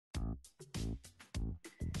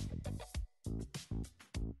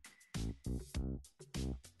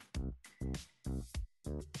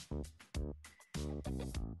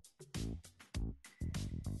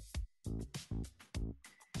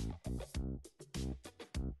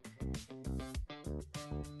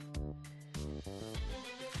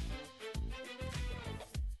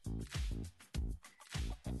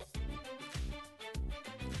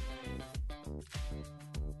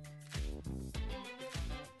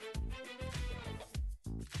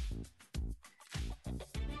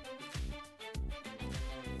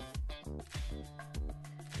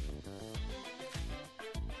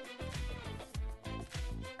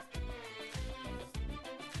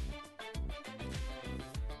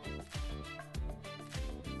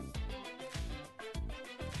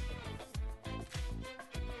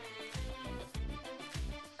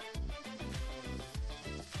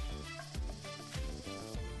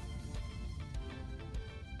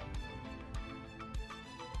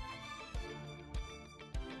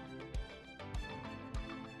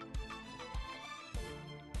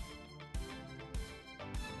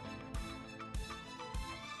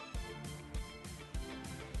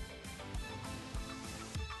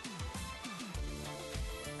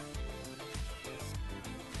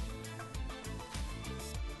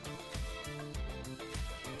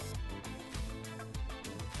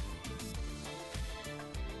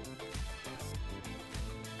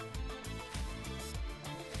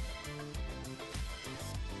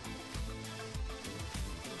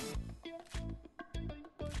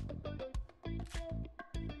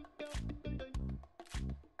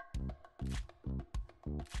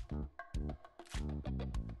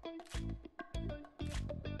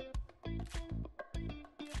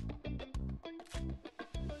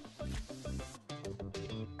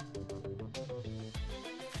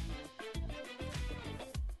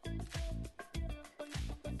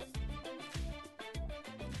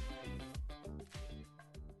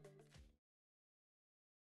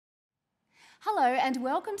Hello and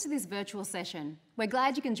welcome to this virtual session. We're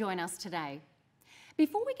glad you can join us today.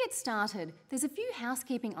 Before we get started, there's a few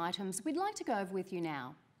housekeeping items we'd like to go over with you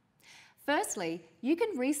now. Firstly, you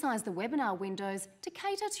can resize the webinar windows to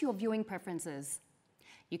cater to your viewing preferences.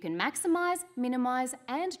 You can maximize, minimize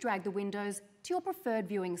and drag the windows to your preferred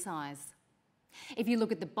viewing size. If you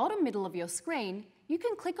look at the bottom middle of your screen, you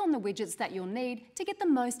can click on the widgets that you'll need to get the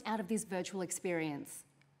most out of this virtual experience.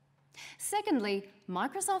 Secondly,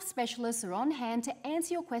 Microsoft specialists are on hand to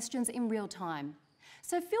answer your questions in real time.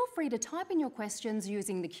 So feel free to type in your questions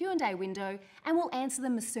using the Q&A window and we'll answer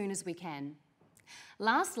them as soon as we can.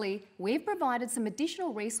 Lastly, we've provided some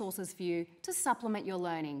additional resources for you to supplement your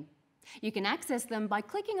learning. You can access them by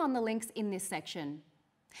clicking on the links in this section.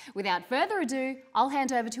 Without further ado, I'll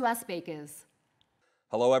hand over to our speakers.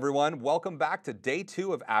 Hello everyone, welcome back to Day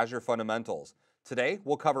 2 of Azure Fundamentals. Today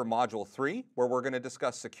we'll cover Module 3, where we're going to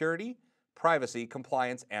discuss security, privacy,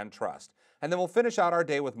 compliance, and trust. And then we'll finish out our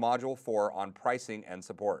day with Module 4 on pricing and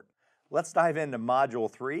support. Let's dive into Module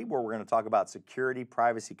 3, where we're going to talk about security,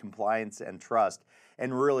 privacy, compliance, and trust.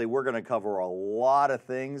 And really, we're going to cover a lot of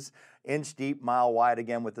things, inch deep, mile wide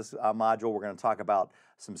again with this module. We're going to talk about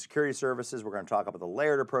some security services. We're going to talk about the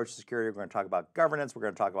layered approach to security. We're going to talk about governance. We're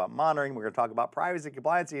going to talk about monitoring. We're going to talk about privacy,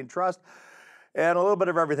 compliance, and trust, and a little bit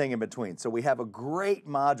of everything in between. So we have a great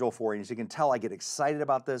module for you. As you can tell, I get excited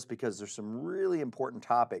about this because there's some really important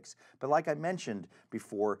topics. But like I mentioned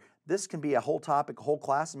before, this can be a whole topic, a whole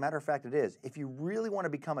class. As a matter of fact, it is. If you really want to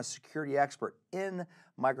become a security expert in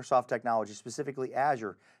Microsoft technology, specifically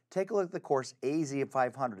Azure, take a look at the course AZ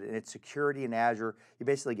 500 and it's security in Azure. You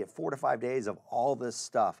basically get 4 to 5 days of all this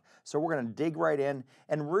stuff. So we're going to dig right in,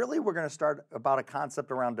 and really we're going to start about a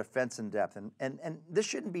concept around defense in depth. And this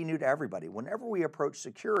shouldn't be new to everybody. Whenever we approach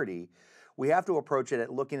security, we have to approach it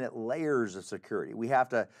at looking at layers of security. We have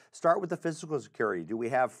to start with the physical security. Do we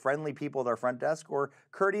have friendly people at our front desk or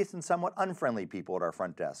courteous and somewhat unfriendly people at our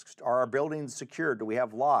front desks? Are our buildings secure? Do we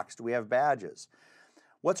have locks? Do we have badges?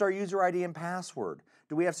 What's our user ID and password?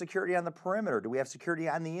 Do we have security on the perimeter? Do we have security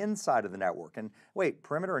on the inside of the network? And wait,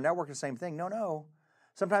 perimeter and network are the same thing? No.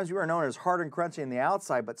 Sometimes we are known as hard and crunchy on the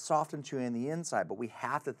outside, but soft and chewy on the inside. But we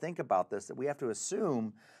have to think about this, that we have to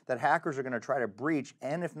assume that hackers are going to try to breach,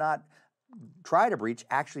 and if not try to breach,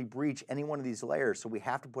 actually breach any one of these layers. So we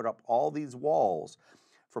have to put up all these walls,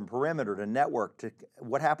 from perimeter to network to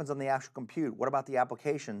what happens on the actual compute, what about the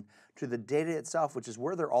application, to the data itself, which is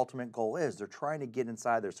where their ultimate goal is. They're trying to get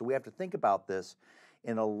inside there. So we have to think about this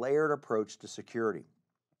in a layered approach to security.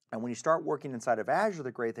 And when you start working inside of Azure,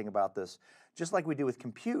 the great thing about this, just like we do with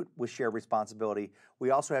compute with shared responsibility, we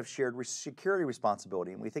also have shared security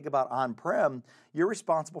responsibility. And we think about on-prem, you're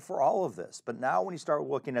responsible for all of this. But now when you start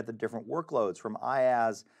looking at the different workloads from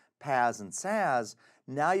IaaS, PaaS, and SaaS,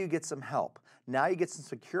 now you get some help. Now you get some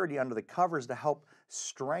security under the covers to help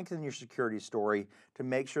strengthen your security story to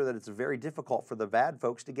make sure that it's very difficult for the bad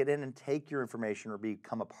folks to get in and take your information or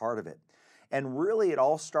become a part of it. And really, it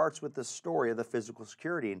all starts with the story of the physical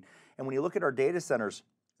security. And when you look at our data centers,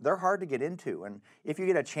 they're hard to get into. And if you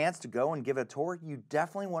get a chance to go and give a tour, you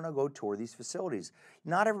definitely want to go tour these facilities.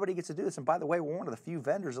 Not everybody gets to do this. And by the way, we're one of the few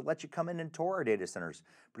vendors that let you come in and tour our data centers,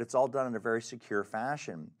 but it's all done in a very secure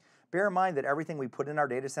fashion. Bear in mind that everything we put in our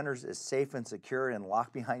data centers is safe and secure and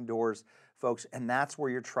locked behind doors, folks, and that's where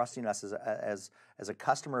you're trusting us as a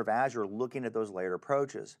customer of Azure looking at those layered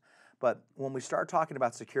approaches. But when we start talking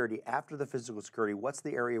about security after the physical security, what's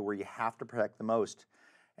the area where you have to protect the most?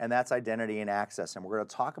 And that's identity and access. And we're going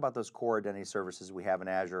to talk about those core identity services we have in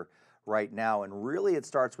Azure right now. And really it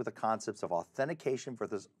starts with the concepts of authentication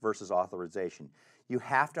versus authorization. You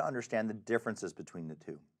have to understand the differences between the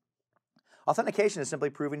two. Authentication is simply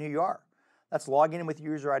proving who you are. That's logging in with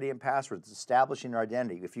your user ID and password. It's establishing your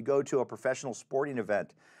identity. If you go to a professional sporting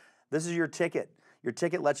event, this is your ticket. Your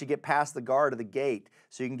ticket lets you get past the guard at the gate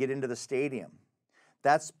so you can get into the stadium.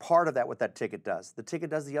 That's part of that, what that ticket does. The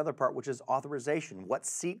ticket does the other part, which is authorization. What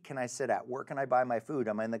seat can I sit at? Where can I buy my food?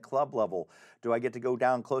 Am I in the club level? Do I get to go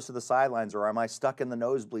down close to the sidelines, or am I stuck in the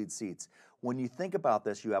nosebleed seats? When you think about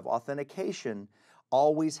this, you have authentication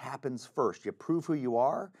always happens first. You prove who you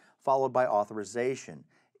are, followed by authorization.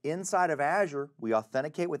 Inside of Azure, we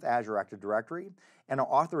authenticate with Azure Active Directory, and our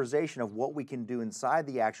authorization of what we can do inside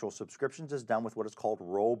the actual subscriptions is done with what is called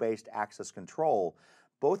role-based access control,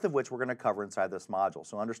 both of which we're going to cover inside this module.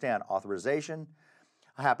 So understand, authorization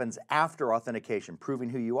happens after authentication, proving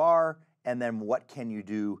who you are, and then what can you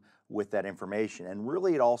do with that information. And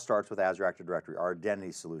really it all starts with Azure Active Directory, our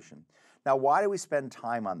identity solution. Now, why do we spend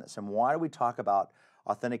time on this, and why do we talk about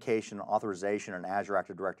authentication, authorization, and Azure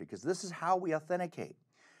Active Directory? Because this is how we authenticate.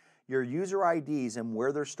 Your user IDs and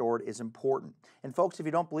where they're stored is important. And folks, if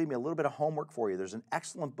you don't believe me, a little bit of homework for you. There's an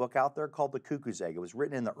excellent book out there called The Cuckoo's Egg. It was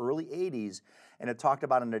written in the early 80s, and it talked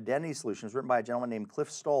about an identity solution. It was written by a gentleman named Cliff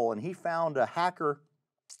Stoll, and he found a hacker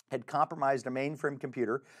had compromised a mainframe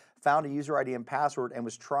computer, found a user ID and password, and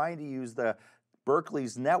was trying to use the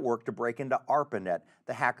Berkeley's network to break into ARPANET.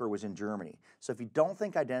 The hacker was in Germany. So if you don't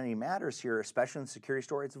think identity matters here, especially in the security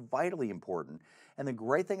story, it's vitally important. And the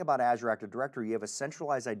great thing about Azure Active Directory, you have a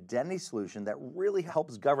centralized identity solution that really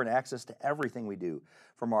helps govern access to everything we do,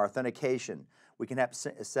 from our authentication. We can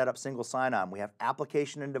set up single sign-on. We have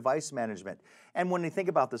application and device management. And when you think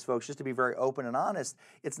about this, folks, just to be very open and honest,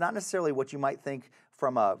 it's not necessarily what you might think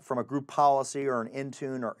from a group policy or an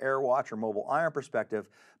Intune or AirWatch or Mobile Iron perspective,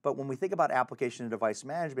 but when we think about application and device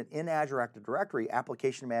management in Azure Active Directory,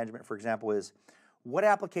 application management, for example, is what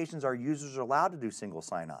applications our users are allowed to do single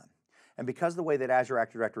sign-on. And because of the way that Azure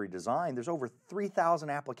Active Directory is designed, there's over 3,000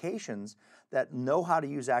 applications that know how to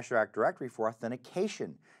use Azure Active Directory for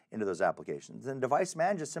authentication into those applications. And device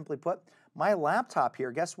management, simply put, my laptop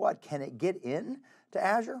here, guess what? Can it get in to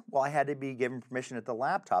Azure? Well, I had to be given permission at the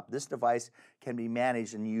laptop. This device can be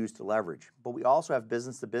managed and used to leverage. But we also have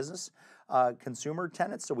business-to-business consumer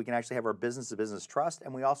tenants, so we can actually have our business-to-business trust,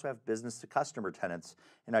 and we also have business-to-customer tenants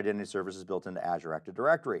and identity services built into Azure Active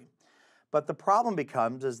Directory. But the problem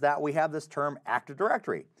becomes is that we have this term Active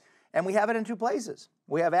Directory, and we have it in two places.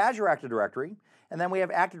 We have Azure Active Directory, and then we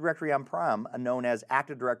have Active Directory on-prem, known as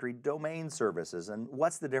Active Directory Domain Services. And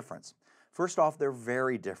what's the difference? First off, they're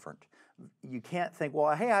very different. You can't think,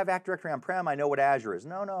 well, hey, I have Active Directory on-prem, I know what Azure is.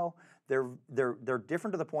 No, they're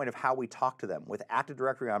different to the point of how we talk to them. With Active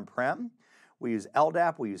Directory on-prem, we use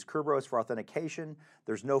LDAP, we use Kerberos for authentication.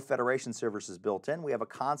 There's no federation services built in. We have a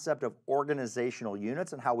concept of organizational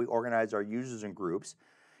units and how we organize our users and groups.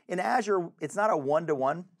 In Azure, it's not a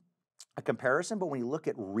one-to-one comparison, but when you look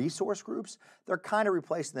at resource groups, they're kind of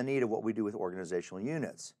replacing the need of what we do with organizational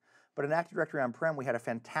units. But in Active Directory on-prem, we had a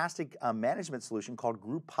fantastic management solution called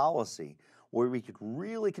Group Policy, where we could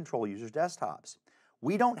really control users' desktops.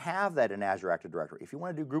 We don't have that in Azure Active Directory. If you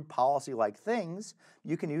want to do group policy-like things,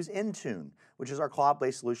 you can use Intune, which is our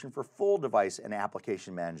cloud-based solution for full device and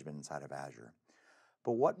application management inside of Azure.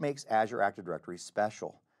 But what makes Azure Active Directory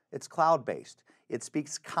special? It's cloud-based. It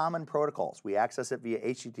speaks common protocols. We access it via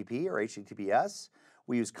HTTP or HTTPS.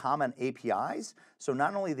 We use common APIs, so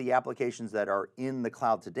not only the applications that are in the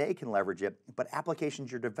cloud today can leverage it, but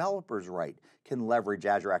applications your developers write can leverage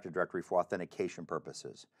Azure Active Directory for authentication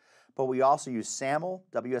purposes. But we also use SAML,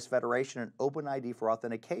 WS Federation, and OpenID for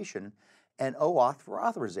authentication, and OAuth for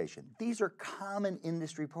authorization. These are common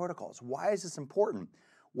industry protocols. Why is this important?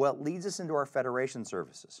 Well, it leads us into our federation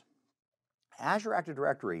services. Azure Active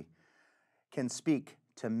Directory can speak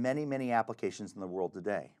to many, many applications in the world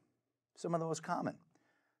today. Some of the most common: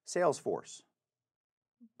 Salesforce,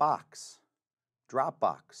 Box,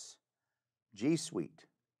 Dropbox, G Suite,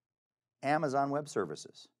 Amazon Web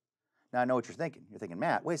Services. Now, I know what you're thinking. You're thinking,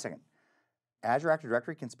 Matt, wait a second. Azure Active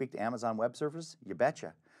Directory can speak to Amazon Web Services? You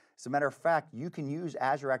betcha. As a matter of fact, you can use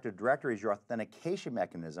Azure Active Directory as your authentication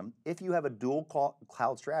mechanism if you have a dual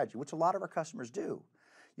cloud strategy, which a lot of our customers do.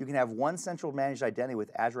 You can have one central managed identity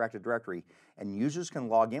with Azure Active Directory, and users can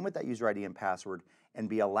log in with that user ID and password and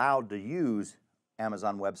be allowed to use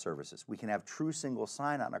Amazon Web Services. We can have true single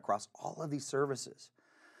sign-on across all of these services.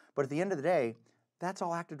 But at the end of the day, that's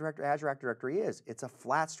all Azure Active Directory is. It's a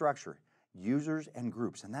flat structure, users and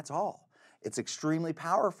groups, and that's all. It's extremely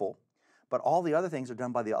powerful, but all the other things are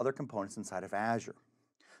done by the other components inside of Azure.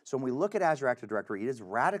 So when we look at Azure Active Directory, it is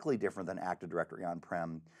radically different than Active Directory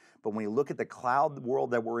on-prem. But when you look at the cloud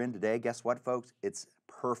world that we're in today, guess what, folks? It's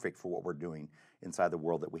perfect for what we're doing inside the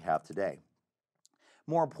world that we have today.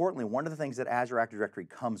 More importantly, one of the things that Azure Active Directory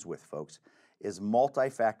comes with, folks, is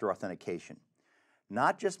multi-factor authentication.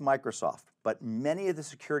 Not just Microsoft, but many of the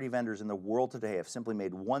security vendors in the world today have simply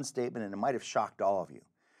made one statement, and it might have shocked all of you.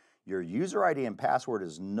 Your user ID and password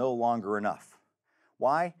is no longer enough.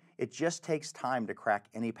 Why? It just takes time to crack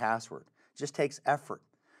any password. It just takes effort.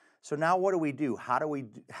 So now what do we do? How do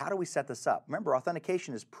we set this up? Remember,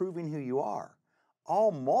 authentication is proving who you are.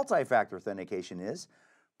 All multi-factor authentication is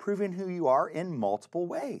proving who you are in multiple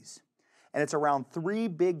ways. And it's around three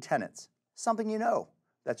big tenets. Something you know,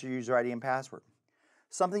 that's your user ID and password.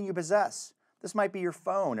 Something you possess. This might be your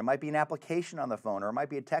phone, it might be an application on the phone, or it might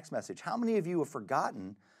be a text message. How many of you have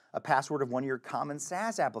forgotten a password of one of your common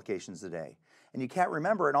SaaS applications today? And you can't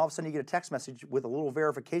remember, and all of a sudden you get a text message with a little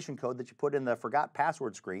verification code that you put in the forgot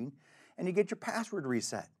password screen, and you get your password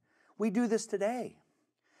reset. We do this today.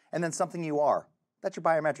 And then something you are. That's your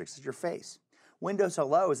biometrics, it's your face. Windows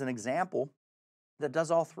Hello is an example that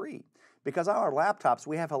does all three. Because on our laptops,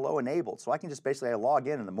 we have Hello enabled, so I can just basically log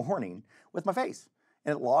in the morning with my face,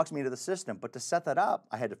 and it logs me to the system. But to set that up,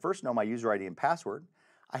 I had to first know my user ID and password.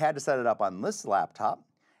 I had to set it up on this laptop,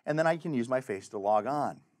 and then I can use my face to log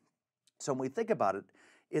on. So when we think about it,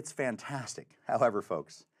 it's fantastic. However,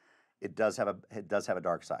 folks, it does have a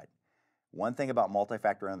dark side. One thing about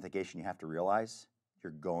multi-factor authentication you have to realize,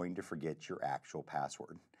 you're going to forget your actual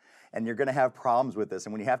password. And you're going to have problems with this.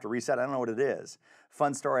 And when you have to reset, I don't know what it is.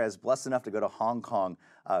 Fun story, I was blessed enough to go to Hong Kong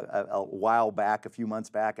a while back, a few months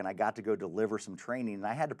back, and I got to go deliver some training. And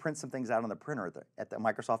I had to print some things out on the printer at the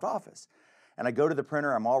Microsoft office. And I go to the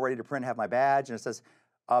printer, I'm all ready to print, have my badge, and it says,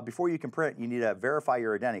 before you can print, you need to verify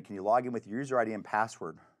your identity. Can you log in with your user ID and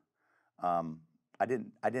password? I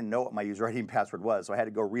didn't know what my user ID and password was, so I had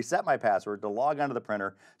to go reset my password to log onto the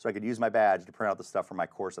printer so I could use my badge to print out the stuff for my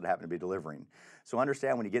course that I happen to be delivering. So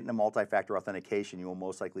understand, when you get into multi-factor authentication, you will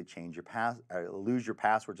most likely change your lose your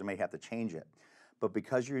passwords and may have to change it. But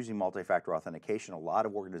because you're using multi-factor authentication, a lot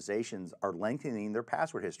of organizations are lengthening their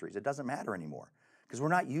password histories. It doesn't matter anymore because we're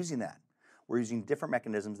not using that. We're using different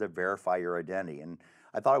mechanisms that verify your identity. And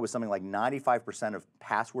I thought it was something like 95% of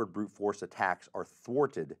password brute force attacks are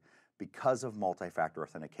thwarted because of multi-factor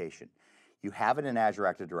authentication. You have it in Azure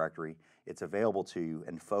Active Directory. It's available to you.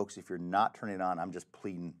 And folks, if you're not turning it on, I'm just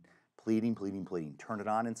pleading. Turn it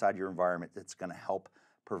on inside your environment. It's going to help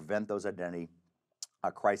prevent those identity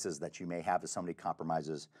crises that you may have if somebody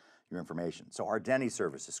compromises your information. So our identity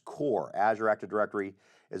services, core, Azure Active Directory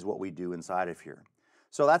is what we do inside of here.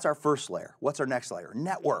 So that's our first layer. What's our next layer?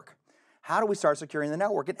 Network. How do we start securing the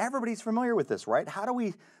network? And everybody's familiar with this, right? How do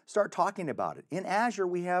we start talking about it? In Azure,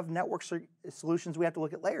 we have network solutions. We have to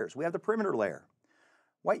look at layers. We have the perimeter layer.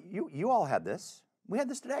 Why, you all had this. We had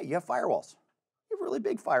this today. You have firewalls. You have really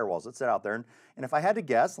big firewalls that sit out there. And if I had to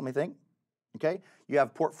guess, let me think, okay? You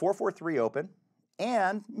have port 443 open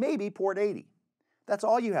and maybe port 80. That's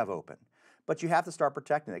all you have open. But you have to start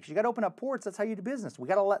protecting it because you got to open up ports. That's how you do business. We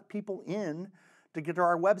got to let people in to get to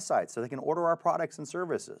our website so they can order our products and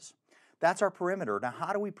services. That's our perimeter. Now,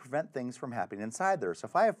 how do we prevent things from happening inside there? So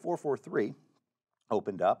if I have 443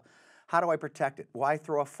 opened up, how do I protect it? Well, I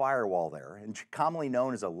throw a firewall there, and commonly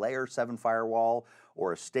known as a layer 7 firewall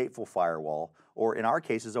or a stateful firewall, or in our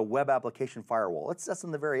case, is a web application firewall. It's just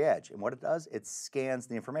on the very edge, and what it does, it scans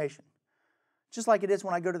the information. Just like it is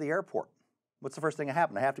when I go to the airport. What's the first thing that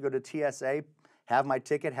happens? I have to go to TSA, have my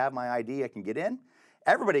ticket, have my ID, I can get in.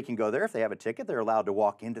 Everybody can go there. If they have a ticket, they're allowed to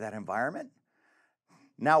walk into that environment.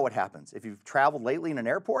 Now what happens? If you've traveled lately in an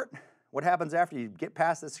airport, what happens after you get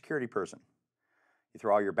past the security person? You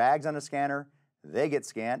throw all your bags on a scanner, they get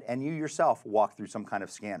scanned, and you yourself walk through some kind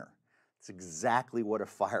of scanner. It's exactly what a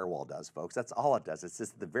firewall does, folks. That's all it does. It's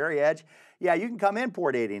just at the very edge. Yeah, you can come in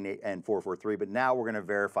port 80 and 443, but now we're going to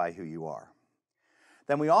verify who you are.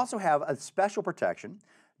 Then we also have a special protection,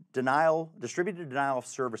 distributed denial of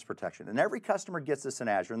service protection. And every customer gets this in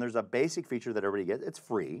Azure, and there's a basic feature that everybody gets. It's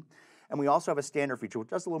free. And we also have a standard feature which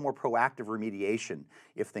does a little more proactive remediation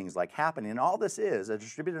if things like happen. And all this is, a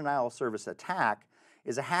distributed denial of service attack,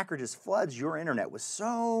 is a hacker just floods your internet with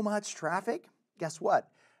so much traffic. Guess what?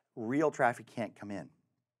 Real traffic can't come in.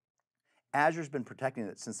 Azure's been protecting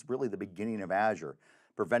it since really the beginning of Azure,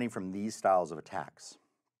 preventing from these styles of attacks.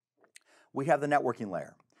 We have the networking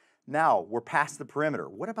layer. Now, we're past the perimeter.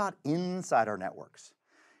 What about inside our networks?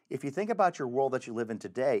 If you think about your world that you live in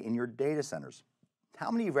today, in your data centers, how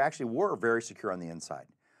many of you actually were very secure on the inside?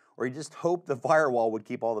 Or you just hoped the firewall would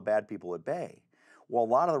keep all the bad people at bay? Well, a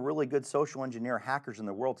lot of the really good social engineer hackers in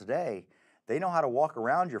the world today, they know how to walk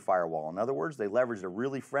around your firewall. In other words, they leveraged a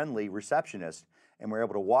really friendly receptionist and were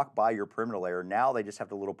able to walk by your perimeter layer. Now they just have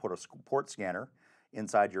to put a port scanner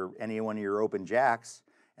inside any one of your open jacks,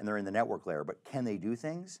 and they're in the network layer. But can they do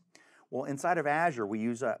things? Well, inside of Azure, we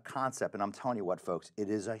use a concept, and I'm telling you what, folks, it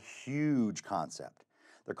is a huge concept.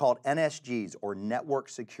 They're called NSGs, or Network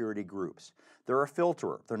Security Groups. They're a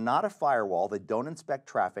filterer. They're not a firewall. They don't inspect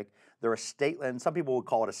traffic. They're and some people would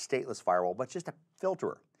call it a stateless firewall, but just a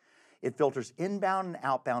filterer. It filters inbound and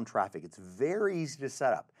outbound traffic. It's very easy to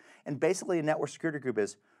set up. And basically, a network security group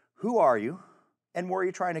is, who are you and where are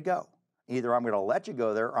you trying to go? Either I'm going to let you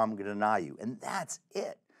go there or I'm going to deny you. And that's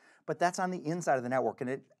it. But that's on the inside of the network, and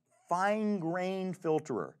it's fine-grained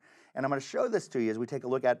filterer. And I'm going to show this to you as we take a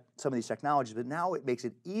look at some of these technologies, but now it makes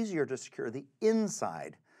it easier to secure the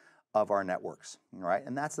inside of our networks, all right?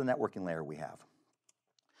 And that's the networking layer we have.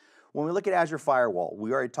 When we look at Azure Firewall,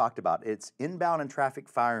 we already talked about it's inbound and traffic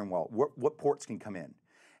firewall, what ports can come in.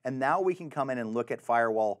 And now we can come in and look at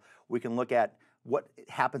firewall. We can look at what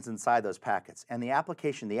happens inside those packets. And the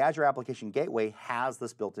application, the Azure Application Gateway has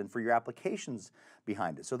this built in for your applications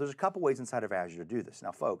behind it. So there's a couple ways inside of Azure to do this.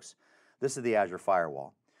 Now folks, this is the Azure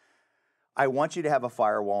Firewall. I want you to have a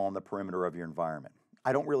firewall on the perimeter of your environment.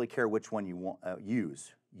 I don't really care which one you want,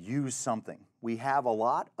 use. Use something. We have a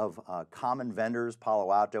lot of common vendors,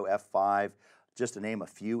 Palo Alto, F5, just to name a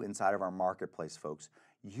few inside of our marketplace, folks.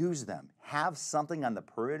 Use them. Have something on the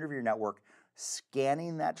perimeter of your network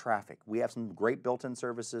scanning that traffic. We have some great built-in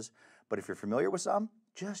services, but if you're familiar with some,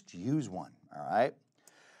 just use one, all right?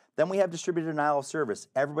 Then we have distributed denial of service.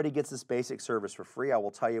 Everybody gets this basic service for free. I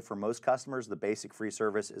will tell you, for most customers, the basic free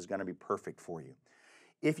service is going to be perfect for you.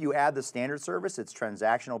 If you add the standard service, it's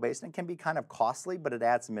transactional based and can be kind of costly, but it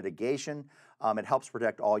adds some mitigation. It helps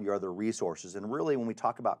protect all your other resources. And really, when we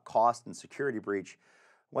talk about cost and security breach,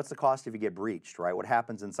 what's the cost if you get breached, right? What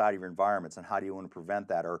happens inside of your environments and how do you want to prevent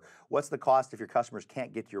that? Or what's the cost if your customers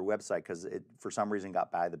can't get to your website because it, for some reason,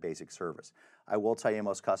 got by the basic service? I will tell you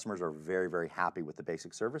most customers are very, very happy with the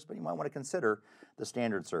basic service, but you might want to consider the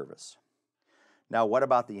standard service. Now, what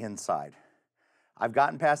about the inside? I've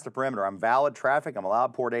gotten past the perimeter. I'm valid traffic. I'm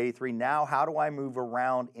allowed port 83. Now, how do I move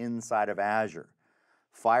around inside of Azure?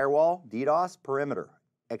 Firewall, DDoS, perimeter,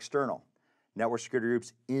 external. Network security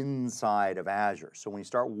groups inside of Azure. So when you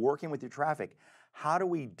start working with your traffic, how do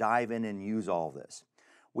we dive in and use all of this?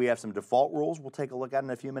 We have some default rules we'll take a look at in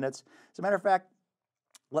a few minutes. As a matter of fact,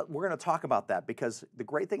 we're going to talk about that because the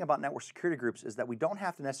great thing about network security groups is that we don't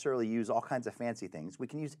have to necessarily use all kinds of fancy things. We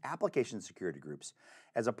can use application security groups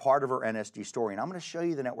as a part of our NSG story. And I'm going to show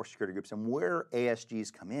you the network security groups and where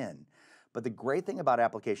ASGs come in. But the great thing about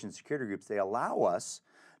application security groups, they allow us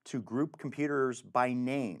to group computers by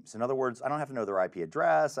names. In other words, I don't have to know their IP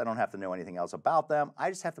address. I don't have to know anything else about them. I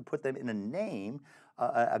just have to put them in a name,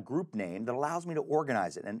 a group name that allows me to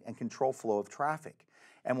organize it and control flow of traffic.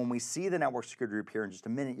 And when we see the network security group here in just a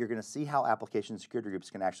minute, you're going to see how application security groups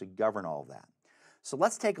can actually govern all of that. So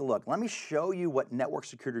let's take a look. Let me show you what network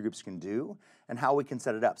security groups can do and how we can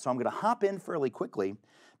set it up. So I'm going to hop in fairly quickly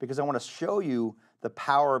because I want to show you the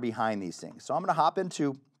power behind these things. So I'm going to hop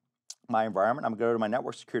into my environment. I'm going to go to my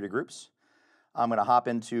network security groups. I'm going to hop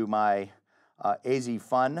into my AZ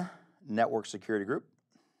Fun network security group.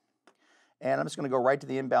 And I'm just going to go right to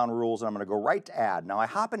the inbound rules and I'm going to go right to add. Now I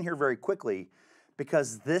hop in here very quickly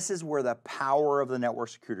because this is where the power of the network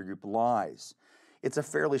security group lies. It's a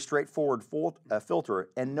fairly straightforward filter.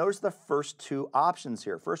 And notice the first two options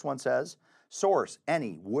here. First one says source,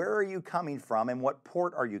 any. Where are you coming from and what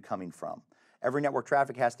port are you coming from? Every network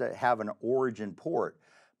traffic has to have an origin port.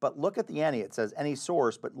 But look at the any. It says any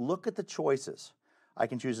source, but look at the choices. I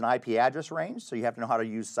can choose an IP address range, so you have to know how to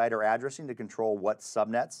use site or addressing to control what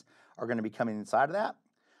subnets are going to be coming inside of that.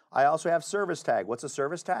 I also have service tag. What's a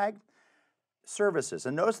service tag? Services.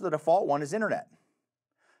 And notice the default one is internet.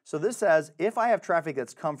 So this says if I have traffic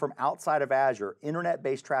that's come from outside of Azure,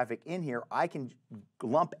 internet-based traffic in here, I can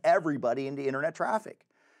lump everybody into internet traffic.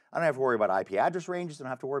 I don't have to worry about IP address ranges. I don't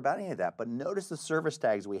have to worry about any of that. But notice the service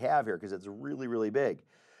tags we have here because it's really, really big.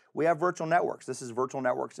 We have virtual networks. This is virtual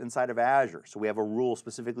networks inside of Azure. So we have a rule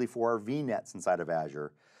specifically for our VNets inside of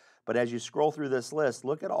Azure. But as you scroll through this list,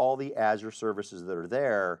 look at all the Azure services that are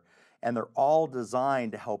there, and they're all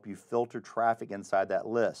designed to help you filter traffic inside that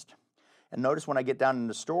list. And notice when I get down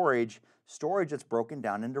into storage, it's broken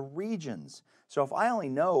down into regions. So if I only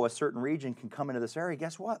know a certain region can come into this area,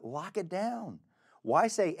 guess what? Lock it down. Why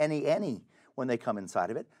say any when they come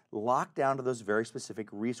inside of it? Lock down to those very specific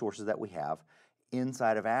resources that we have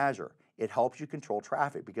inside of Azure. It helps you control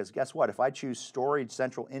traffic because guess what? If I choose Storage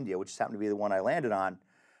Central India, which happened to be the one I landed on,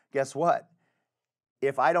 guess what?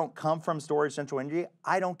 If I don't come from Storage Central India,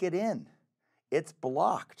 I don't get in. It's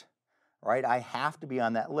blocked, right? I have to be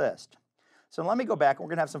on that list. So let me go back. We're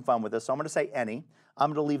going to have some fun with this. So I'm going to say any. I'm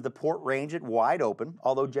going to leave the port range at wide open,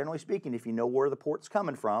 although generally speaking, if you know where the port's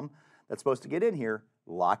coming from that's supposed to get in here,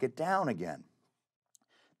 lock it down again.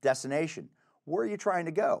 Destination. Where are you trying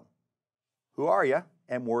to go? Who are you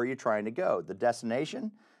and where are you trying to go? The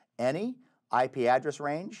destination, any, IP address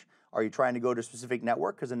range. Are you trying to go to a specific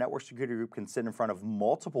network? Because a network security group can sit in front of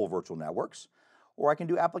multiple virtual networks. Or I can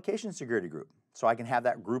do application security group. So I can have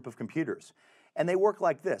that group of computers. And they work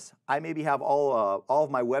like this. I maybe have all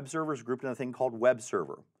of my web servers grouped in a thing called web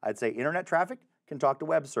server. I'd say internet traffic can talk to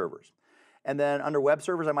web servers. And then under web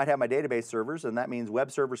servers, I might have my database servers, and that means web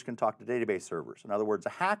servers can talk to database servers. In other words, a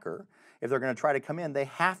hacker, if they're going to try to come in, they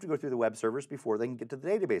have to go through the web servers before they can get to the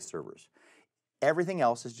database servers. Everything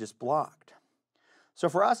else is just blocked. So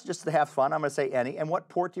for us, just to have fun, I'm going to say any. And what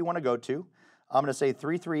port do you want to go to? I'm going to say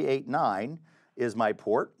 3389 is my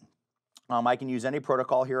port. I can use any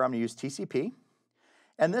protocol here. I'm going to use TCP.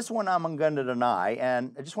 And this one I'm going to deny,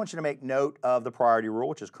 and I just want you to make note of the priority rule,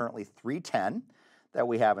 which is currently 310 that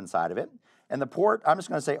we have inside of it. And the port, I'm just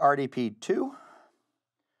going to say RDP2,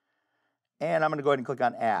 and I'm going to go ahead and click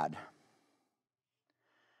on Add.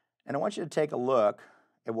 And I want you to take a look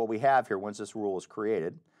at what we have here once this rule is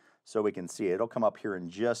created so we can see it. It'll come up here in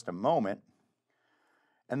just a moment.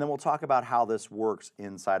 And then we'll talk about how this works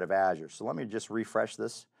inside of Azure. So let me just refresh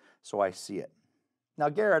this so I see it. Now,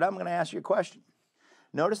 Garrett, I'm going to ask you a question.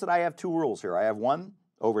 Notice that I have two rules here. I have one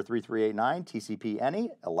over 3389, TCP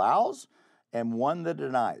any, allows, and one that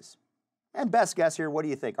denies. And best guess here, what do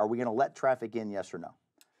you think? Are we going to let traffic in, yes or no?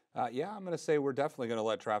 Yeah, I'm going to say we're definitely going to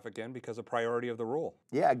let traffic in because of priority of the rule.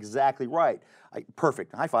 Yeah, exactly right.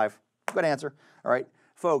 Perfect. High five. Good answer. All right.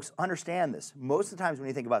 Folks, understand this. Most of the times when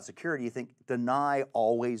you think about security, you think deny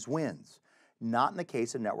always wins. Not in the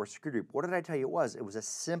case of network security. What did I tell you it was? It was a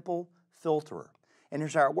simple filterer. And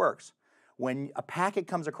here's how it works. When a packet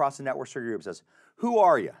comes across the network security group, it says, who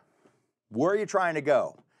are you? Where are you trying to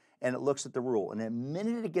go? And it looks at the rule. And the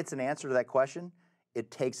minute it gets an answer to that question, it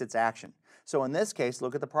takes its action. So in this case,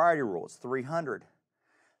 look at the priority rule. It's 300.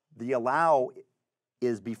 The allow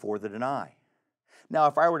is before the deny. Now,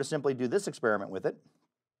 if I were to simply do this experiment with it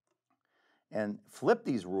and flip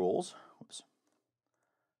these rules,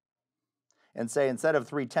 and say instead of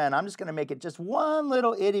 310, I'm just going to make it just one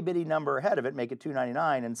little itty-bitty number ahead of it, make it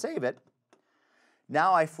 299 and save it.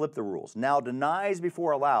 Now I flip the rules. Now denies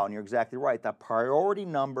before allow, and you're exactly right. That priority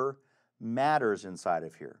number matters inside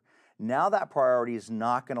of here. Now that priority is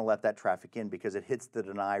not going to let that traffic in because it hits the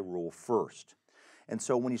deny rule first. And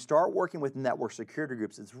so when you start working with network security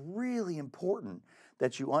groups, it's really important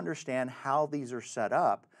that you understand how these are set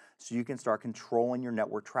up so you can start controlling your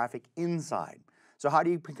network traffic inside. So how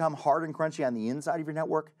do you become hard and crunchy on the inside of your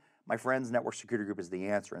network? My friends, network security group is the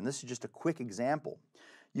answer. And this is just a quick example.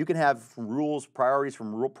 You can have rules, priorities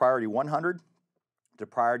from rule priority 100 to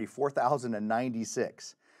priority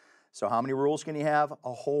 4096. So how many rules can you have?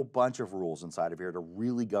 A whole bunch of rules inside of here to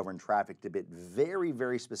really govern traffic, to be very,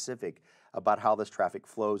 very specific about how this traffic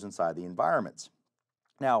flows inside the environments.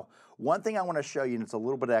 Now, one thing I want to show you, and it's a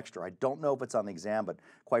little bit extra, I don't know if it's on the exam, but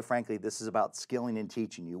quite frankly, this is about skilling and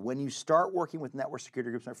teaching you. When you start working with network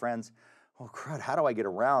security groups, my friends, oh crud, how do I get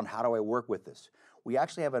around? How do I work with this? We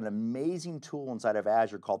actually have an amazing tool inside of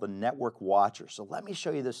Azure called the Network Watcher. So let me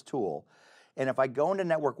show you this tool. And if I go into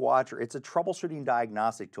Network Watcher, it's a troubleshooting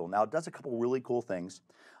diagnostic tool. Now, it does a couple really cool things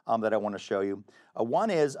that I want to show you.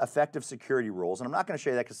 One is effective security rules. And I'm not going to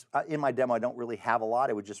show you that because in my demo, I don't really have a lot.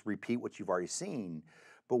 I would just repeat what you've already seen.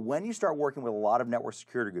 But when you start working with a lot of network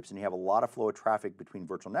security groups and you have a lot of flow of traffic between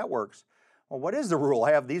virtual networks, well, what is the rule?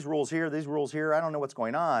 I have these rules here, I don't know what's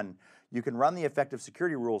going on. You can run the effective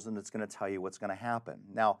security rules and it's going to tell you what's going to happen.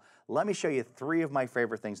 Now, let me show you three of my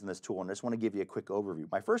favorite things in this tool, and I just want to give you a quick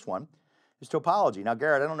overview. My first one is topology. Now,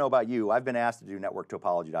 Garrett, I don't know about you. I've been asked to do network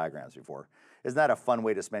topology diagrams before. Isn't that a fun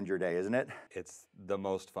way to spend your day, isn't it? It's the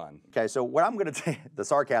most fun. Okay, so what I'm going to say, the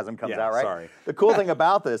sarcasm comes out, right? Sorry. The cool thing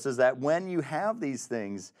about this is that when you have these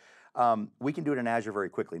things, we can do it in Azure very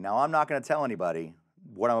quickly. Now, I'm not going to tell anybody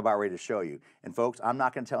what I'm about ready to show you. And folks, I'm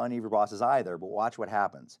not going to tell any of your bosses either, but watch what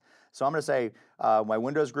happens. So I'm going to say my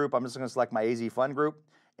Windows group, I'm just going to select my AZ Fun group.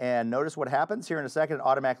 And notice what happens here in a second. It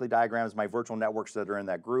automatically diagrams my virtual networks that are in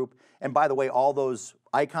that group. And by the way, all those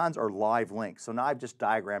icons are live links. So now I've just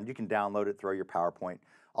diagrammed. You can download it, throw your PowerPoint.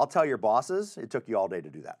 I'll tell your bosses, it took you all day to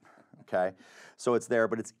do that. Okay? So it's there,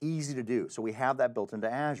 but it's easy to do. So we have that built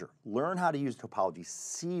into Azure. Learn how to use topology.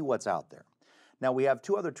 See what's out there. Now we have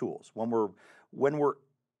two other tools. When we're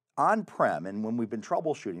on-prem and when we've been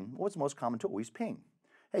troubleshooting, what's the most common tool? We use ping.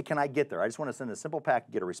 Hey, can I get there? I just want to send a simple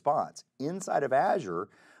packet, get a response. Inside of Azure,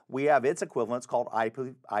 we have its equivalent. It's called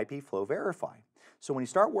IP Flow Verify. So when you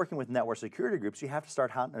start working with network security groups, you have to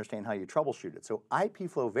start to understand how you troubleshoot it. So IP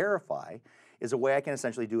Flow Verify is a way I can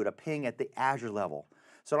essentially do it a ping at the Azure level.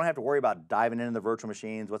 So I don't have to worry about diving into the virtual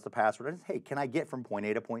machines, what's the password. Hey, can I get from point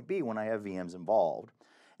A to point B when I have VMs involved?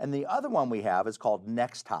 And the other one we have is called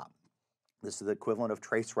Nextop. This is the equivalent of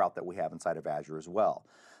traceroute that we have inside of Azure as well.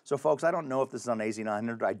 So folks, I don't know if this is on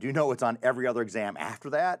AZ900. I do know it's on every other exam after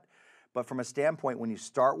that. But from a standpoint, when you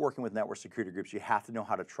start working with network security groups, you have to know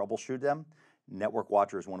how to troubleshoot them. Network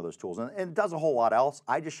Watcher is one of those tools. And it does a whole lot else.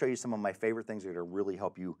 I just show you some of my favorite things that are going to really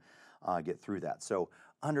help you get through that. So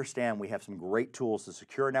understand we have some great tools to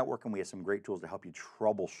secure a network, and we have some great tools to help you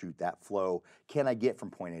troubleshoot that flow. Can I get from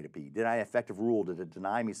point A to B? Did I effective rule? Did it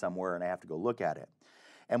deny me somewhere and I have to go look at it?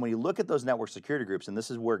 And when you look at those network security groups, and this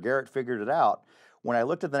is where Garrett figured it out, when I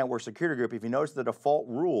looked at the network security group, if you notice the default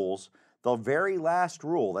rules, the very last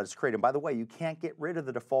rule that is created, and by the way, you can't get rid of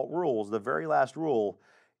the default rules, the very last rule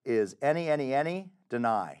is any,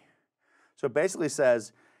 deny. So it basically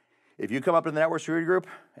says, if you come up to the network security group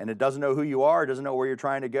and it doesn't know who you are, it doesn't know where you're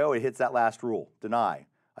trying to go, it hits that last rule, deny.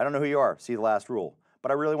 I don't know who you are, see the last rule. But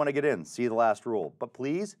I really want to get in, see the last rule. But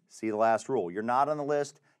please, see the last rule. You're not on the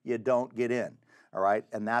list, you don't get in, all right?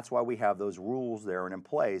 And that's why we have those rules there and in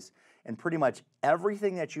place. And pretty much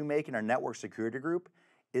everything that you make in our network security group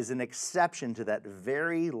is an exception to that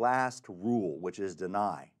very last rule, which is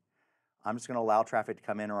deny. I'm just going to allow traffic to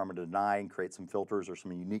come in, or I'm going to deny and create some filters or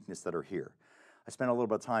some uniqueness that are here. I spent a little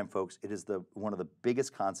bit of time, folks. It is one of the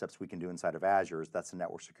biggest concepts we can do inside of Azure, is that's the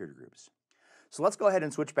network security groups. So let's go ahead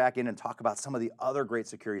and switch back in and talk about some of the other great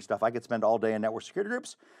security stuff. I could spend all day in network security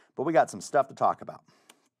groups, but we got some stuff to talk about.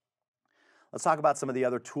 Let's talk about some of the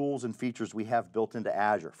other tools and features we have built into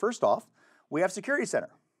Azure. First off, we have Security Center.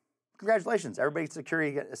 Congratulations, everybody's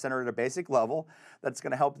Security Center at a basic level that's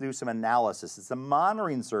going to help do some analysis. It's a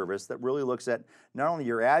monitoring service that really looks at not only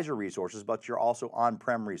your Azure resources, but your also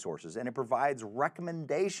on-prem resources, and it provides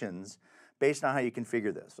recommendations based on how you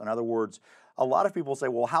configure this. In other words, a lot of people say,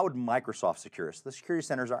 well, how would Microsoft secure us? The Security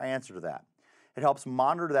Center is our answer to that. It helps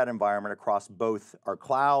monitor that environment across both our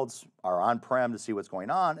clouds, our on-prem to see what's going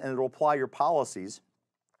on, and it'll apply your policies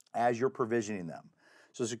as you're provisioning them.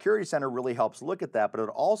 So Security Center really helps look at that, but it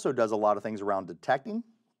also does a lot of things around detecting,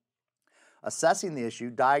 assessing the issue,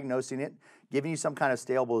 diagnosing it, giving you some kind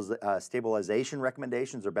of stabilization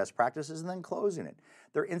recommendations or best practices, and then closing it.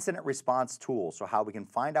 They're incident response tools, so how we can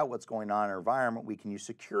find out what's going on in our environment, we can use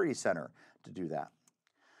Security Center to do that.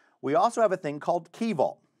 We also have a thing called Key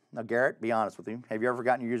Vault. Now, Garrett, be honest with you. Have you ever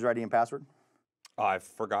forgotten your user ID and password? I've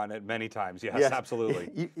forgotten it many times. Yes,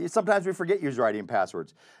 absolutely. Sometimes we forget user ID and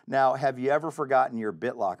passwords. Now, have you ever forgotten your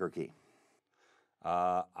BitLocker key?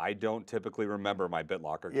 I don't typically remember my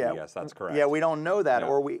BitLocker key. Yeah. Yes, that's correct. Yeah, we don't know that, No.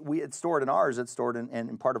 or it's stored in ours. It's stored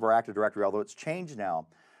in part of our Active Directory, although it's changed now.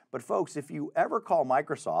 But folks, if you ever call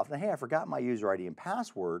Microsoft and, hey, I forgot my user ID and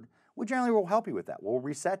password, we generally will help you with that. We'll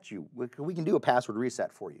reset you. We can do a password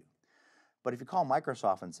reset for you. But if you call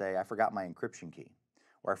Microsoft and say, I forgot my encryption key,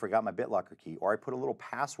 or I forgot my BitLocker key, or I put a little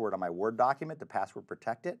password on my Word document to password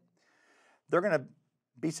protect it, they're going to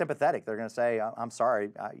be sympathetic. They're going to say, I'm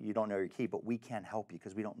sorry, you don't know your key, but we can't help you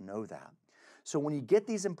because we don't know that. So when you get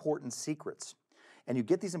these important secrets, and you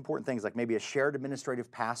get these important things like maybe a shared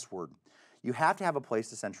administrative password, you have to have a place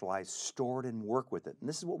to centralize, store it, and work with it. And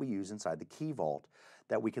this is what we use inside the Key Vault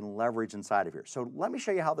that we can leverage inside of here. So let me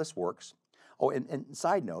show you how this works. Oh, and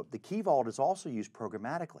side note, the Key Vault is also used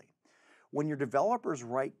programmatically. When your developers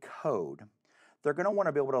write code, they're going to want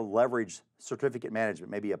to be able to leverage certificate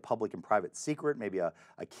management, maybe a public and private secret, maybe a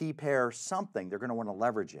key pair, something. They're going to want to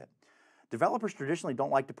leverage it. Developers traditionally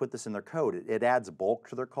don't like to put this in their code. It adds bulk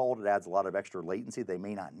to their code. It adds a lot of extra latency they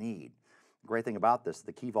may not need. The great thing about this,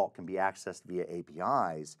 the Key Vault can be accessed via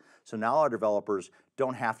APIs. So now our developers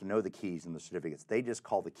don't have to know the keys and the certificates. They just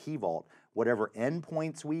call the Key Vault whatever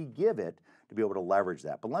endpoints we give it to be able to leverage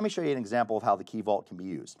that. But let me show you an example of how the Key Vault can be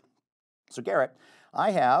used. So Garrett,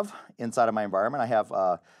 I have, inside of my environment, I have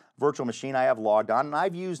a virtual machine I have logged on, and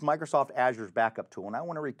I've used Microsoft Azure's backup tool, and I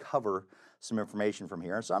want to recover some information from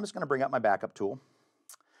here. So I'm just going to bring up my backup tool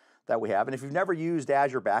that we have. And if you've never used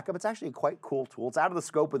Azure Backup, it's actually a quite cool tool. It's out of the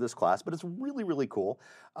scope of this class, but it's really, really cool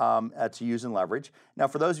to use and leverage. Now,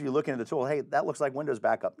 for those of you looking at the tool, hey, that looks like Windows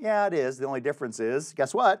Backup. Yeah, it is. The only difference is,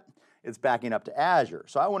 guess what? It's backing up to Azure.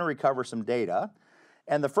 So I want to recover some data.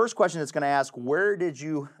 And the first question it's going to ask, where did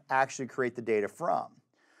you actually create the data from?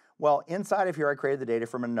 Well, inside of here, I created the data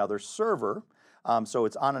from another server. So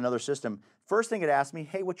it's on another system. First thing it asks me,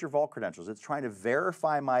 hey, what's your vault credentials? It's trying to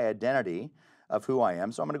verify my identity of who I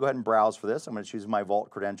am. So I'm going to go ahead and browse for this. I'm going to choose my vault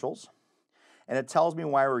credentials. And it tells me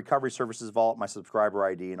my recovery services vault, my subscriber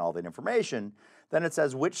ID, and all that information. Then it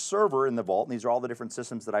says which server in the vault, and these are all the different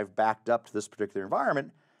systems that I've backed up to this particular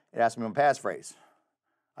environment. It asks me my passphrase.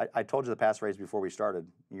 I told you the passphrase before we started.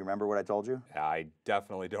 You remember what I told you? I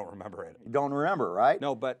definitely don't remember it. You don't remember, right?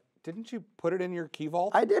 No, but didn't you put it in your Key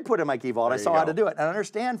Vault? I did put it in my Key Vault. There I you saw how go. to do it. And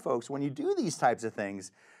understand, folks, when you do these types of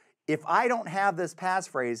things, if I don't have this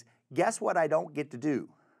passphrase, guess what I don't get to do?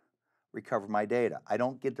 Recover my data. I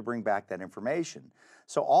don't get to bring back that information.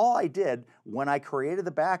 So all I did when I created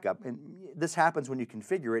the backup, and this happens when you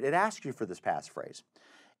configure it, it asks you for this passphrase.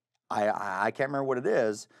 I can't remember what it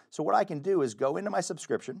is. So what I can do is go into my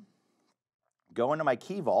subscription, go into my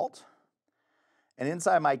Key Vault, and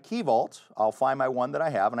inside my Key Vault, I'll find my one that I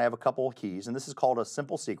have, and I have a couple of keys, and this is called a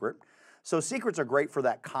simple secret. So secrets are great for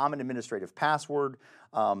that common administrative password,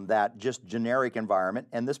 that just generic environment,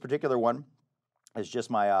 and this particular one is just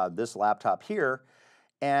my this laptop here,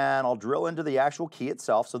 and I'll drill into the actual key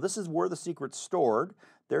itself. So this is where the secret's stored.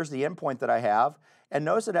 There's the endpoint that I have. And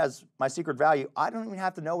notice it has my secret value. I don't even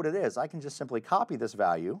have to know what it is. I can just simply copy this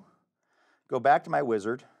value, go back to my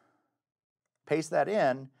wizard, paste that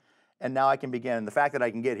in, and now I can begin. And the fact that I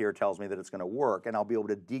can get here tells me that it's going to work, and I'll be able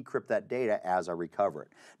to decrypt that data as I recover it.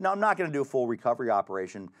 Now, I'm not going to do a full recovery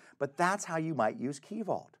operation, but that's how you might use Key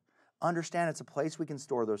Vault. Understand it's a place we can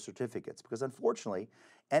store those certificates, because unfortunately,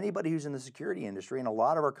 anybody who's in the security industry, and a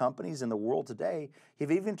lot of our companies in the world today, have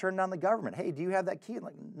even turned down the government. Hey, do you have that key?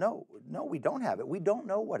 Like, no, we don't have it. We don't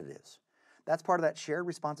know what it is. That's part of that shared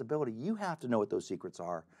responsibility. You have to know what those secrets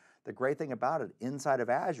are. The great thing about it, inside of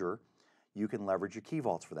Azure, you can leverage your Key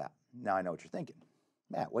Vaults for that. Now I know what you're thinking.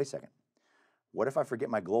 Matt, wait a second. What if I forget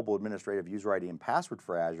my global administrative user ID and password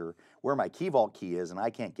for Azure, where my Key Vault key is, and I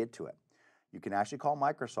can't get to it? You can actually call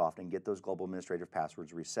Microsoft and get those global administrative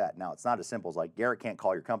passwords reset. Now, it's not as simple as like Garrett can't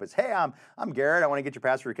call your company and say, hey, I'm Garrett, I want to get your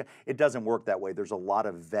password. It doesn't work that way. There's a lot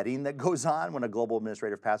of vetting that goes on when a global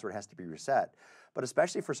administrative password has to be reset. But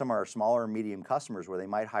especially for some of our smaller and medium customers where they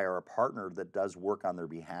might hire a partner that does work on their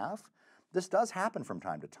behalf, this does happen from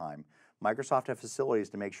time to time. Microsoft have facilities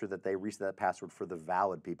to make sure that they reset that password for the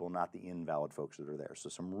valid people, not the invalid folks that are there. So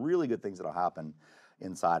some really good things that'll happen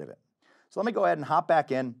inside of it. So let me go ahead and hop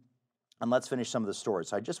back in, and let's finish some of the storage.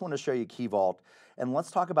 So I just want to show you Key Vault, and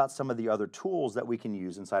let's talk about some of the other tools that we can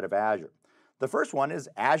use inside of Azure. The first one is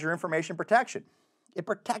Azure Information Protection. It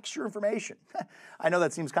protects your information. I know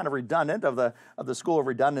that seems kind of redundant of the school of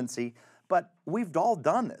redundancy, but we've all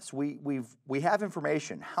done this. We have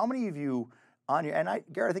information. How many of you on your, and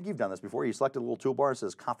Garrett, I think you've done this before, you selected a little toolbar that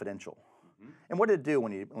says confidential. And what did it do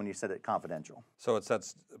when you set it confidential? So it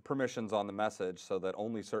sets permissions on the message so that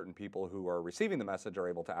only certain people who are receiving the message are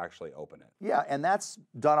able to actually open it. Yeah, and that's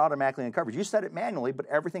done automatically in coverage. You set it manually, but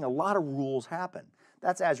everything, a lot of rules happen.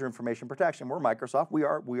 That's Azure Information Protection. We're Microsoft. We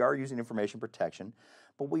are using information protection,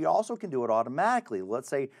 but we also can do it automatically. Let's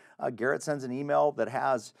say Garrett sends an email that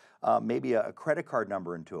has maybe a credit card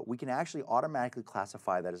number into it. We can actually automatically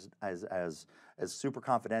classify that as super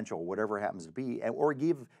confidential, whatever it happens to be, or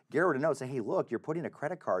give Garrett a note, say, hey, look, you're putting a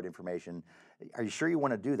credit card information. Are you sure you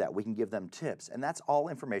want to do that? We can give them tips, and that's all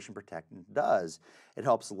information protection does. It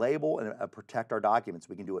helps label and protect our documents.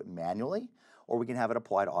 We can do it manually, or we can have it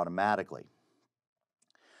applied automatically.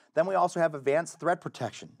 Then we also have advanced threat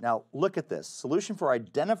protection. Now, look at this. Solution for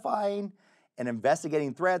identifying and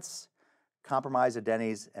investigating threats, compromised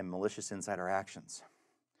identities, and malicious insider actions.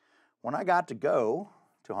 When I got to go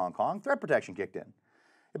to Hong Kong, threat protection kicked in.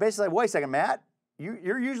 It basically said, wait a second, Matt,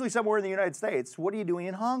 you're usually somewhere in the United States. What are you doing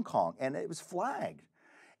in Hong Kong? And it was flagged.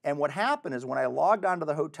 And what happened is when I logged onto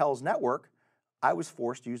the hotel's network, I was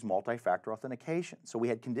forced to use multi-factor authentication. So we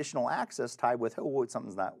had conditional access tied with, oh,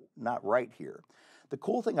 something's not right here. The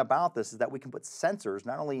cool thing about this is that we can put sensors,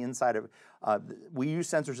 not only inside of, we use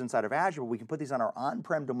sensors inside of Azure, but we can put these on our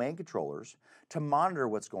on-prem domain controllers to monitor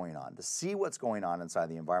what's going on, to see what's going on inside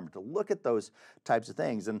the environment, to look at those types of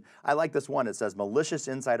things. And I like this one, it says malicious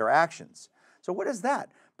insider actions. So what is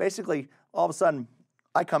that? Basically, all of a sudden,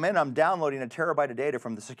 I come in, I'm downloading a terabyte of data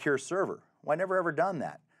from the secure server. Well, I never ever done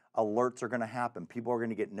that. Alerts are gonna happen. People are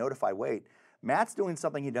gonna get notified, wait, Matt's doing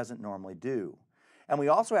something he doesn't normally do. And we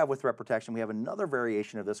also have with threat protection, we have another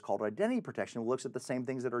variation of this called identity protection. It looks at the same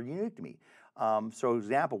things that are unique to me. So for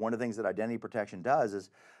example, one of the things that identity protection does is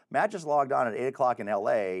Matt just logged on at 8 o'clock in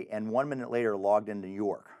LA and 1 minute later logged in New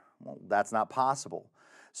York. Well, that's not possible.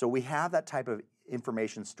 So we have that type of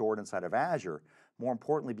information stored inside of Azure. More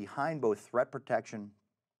importantly, behind both threat protection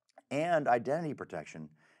and identity protection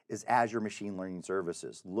is Azure Machine Learning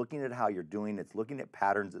Services. Looking at how you're doing, it's looking at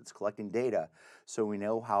patterns, it's collecting data, so we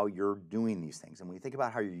know how you're doing these things. And when you think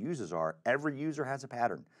about how your users are, every user has a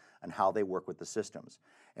pattern on how they work with the systems.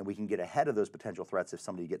 And we can get ahead of those potential threats if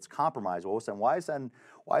somebody gets compromised. Well, why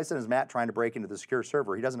is Matt trying to break into the secure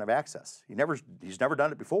server? He doesn't have access. He's never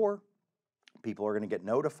done it before. People are gonna get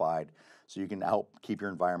notified, so you can help keep your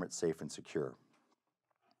environment safe and secure.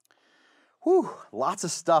 Whew, lots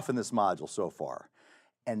of stuff in this module so far.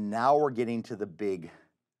 And now we're getting to the big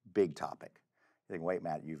topic. You think, wait,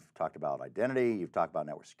 Matt, you've talked about identity, you've talked about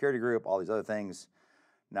network security group, all these other things.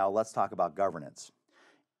 Now let's talk about governance.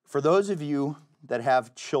 For those of you that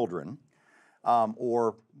have children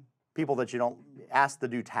or people that you don't ask to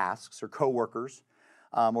do tasks or coworkers,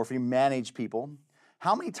 or if you manage people,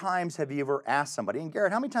 how many times have you ever asked somebody, and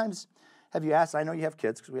Garrett, how many times have you asked, I know you have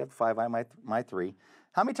kids because we have 5, my 3,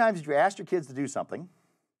 how many times did you ask your kids to do something?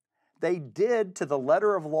 They did to the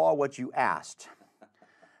letter of law what you asked,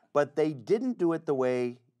 but they didn't do it the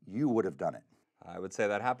way you would have done it. I would say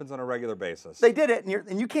that happens on a regular basis. They did it,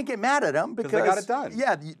 and you can't get mad at them because they got it done.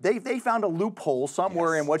 Yeah, they found a loophole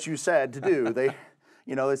somewhere in what you said to do. They,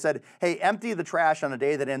 they said, hey, empty the trash on a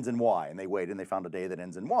day that ends in Y, and they waited and they found a day that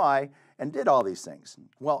ends in Y and did all these things.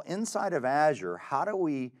 Well, inside of Azure, how do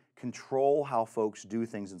we control how folks do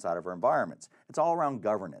things inside of our environments? It's all around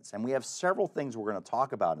governance, and we have several things we're going to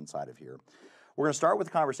talk about inside of here. We're going to start with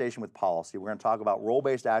a conversation with policy. We're going to talk about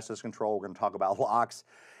role-based access control. We're going to talk about locks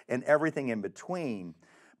and everything in between.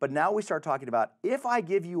 But now we start talking about, if I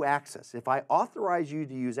give you access, if I authorize you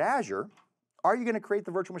to use Azure, are you going to create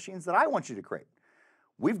the virtual machines that I want you to create?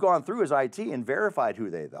 We've gone through as IT and verified who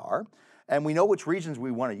they are, and we know which regions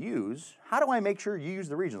we want to use. How do I make sure you use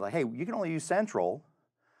the regions? Like, hey, you can only use Central,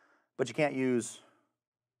 but you can't use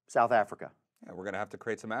South Africa. Yeah, we're going to have to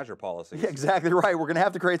create some Azure policies. Yeah, exactly right. We're going to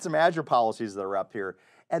have to create some Azure policies that are up here.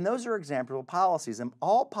 And those are examples of policies. And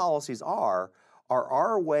all policies are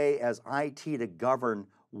our way as IT to govern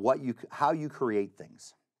how you create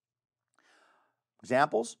things.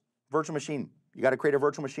 Examples, virtual machine. You got to create a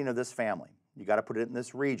virtual machine of this family. You got to put it in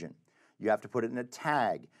this region. You have to put it in a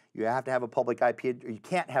tag. You have to have a public IP, you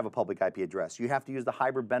can't have a public IP address. You have to use the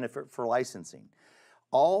hybrid benefit for licensing.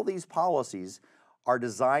 All these policies are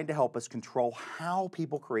designed to help us control how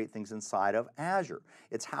people create things inside of Azure.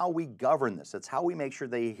 It's how we govern this. It's how we make sure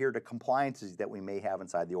they adhere to compliances that we may have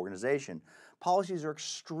inside the organization. Policies are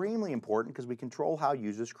extremely important because we control how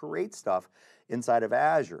users create stuff inside of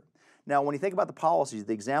Azure. Now, when you think about the policies,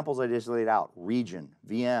 the examples I just laid out, region,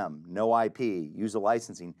 VM, no IP, user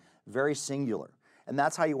licensing, very singular. And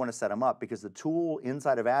that's how you want to set them up, because the tool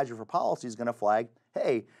inside of Azure for policy is going to flag,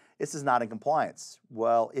 hey, this is not in compliance.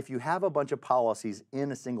 Well, if you have a bunch of policies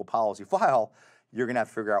in a single policy file, you're going to have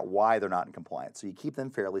to figure out why they're not in compliance. So you keep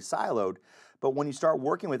them fairly siloed. But when you start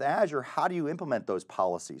working with Azure, how do you implement those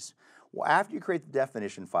policies? Well, after you create the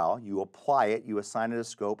definition file, you apply it, you assign it a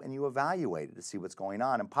scope, and you evaluate it to see what's going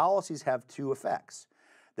on. And policies have two effects.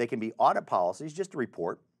 They can be audit policies, just a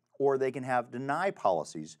report, or they can have deny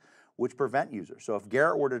policies, which prevent users. So if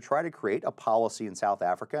Garrett were to try to create a policy in South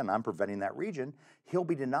Africa and I'm preventing that region, he'll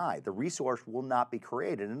be denied. The resource will not be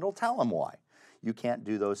created, and it'll tell him why. You can't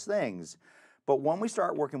do those things. But when we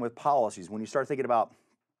start working with policies, when you start thinking about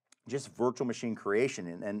just virtual machine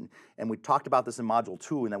creation, and we talked about this in Module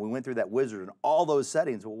 2, and then we went through that wizard and all those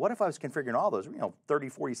settings. Well, what if I was configuring all those, 30,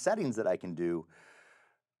 40 settings that I can do?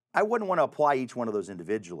 I wouldn't want to apply each one of those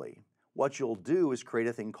individually. What you'll do is create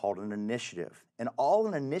a thing called an initiative. And all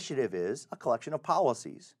an initiative is a collection of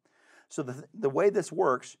policies. So the way this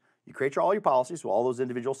works, you create all your policies, so all those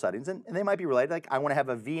individual settings, and they might be related. Like, I want to have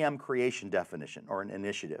a VM creation definition or an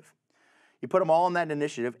initiative. You put them all in that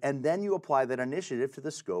initiative, and then you apply that initiative to the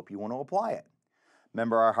scope you want to apply it.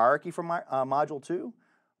 Remember our hierarchy from Module 2?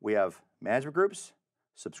 We have management groups,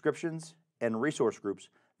 subscriptions, and resource groups.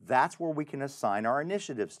 That's where we can assign our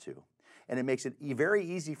initiatives to. And it makes it very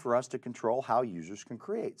easy for us to control how users can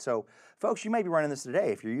create. So, folks, you may be running this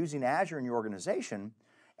today. If you're using Azure in your organization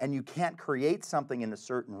and you can't create something in a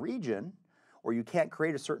certain region, or you can't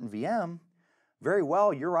create a certain VM, very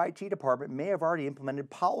well, your IT department may have already implemented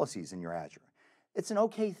policies in your Azure. It's an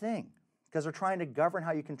okay thing, because they're trying to govern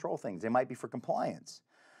how you control things. They might be for compliance.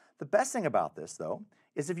 The best thing about this, though,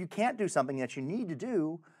 is if you can't do something that you need to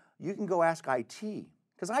do, you can go ask IT.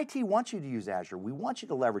 Because IT wants you to use Azure. We want you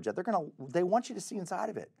to leverage it. They want you to see inside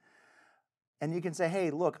of it. And you can say, hey,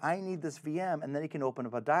 look, I need this VM, and then you can open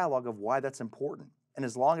up a dialogue of why that's important. And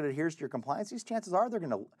as long as it adheres to your compliances, chances are they're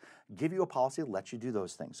going to give you a policy that lets you do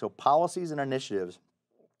those things. So policies and initiatives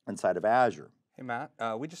inside of Azure. Hey, Matt,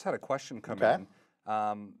 we just had a question come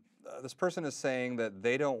in. This person is saying that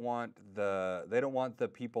they don't want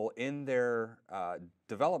the people in their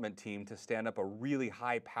development team to stand up a really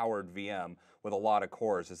high-powered VM with a lot of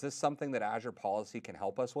cores. Is this something that Azure policy can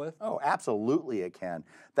help us with? Oh, absolutely it can.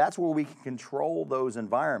 That's where we can control those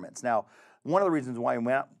environments. Now, one of the reasons why, if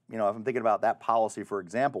I'm thinking about that policy, for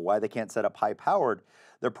example, why they can't set up high-powered,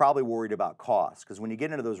 they're probably worried about cost. Because when you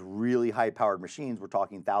get into those really high-powered machines, we're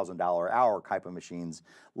talking $1,000 hour type of machines,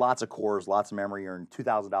 lots of cores, lots of memory, earn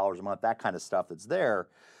 $2,000 a month, that kind of stuff that's there.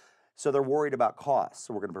 So they're worried about cost,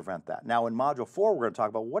 so we're going to prevent that. Now in Module 4, we're going to talk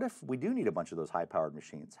about what if we do need a bunch of those high-powered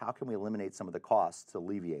machines? How can we eliminate some of the costs to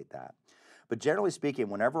alleviate that? But generally speaking,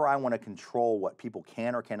 whenever I want to control what people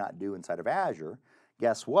can or cannot do inside of Azure,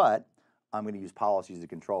 guess what? I'm going to use policies to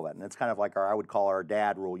control that. And it's kind of like I would call our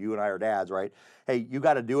dad rule. You and I are dads, right? Hey, you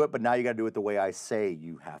got to do it, but now you got to do it the way I say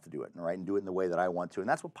you have to do it, right? And do it in the way that I want to. And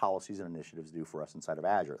that's what policies and initiatives do for us inside of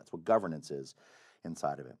Azure. That's what governance is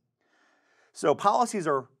inside of it. So policies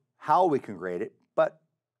are how we can create it, but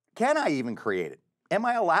can I even create it? am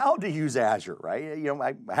I allowed to use Azure, right?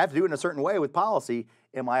 I have to do it in a certain way with policy.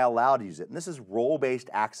 Am I allowed to use it? And this is role-based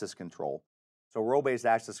access control. So role-based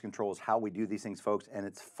access control is how we do these things, folks, and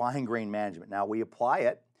it's fine-grained management. Now, we apply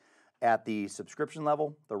it at the subscription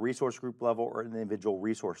level, the resource group level, or the individual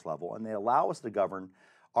resource level, and they allow us to govern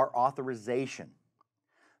our authorization.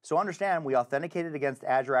 So understand, we authenticated against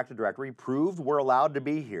Azure Active Directory, proved we're allowed to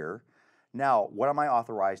be here. Now, what am I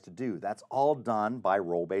authorized to do? That's all done by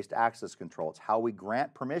role-based access control. It's how we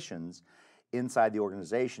grant permissions inside the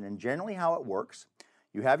organization. And generally how it works,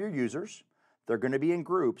 you have your users, they're going to be in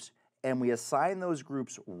groups, and we assign those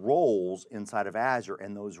groups roles inside of Azure,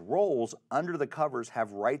 and those roles under the covers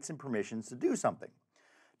have rights and permissions to do something.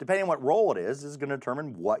 Depending on what role it is going to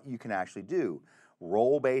determine what you can actually do.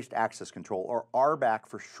 Role-based access control, or RBAC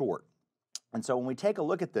for short. And so when we take a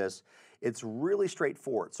look at this, it's really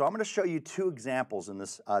straightforward. So I'm going to show you two examples in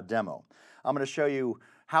this demo. I'm going to show you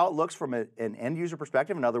how it looks from an end user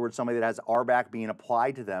perspective, in other words, somebody that has RBAC being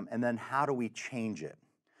applied to them, and then how do we change it.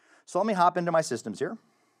 So let me hop into my systems here.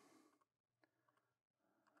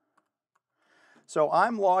 So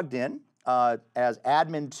I'm logged in as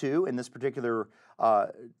admin 2 in this particular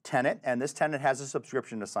tenant, and this tenant has a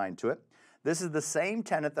subscription assigned to it. This is the same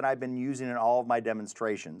tenant that I've been using in all of my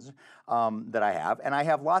demonstrations that I have, and I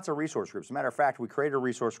have lots of resource groups. As a matter of fact, we created a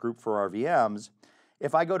resource group for our VMs.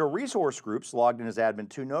 If I go to resource groups, logged in as admin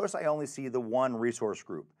 2, notice I only see the one resource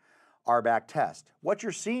group, RBAC test. What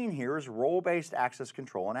you're seeing here is role-based access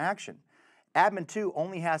control in action. Admin 2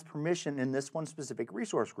 only has permission in this one specific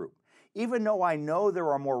resource group. Even though I know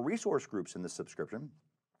there are more resource groups in this subscription,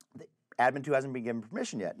 admin 2 hasn't been given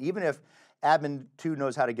permission yet. Even if admin 2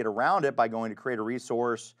 knows how to get around it by going to create a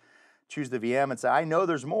resource, choose the VM, and say, I know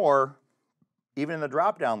there's more, even in the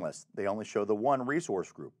drop-down list, they only show the one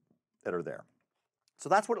resource group that are there. So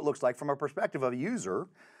that's what it looks like from a perspective of a user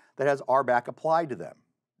that has RBAC applied to them.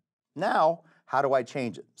 Now, how do I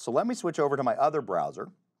change it? So let me switch over to my other browser,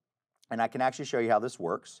 and I can actually show you how this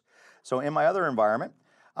works. So in my other environment,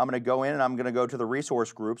 I'm going to go in and I'm going to go to the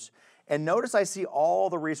resource groups, and notice I see all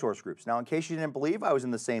the resource groups. Now, in case you didn't believe I was in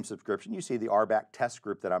the same subscription, you see the RBAC test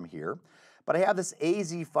group that I'm here, but I have this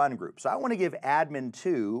AZ Fund group. So I want to give admin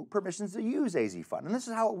 2 permissions to use AZ Fund, and this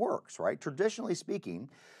is how it works, right? Traditionally speaking,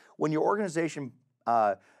 when your organization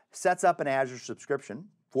sets up an Azure subscription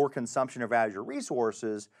for consumption of Azure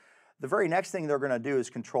resources, the very next thing they're going to do is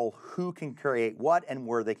control who can create what and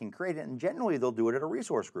where they can create it, and generally they'll do it at a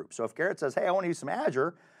resource group. So if Garrett says, hey, I want to use some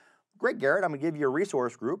Azure, great, Garrett, I'm going to give you a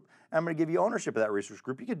resource group, and I'm going to give you ownership of that resource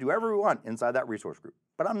group. You can do whatever you want inside that resource group,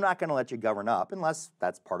 but I'm not going to let you govern up unless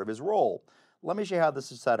that's part of his role. Let me show you how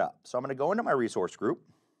this is set up. So I'm going to go into my resource group,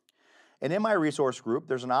 and in my resource group,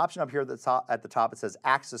 there's an option up here that's at the top. It says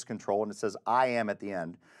access control, and it says IAM at the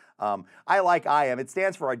end. I like IAM. It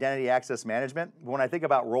stands for Identity Access Management. When I think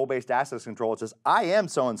about role-based access control, it says, I am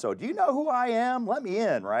so-and-so. Do you know who I am? Let me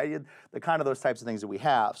in, right? The kind of those types of things that we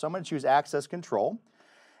have. So I'm going to choose access control.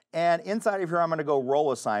 And inside of here, I'm going to go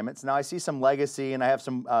role assignments. Now I see some legacy, and I have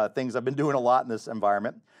some things I've been doing a lot in this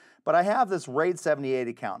environment. But I have this RAID 78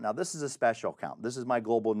 account. Now this is a special account. This is my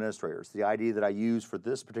global administrator. It's the ID that I use for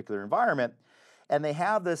this particular environment. And they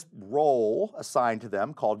have this role assigned to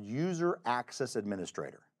them called User Access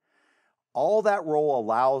Administrator. All that role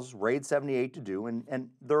allows RAID 78 to do, and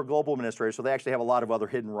they're a global administrator, so they actually have a lot of other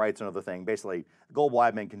hidden rights and other things. Basically, the global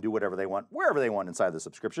admin can do whatever they want, wherever they want inside the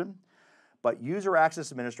subscription. But User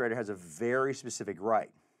Access Administrator has a very specific right.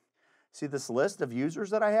 See this list of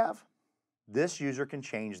users that I have? This user can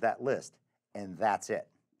change that list, and that's it.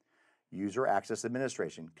 User Access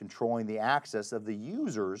Administration, controlling the access of the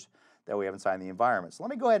users that we have inside the environment. So let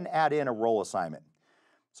me go ahead and add in a role assignment.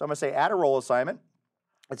 So I'm going to say add a role assignment.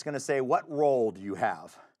 It's going to say, what role do you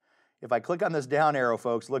have? If I click on this down arrow,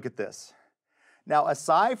 folks, look at this. Now,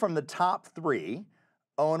 aside from the top 3,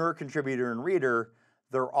 owner, contributor, and reader,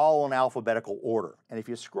 they're all in alphabetical order. And if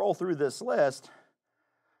you scroll through this list,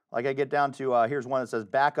 like I get down to, here's one that says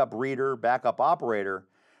backup reader, backup operator.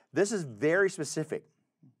 This is very specific.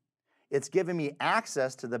 It's giving me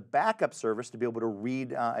access to the backup service to be able to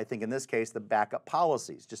read, I think in this case, the backup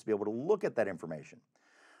policies, just to be able to look at that information.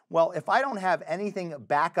 Well, if I don't have anything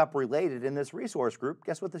backup related in this resource group,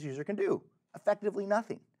 guess what this user can do? Effectively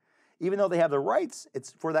nothing. Even though they have the rights,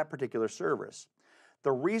 it's for that particular service.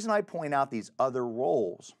 The reason I point out these other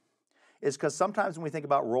roles is because sometimes when we think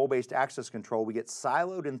about role-based access control, we get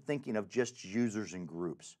siloed in thinking of just users and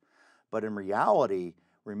groups. But in reality,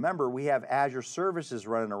 remember, we have Azure services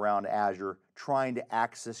running around Azure trying to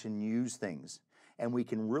access and use things. And we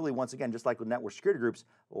can really, once again, just like with network security groups,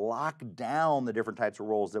 lock down the different types of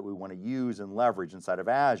roles that we want to use and leverage inside of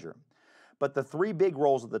Azure. But the three big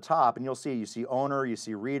roles at the top, and you see owner, you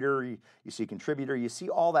see reader, you see contributor, you see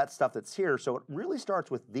all that stuff that's here. So it really starts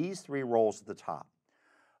with these three roles at the top: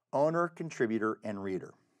 owner, contributor, and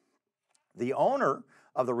reader. The owner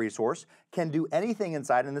of the resource can do anything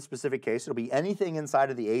inside. In this specific case, it'll be anything inside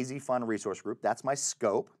of the AZ Fund resource group. That's my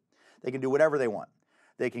scope. They can do whatever they want.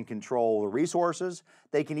 They can control the resources.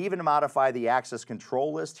 They can even modify the access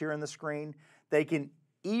control list here on the screen. They can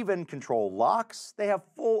even control locks. They have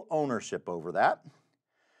full ownership over that.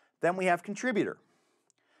 Then we have contributor.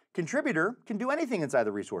 Contributor can do anything inside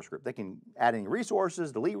the resource group. They can add any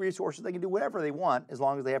resources, delete resources. They can do whatever they want as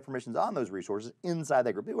long as they have permissions on those resources inside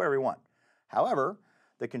that group. They do whatever they want. However,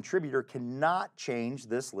 the contributor cannot change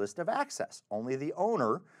this list of access. Only the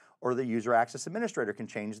owner or the user access administrator can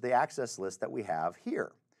change the access list that we have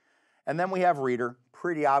here. And then we have reader.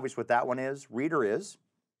 Pretty obvious what that one is. Reader is,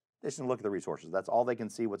 they just look at the resources. That's all they can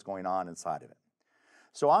see what's going on inside of it.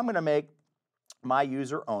 So I'm going to make my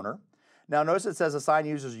user owner. Now notice it says assign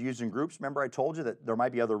users using groups. Remember I told you that there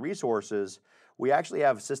might be other resources. We actually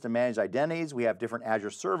have system managed identities. We have different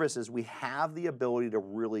Azure services. We have the ability to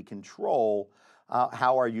really control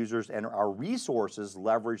how our users and our resources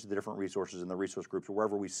leverage the different resources in the resource groups or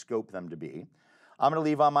wherever we scope them to be. I'm going to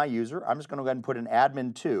leave on my user. I'm just going to go ahead and put an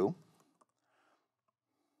admin2,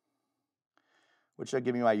 which will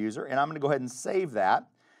give me my user, and I'm going to go ahead and save that.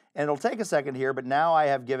 And it'll take a second here, but now I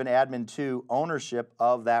have given admin2 ownership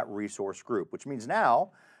of that resource group, which means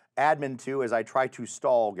now admin2, as I try to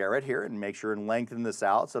stall Garrett here and make sure and lengthen this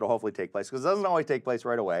out so it'll hopefully take place, because it doesn't always take place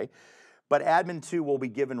right away, but admin2 will be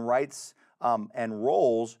given rights and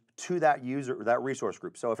roles to that user, that resource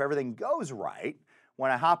group. So if everything goes right,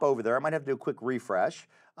 when I hop over there, I might have to do a quick refresh.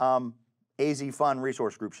 AZ Fund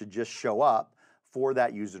resource group should just show up for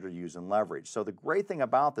that user to use and leverage. So the great thing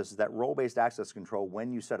about this is that role-based access control,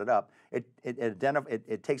 when you set it up,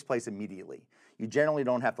 it takes place immediately. You generally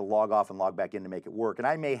don't have to log off and log back in to make it work. And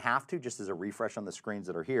I may have to, just as a refresh on the screens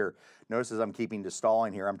that are here. Notice as I'm keeping to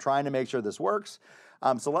stalling here, I'm trying to make sure this works.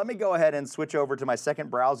 So let me go ahead and switch over to my second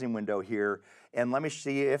browsing window here, and let me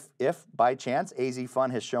see if by chance AZ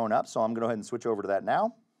Fund has shown up. So I'm going to go ahead and switch over to that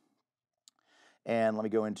now. And let me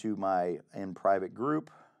go into my private group.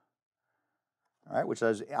 All right, which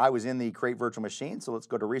I was in the Create Virtual Machine. So let's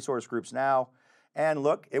go to Resource Groups now. And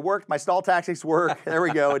look, it worked. My stall tactics work. There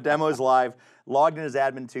we go. A demo is live. Logged in as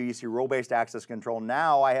admin2. You see role-based access control.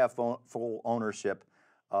 Now I have full ownership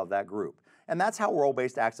of that group. And that's how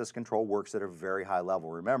role-based access control works at a very high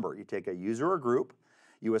level. Remember, you take a user or group,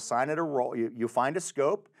 you assign it a role, you find a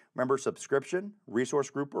scope. Remember, subscription, resource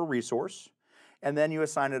group, or resource. And then you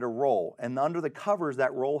assign it a role. And under the covers,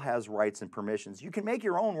 that role has rights and permissions. You can make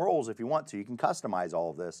your own roles if you want to. You can customize all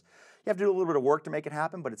of this. You have to do a little bit of work to make it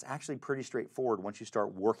happen, but it's actually pretty straightforward once you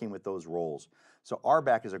start working with those roles. So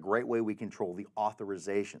RBAC is a great way we control the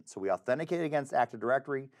authorization. So we authenticate against Active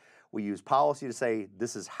Directory. We use policy to say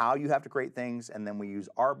this is how you have to create things, and then we use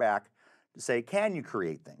RBAC to say, can you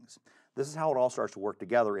create things? This is how it all starts to work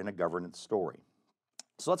together in a governance story.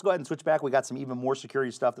 So let's go ahead and switch back. We got some even more security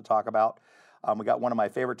stuff to talk about. We got one of my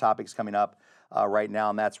favorite topics coming up right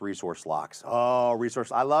now, and that's resource locks. Oh,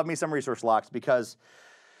 I love me some resource locks, because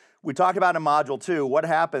we talked about in Module 2, what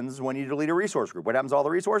happens when you delete a resource group? What happens to all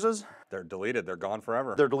the resources? They're deleted. They're gone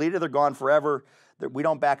forever. They're deleted. They're gone forever. We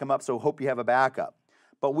don't back them up, so hope you have a backup.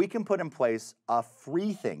 But we can put in place a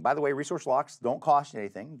free thing. By the way, resource locks don't cost you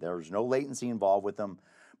anything. There's no latency involved with them,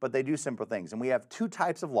 but they do simple things. And we have two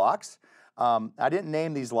types of locks. I didn't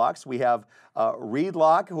name these locks. We have a read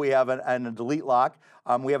lock, we have a delete lock.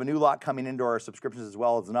 We have a new lock coming into our subscriptions as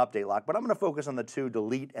well as an update lock, but I'm going to focus on the two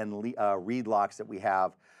delete and read locks that we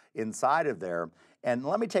have inside of there. And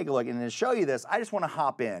let me take a look, and to show you this, I just want to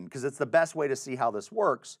hop in because it's the best way to see how this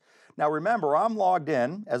works. Now remember, I'm logged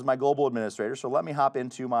in as my global administrator, so let me hop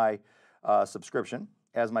into my subscription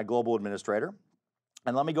as my global administrator.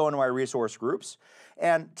 And let me go into my resource groups.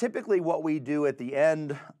 And typically what we do at the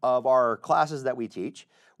end of our classes that we teach,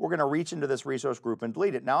 we're going to reach into this resource group and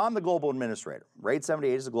delete it. Now I'm the global administrator. RAID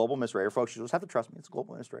 78 is the global administrator. Folks, you just have to trust me, it's a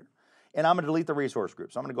global administrator. And I'm going to delete the resource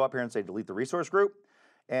group. So I'm going to go up here and say delete the resource group.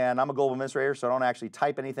 And I'm a global administrator, so I don't actually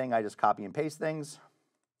type anything. I just copy and paste things.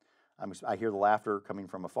 I hear the laughter coming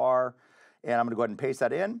from afar. And I'm going to go ahead and paste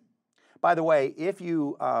that in. By the way, if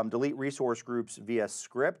you delete resource groups via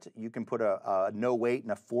script, you can put a no wait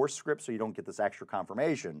and a force script so you don't get this extra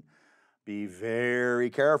confirmation. Be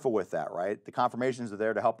very careful with that, right? The confirmations are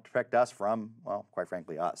there to help protect us from, well, quite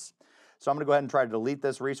frankly, us. So I'm going to go ahead and try to delete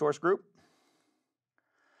this resource group.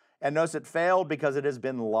 And notice it failed because it has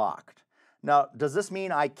been locked. Now, does this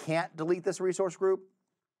mean I can't delete this resource group?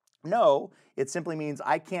 No, it simply means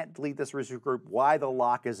I can't delete this resource group while the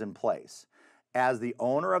lock is in place. As the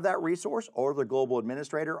owner of that resource or the global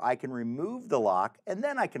administrator, I can remove the lock and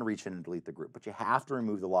then I can reach in and delete the group, but you have to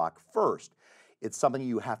remove the lock first. It's something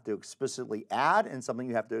you have to explicitly add and something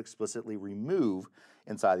you have to explicitly remove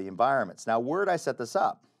inside the environments. Now, where did I set this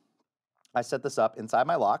up? I set this up inside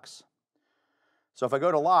my locks. So if I go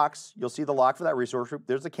to locks, you'll see the lock for that resource group.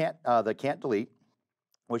 There's the can't delete,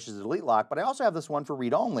 which is the delete lock, but I also have this one for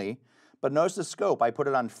read only. But notice the scope. I put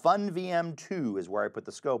it on FunVM2 is where I put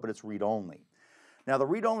the scope, but it's read only. Now, the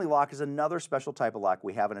read-only lock is another special type of lock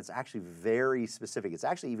we have, and it's actually very specific. It's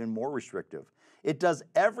actually even more restrictive. It does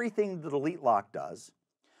everything the delete lock does,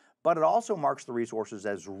 but it also marks the resources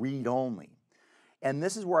as read-only. And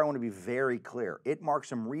this is where I want to be very clear. It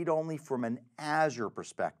marks them read-only from an Azure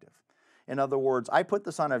perspective. In other words, I put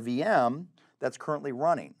this on a VM that's currently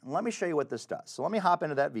running. And let me show you what this does. So let me hop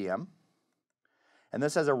into that VM, and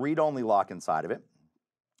this has a read-only lock inside of it,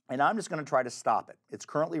 and I'm just going to try to stop it. It's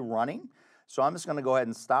currently running. So I'm just going to go ahead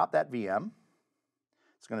and stop that VM.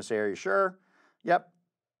 It's going to say, are you sure? Yep.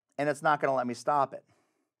 And it's not going to let me stop it.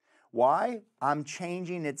 Why? I'm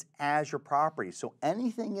changing its Azure property. So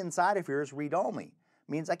anything inside of here is read-only.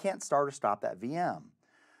 Means I can't start or stop that VM.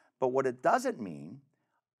 But what it doesn't mean,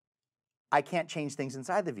 I can't change things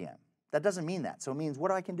inside the VM. That doesn't mean that. So it means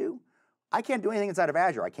what I can do? I can't do anything inside of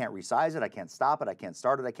Azure. I can't resize it. I can't stop it. I can't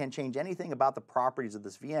start it. I can't change anything about the properties of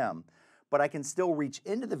this VM. But I can still reach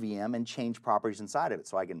into the VM and change properties inside of it.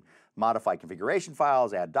 So I can modify configuration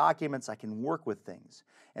files, add documents, I can work with things.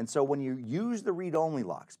 And so when you use the read-only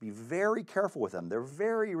locks, be very careful with them. They're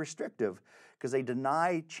very restrictive because they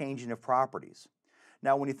deny changing of properties.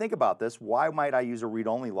 Now, when you think about this, why might I use a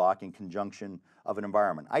read-only lock in conjunction of an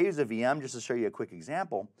environment? I use a VM just to show you a quick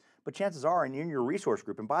example, but chances are in your resource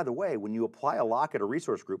group, and by the way, when you apply a lock at a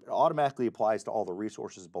resource group, it automatically applies to all the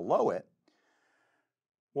resources below it.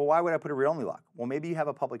 Well, why would I put a read-only lock? Well, maybe you have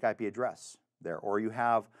a public IP address there, or you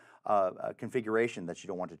have a configuration that you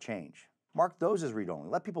don't want to change. Mark those as read-only.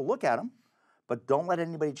 Let people look at them, but don't let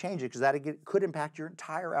anybody change it because that could impact your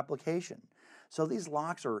entire application. So these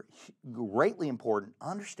locks are greatly important.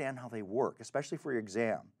 Understand how they work, especially for your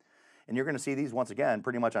exam. And you're going to see these once again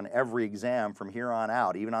pretty much on every exam from here on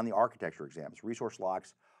out, even on the architecture exams. Resource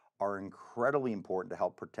locks are incredibly important to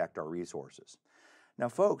help protect our resources. Now,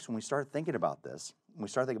 folks, when we start thinking about this, when we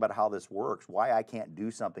start thinking about how this works, why I can't do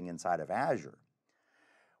something inside of Azure,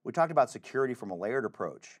 we talked about security from a layered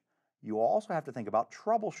approach. You also have to think about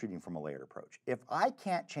troubleshooting from a layered approach. If I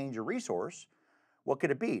can't change a resource, what could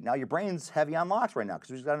it be? Now, your brain's heavy on locks right now because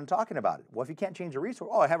we just got done talking about it. Well, if you can't change a resource,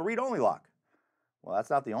 oh, I have a read-only lock. Well, that's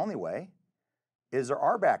not the only way. Is there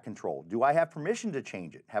RBAC control? Do I have permission to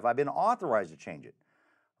change it? Have I been authorized to change it?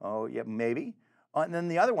 Oh, yeah, maybe. And then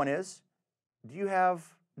the other one is, do you have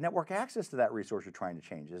network access to that resource you're trying to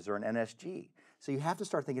change? Is there an NSG? So you have to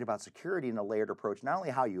start thinking about security in a layered approach, not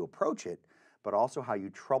only how you approach it, but also how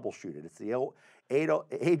you troubleshoot it. It's the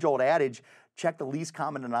age-old adage, check the least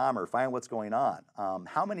common denominator, find what's going on.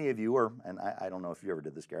 How many of you are, and I don't know if you ever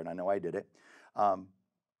did this, Garrett, I know I did it.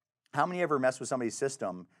 How many ever messed with somebody's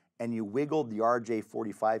system and you wiggled the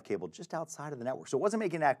RJ45 cable just outside of the network? So it wasn't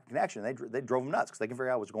making that connection. They drove them nuts because they can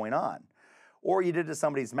figure out what's going on. Or you did it to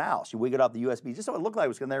somebody's mouse. You wiggled out the USB just so it looked like it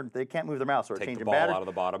was going there. They can't move their mouse or change the battery. Take the ball out of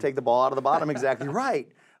the bottom. Take the ball out of the bottom, exactly right.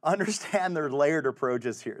 Understand their layered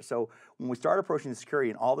approaches here. So when we start approaching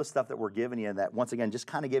security and all the stuff that we're giving you, that once again, just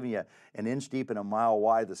kind of giving you an inch deep and a mile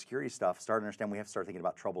wide, the security stuff, start to understand we have to start thinking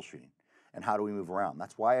about troubleshooting and how do we move around.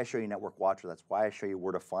 That's why I show you Network Watcher. That's why I show you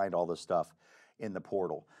where to find all this stuff in the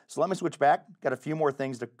portal. So let me switch back. Got a few more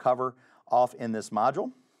things to cover off in this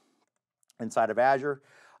module inside of Azure.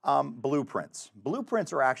 Blueprints.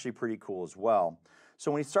 Blueprints are actually pretty cool as well. So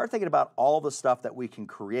when you start thinking about all the stuff that we can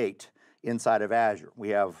create inside of Azure, we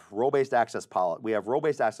have role-based access control,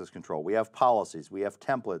 we have policies, we have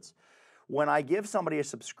templates. When I give somebody a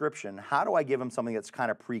subscription, how do I give them something that's kind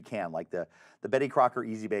of pre-canned, like the Betty Crocker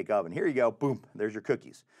Easy Bake Oven? Here you go, boom, there's your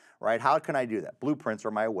cookies, right? How can I do that? Blueprints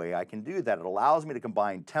are my way I can do that. It allows me to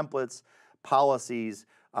combine templates, policies,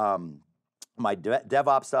 my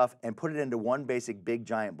DevOps stuff, and put it into one basic big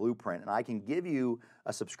giant blueprint. And I can give you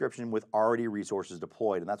a subscription with already resources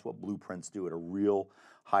deployed, and that's what blueprints do at a real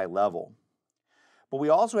high level. But we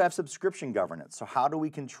also have subscription governance. So how do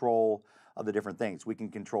we control the different things? We can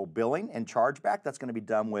control billing and chargeback. That's going to be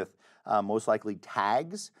done with most likely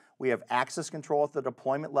tags. We have access control at the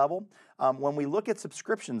deployment level. When we look at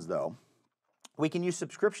subscriptions, though, we can use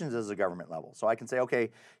subscriptions as a government level. So I can say, okay,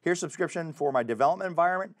 here's subscription for my development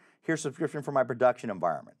environment, here's subscription for my production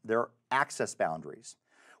environment. There are access boundaries.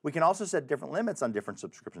 We can also set different limits on different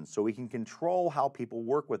subscriptions so we can control how people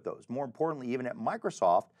work with those. More importantly, even at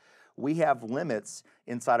Microsoft, we have limits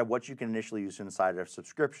inside of what you can initially use inside of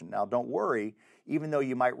subscription. Now, don't worry, even though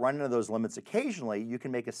you might run into those limits occasionally, you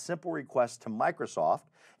can make a simple request to Microsoft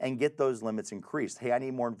and get those limits increased. Hey, I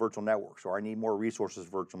need more virtual networks, or I need more resources,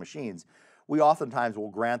 virtual machines. We oftentimes will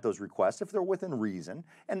grant those requests if they're within reason.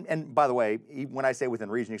 And by the way, when I say within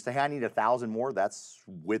reason, you say, hey, I need 1,000 more, that's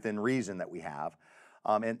within reason that we have.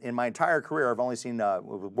 And in my entire career, I've only seen,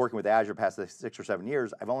 working with Azure past the 6 or 7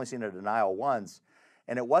 years, I've only seen a denial once.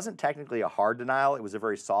 And it wasn't technically a hard denial, it was a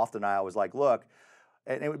very soft denial. It was like, look,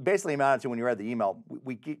 and it basically amounted to, when you read the email,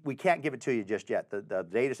 we can't give it to you just yet. The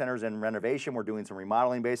data center's in renovation, we're doing some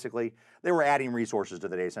remodeling basically. They were adding resources to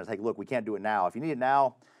the data centers. Like, look, we can't do it now. If you need it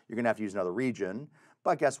now, you're gonna have to use another region.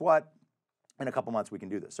 But guess what? In a couple months we can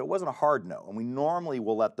do this. So it wasn't a hard no, and we normally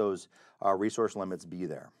will let those resource limits be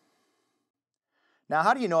there. Now,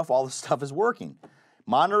 how do you know if all this stuff is working?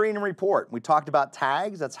 Monitoring and report. We talked about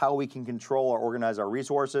tags. That's how we can control or organize our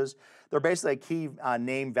resources. They're basically a key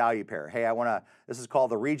name value pair. Hey, this is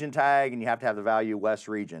called the region tag, and you have to have the value West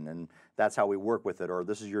region, and that's how we work with it. Or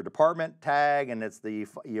this is your department tag, and it's the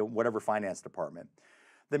whatever finance department.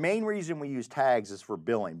 The main reason we use tags is for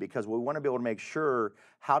billing, because we want to be able to make sure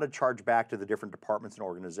how to charge back to the different departments and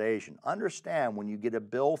organization. Understand, when you get a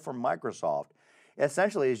bill from Microsoft,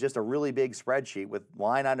 essentially it's just a really big spreadsheet with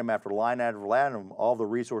line item after line item after line item, all the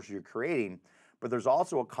resources you're creating, but there's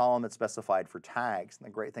also a column that's specified for tags. And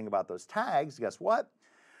the great thing about those tags, guess what?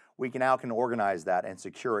 We can organize that and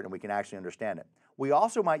secure it, and we can actually understand it. We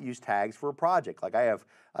also might use tags for a project. Like I have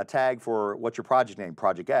a tag for, what's your project name?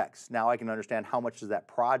 Project X. Now I can understand how much does that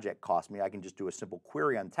project cost me. I can just do a simple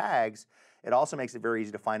query on tags. It also makes it very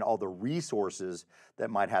easy to find all the resources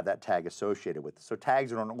that might have that tag associated with it. So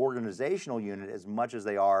tags are an organizational unit as much as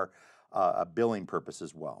they are a billing purpose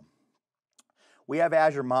as well. We have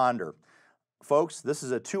Azure Monitor. Folks, this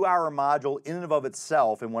is a 2-hour module in and of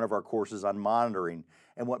itself in one of our courses on monitoring.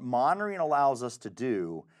 And what monitoring allows us to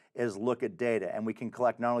do is look at data, and we can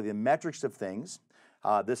collect not only the metrics of things,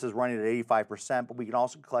 this is running at 85%, but we can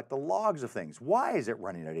also collect the logs of things. Why is it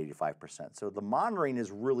running at 85%? So the monitoring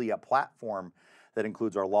is really a platform that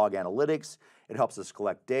includes our log analytics. It helps us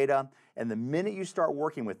collect data, and the minute you start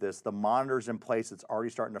working with this, the monitor's in place. It's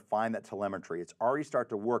already starting to find that telemetry. It's already starting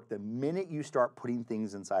to work. The minute you start putting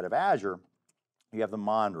things inside of Azure, you have the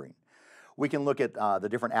monitoring. We can look at the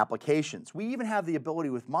different applications. We even have the ability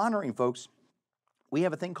with monitoring, folks. We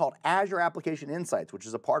have a thing called Azure Application Insights, which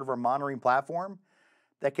is a part of our monitoring platform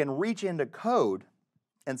that can reach into code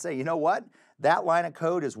and say, you know what? That line of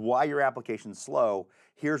code is why your application's slow.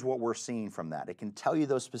 Here's what we're seeing from that. It can tell you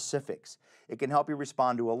those specifics. It can help you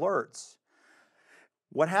respond to alerts.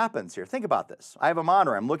 What happens here? Think about this. I have a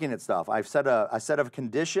monitor. I'm looking at stuff. I've set a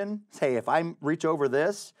condition. Say, if I reach over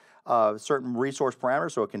this certain resource parameter,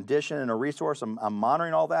 so a condition and a resource, I'm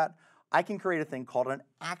monitoring all that. I can create a thing called an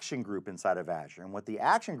action group inside of Azure. And what the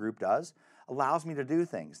action group does allows me to do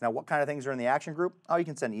things. Now, what kind of things are in the action group? Oh, you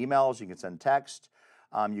can send emails, you can send text,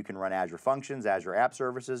 you can run Azure Functions, Azure App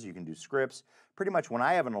Services, you can do scripts. Pretty much when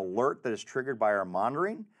I have an alert that is triggered by our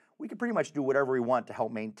monitoring, we can pretty much do whatever we want to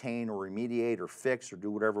help maintain or remediate or fix or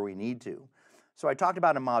do whatever we need to. So I talked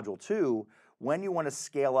about in Module 2, when you want to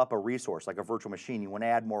scale up a resource like a virtual machine, you want to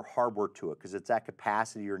add more hardware to it because it's at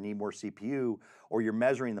capacity or need more CPU, or you're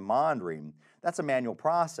measuring the monitoring. That's a manual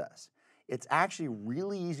process. It's actually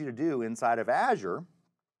really easy to do inside of Azure.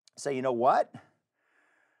 Say, you know what?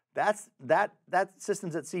 That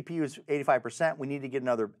system's at CPU is 85%. We need to get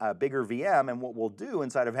another bigger VM, and what we'll do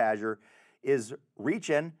inside of Azure is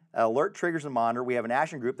reach in, alert triggers the monitor. We have an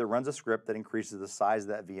action group that runs a script that increases the size of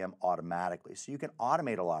that VM automatically. So you can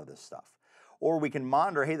automate a lot of this stuff. Or we can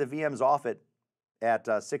monitor, hey, the VM's off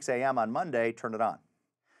at 6 a.m. on Monday, turn it on.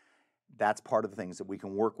 That's part of the things that we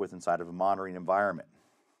can work with inside of a monitoring environment.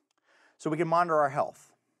 So we can monitor our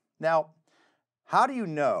health. Now, how do you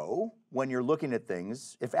know when you're looking at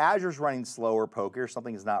things, if Azure's running slow or pokey or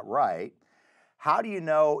something is not right, how do you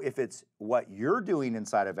know if it's what you're doing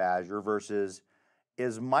inside of Azure versus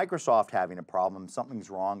is Microsoft having a problem,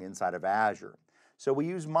 something's wrong inside of Azure? So we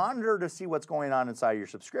use Monitor to see what's going on inside your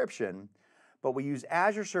subscription, but we use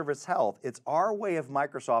Azure Service Health. It's our way of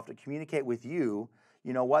Microsoft to communicate with you,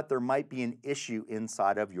 you know what, there might be an issue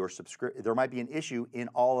inside of your subscription. There might be an issue in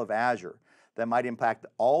all of Azure that might impact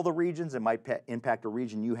all the regions. It might impact a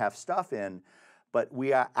region you have stuff in, but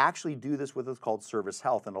we actually do this with what's called Service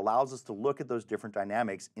Health, and allows us to look at those different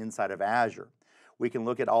dynamics inside of Azure. We can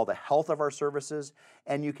look at all the health of our services,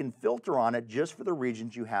 and you can filter on it just for the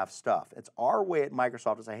regions you have stuff. It's our way at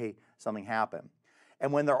Microsoft to say, hey, something happened.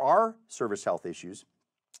 And when there are service health issues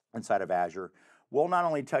inside of Azure, We'll not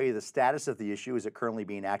only tell you the status of the issue, is it currently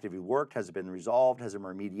being actively worked, has it been resolved, has it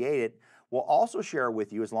been remediated, we'll also share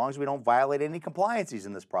with you, as long as we don't violate any compliances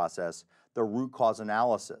in this process, the root cause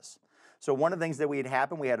analysis. So one of the things that we had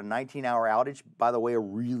happened, we had a 19-hour outage, by the way, a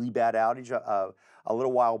really bad outage a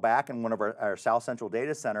little while back in one of our South Central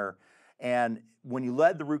data center. And when you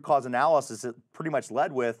led the root cause analysis, it pretty much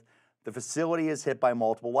led with, the facility is hit by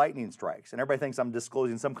multiple lightning strikes. And everybody thinks I'm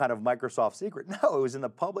disclosing some kind of Microsoft secret. No, it was in the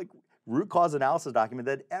public root cause analysis document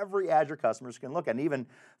that every Azure customers can look at. And even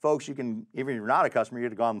folks, even if you're not a customer, you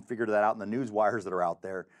have to go and figure that out in the news wires that are out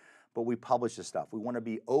there. But we publish this stuff. We want to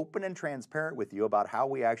be open and transparent with you about how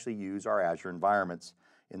we actually use our Azure environments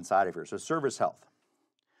inside of here. So Service Health.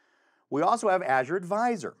 We also have Azure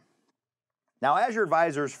Advisor. Now, Azure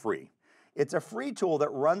Advisor is free. It's a free tool that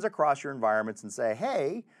runs across your environments and say,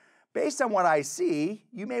 hey, based on what I see,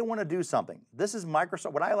 you may want to do something. This is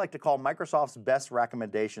Microsoft, what I like to call Microsoft's best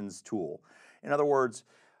recommendations tool. In other words,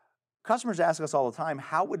 customers ask us all the time,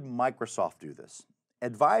 how would Microsoft do this?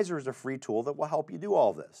 Advisor is a free tool that will help you do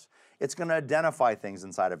all this. It's going to identify things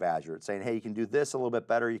inside of Azure. It's saying, hey, you can do this a little bit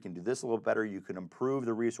better, you can do this a little bit better, you can improve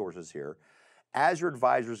the resources here. Azure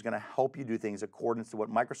Advisor is going to help you do things according to what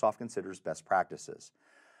Microsoft considers best practices.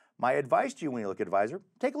 My advice to you when you look at Advisor,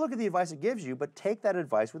 take a look at the advice it gives you, but take that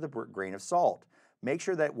advice with a grain of salt. Make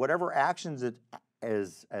sure that whatever actions it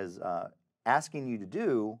is asking you to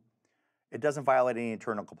do, it doesn't violate any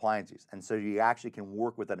internal compliances. And so you actually can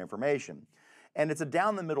work with that information. And it's a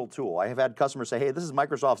down-the-middle tool. I have had customers say, hey, this is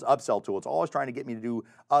Microsoft's upsell tool. It's always trying to get me to do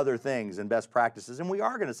other things and best practices. And we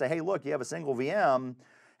are going to say, hey, look, you have a single VM.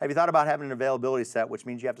 Have you thought about having an availability set, which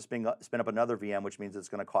means you have to spin up another VM, which means it's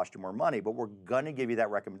going to cost you more money, but we're going to give you that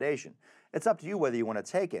recommendation. It's up to you whether you want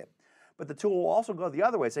to take it. But the tool will also go the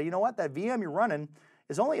other way. Say, you know what, that VM you're running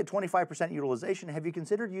is only at 25% utilization. Have you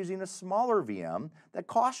considered using a smaller VM that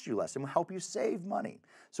costs you less and will help you save money?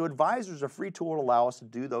 So Advisor is a free tool to allow us to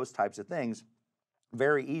do those types of things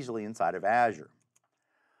very easily inside of Azure.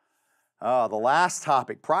 The last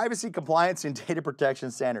topic, privacy, compliance, and data protection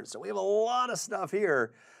standards. So we have a lot of stuff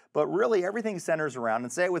here. But really, everything centers around,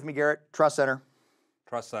 and say it with me, Garrett, Trust Center.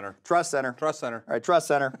 Trust Center. Trust Center. Trust Center. All right, Trust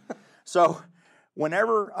Center. So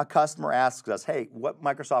whenever a customer asks us, hey, what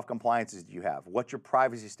Microsoft compliances do you have? What's your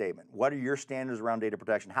privacy statement? What are your standards around data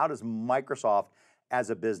protection? How does Microsoft as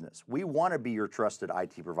a business? We want to be your trusted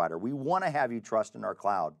IT provider. We want to have you trust in our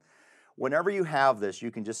cloud. Whenever you have this,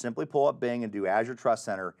 you can just simply pull up Bing and do Azure Trust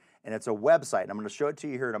Center, and it's a website, and I'm going to show it to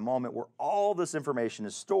you here in a moment, where all this information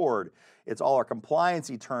is stored. It's all our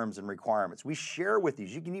compliancy terms and requirements. We share with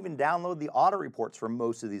these. You can even download the audit reports for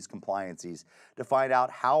most of these compliancies to find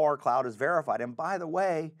out how our cloud is verified. And by the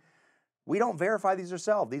way, we don't verify these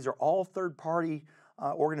ourselves. These are all third-party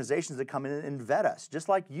organizations that come in and vet us. Just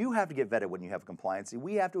like you have to get vetted when you have compliancy,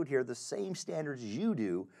 we have to adhere to the same standards you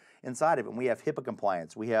do inside of it. And we have HIPAA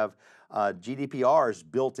compliance. We have GDPRs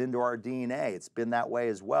built into our DNA. It's been that way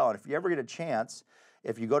as well. And if you ever get a chance,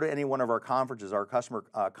 if you go to any one of our conferences, our customer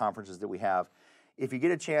conferences that we have, if you get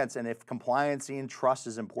a chance and if compliancy and trust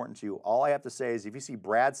is important to you, all I have to say is if you see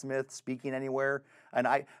Brad Smith speaking anywhere, and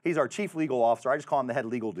he's our chief legal officer, I just call him the head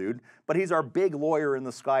legal dude, but he's our big lawyer in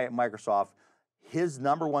the sky at Microsoft. His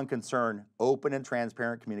number one concern, open and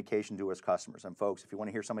transparent communication to his customers. And folks, if you want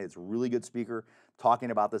to hear somebody that's a really good speaker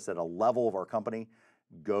talking about this at a level of our company,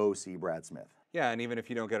 go see Brad Smith. Yeah, and even if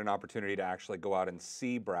you don't get an opportunity to actually go out and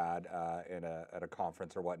see Brad at a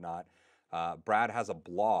conference or whatnot, Brad has a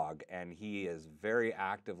blog, and he is very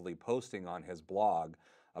actively posting on his blog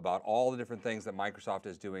about all the different things that Microsoft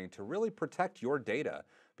is doing to really protect your data.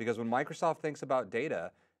 Because when Microsoft thinks about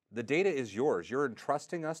data, the data is yours. You're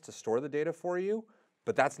entrusting us to store the data for you,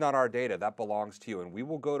 but that's not our data. That belongs to you, and we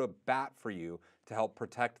will go to bat for you to help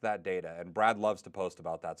protect that data. And Brad loves to post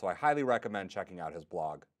about that, so I highly recommend checking out his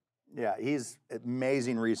blog. Yeah, he's an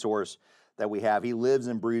amazing resource that we have. He lives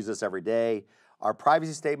and breathes this every day. Our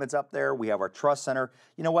privacy statement's up there. We have our Trust Center.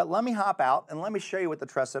 You know what? Let me hop out and let me show you what the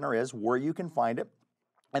Trust Center is, where you can find it.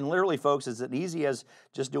 And literally, folks, it's as easy as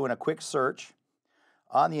just doing a quick search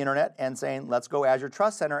on the internet and saying, let's go Azure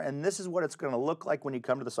Trust Center, and this is what it's going to look like when you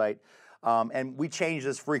come to the site. And we change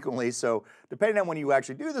this frequently, so depending on when you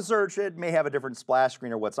actually do the search, it may have a different splash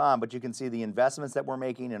screen or what's on, but you can see the investments that we're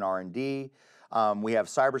making in R&D. We have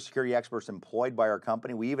cybersecurity experts employed by our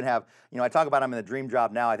company. We even have, I talk about them in the dream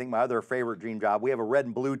job now. I think my other favorite dream job, we have a red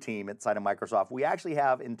and blue team inside of Microsoft. We actually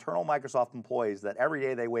have internal Microsoft employees that every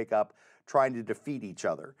day they wake up trying to defeat each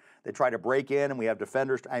other. They try to break in, and we have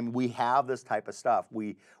defenders. I mean, we have this type of stuff.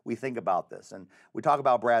 We think about this. And we talk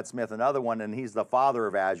about Brad Smith, another one, and he's the father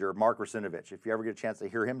of Azure, Mark Russinovich. If you ever get a chance to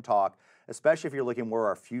hear him talk, especially if you're looking where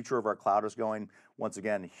our future of our cloud is going, once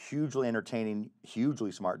again, hugely entertaining,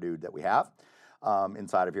 hugely smart dude that we have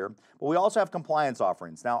inside of here. But we also have compliance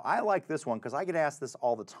offerings. Now, I like this one because I get asked this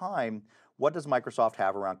all the time. What does Microsoft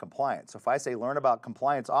have around compliance? So if I say learn about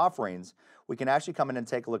compliance offerings, we can actually come in and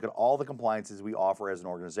take a look at all the compliances we offer as an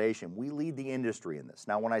organization. We lead the industry in this.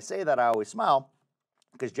 Now, when I say that, I always smile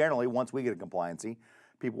because generally, once we get a compliancy,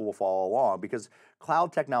 people will follow along because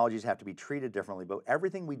cloud technologies have to be treated differently, but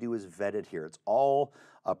everything we do is vetted here. It's all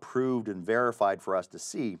approved and verified for us to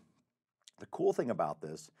see. The cool thing about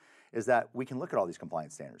this is that we can look at all these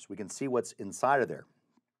compliance standards. We can see what's inside of there.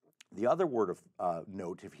 The other word of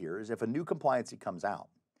note here is if a new compliancy comes out,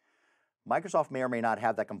 Microsoft may or may not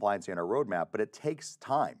have that compliancy on our roadmap, but it takes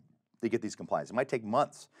time to get these compliances. It might take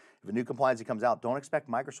months. If a new compliancy comes out, don't expect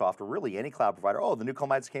Microsoft or really any cloud provider, oh, the new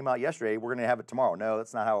compliance came out yesterday, we're going to have it tomorrow. No,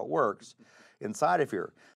 that's not how it works inside of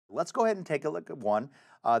here. Let's go ahead and take a look at one,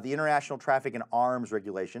 the International Traffic in Arms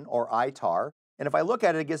Regulation, or ITAR. And if I look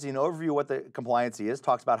at it, it gives you an overview of what the compliancy is,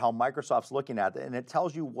 talks about how Microsoft's looking at it, and it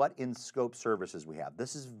tells you what in-scope services we have.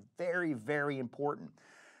 This is very, very important.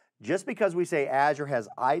 Just because we say Azure has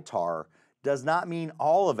ITAR does not mean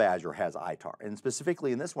all of Azure has ITAR. And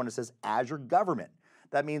specifically in this one, it says Azure Government.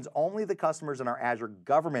 That means only the customers in our Azure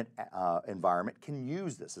Government environment can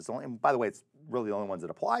use this. It's only, and by the way, it's really the only ones it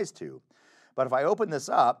applies to. But if I open this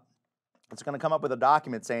up, it's going to come up with a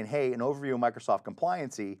document saying, hey, an overview of Microsoft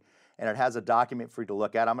compliancy, and it has a document for you to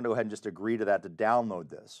look at. I'm going to go ahead and just agree to that to download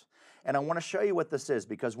this. And I want to show you what this is,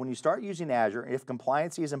 because when you start using Azure, if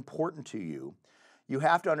compliancy is important to you, you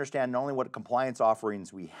have to understand not only what compliance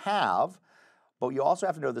offerings we have, but you also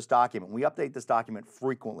have to know this document. We update this document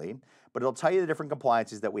frequently, but it'll tell you the different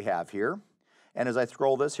compliances that we have here. And as I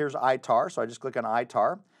scroll this, here's ITAR. So I just click on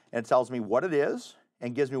ITAR, and it tells me what it is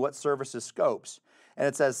and gives me what services scopes. And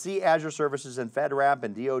it says, see Azure Services and FedRAMP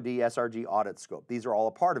and DoD SRG audit scope. These are all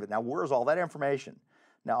a part of it. Now, where's all that information?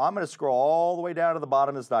 Now, I'm going to scroll all the way down to the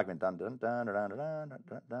bottom of this document. Dun, dun, dun, dun, dun, dun, dun,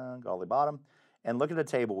 dun, dun, go all the way bottom, and look at the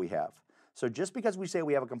table we have. So just because we say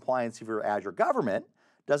we have a compliance for Azure Government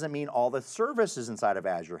doesn't mean all the services inside of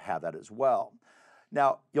Azure have that as well.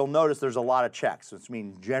 Now, you'll notice there's a lot of checks, which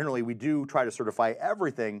means generally we do try to certify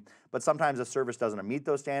everything, but sometimes a service doesn't meet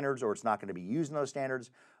those standards or it's not going to be using those standards.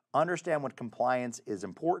 Understand what compliance is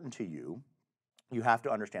important to you. You have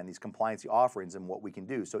to understand these compliance offerings and what we can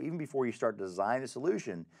do. So even before you start to design a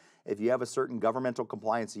solution, if you have a certain governmental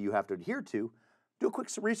compliance you have to adhere to, do a quick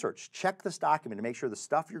research. Check this document to make sure the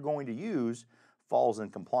stuff you're going to use falls in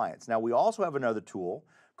compliance. Now, we also have another tool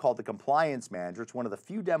called the Compliance Manager. It's one of the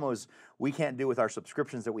few demos we can't do with our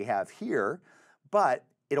subscriptions that we have here, but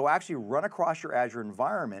it'll actually run across your Azure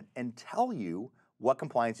environment and tell you what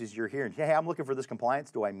compliances you're hearing. Hey, I'm looking for this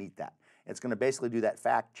compliance. Do I meet that? It's going to basically do that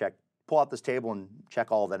fact check, pull out this table and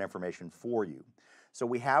check all of that information for you. So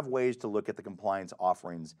we have ways to look at the compliance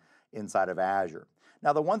offerings inside of Azure.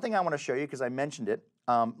 Now, the one thing I want to show you, because I mentioned it,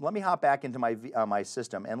 let me hop back into my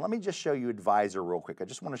system and let me just show you Advisor real quick. I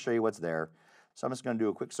just want to show you what's there. So I'm just going to do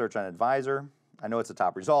a quick search on Advisor. I know it's the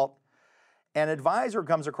top result. And Advisor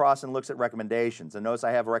comes across and looks at recommendations. And notice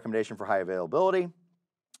I have a recommendation for high availability.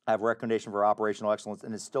 I have a recommendation for operational excellence,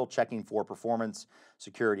 and it's still checking for performance,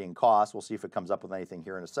 security, and cost. We'll see if it comes up with anything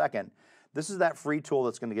here in a second. This is that free tool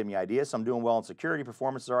that's going to give me ideas. So I'm doing well in security,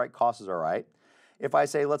 performance is all right, cost is all right. If I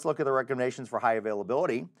say, let's look at the recommendations for high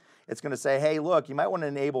availability, it's going to say, hey, look, you might want to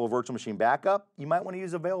enable a virtual machine backup. You might want to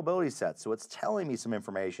use availability sets. So it's telling me some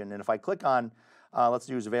information. And if I click on, let's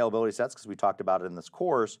use availability sets because we talked about it in this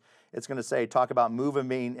course, it's going to say, talk about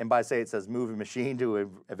moving, and by say it says moving machine to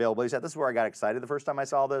availability set. This is where I got excited the first time I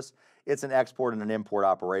saw this. It's an export and an import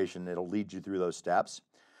operation. It'll lead you through those steps.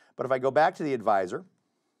 But if I go back to the Advisor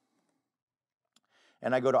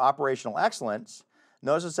and I go to operational excellence,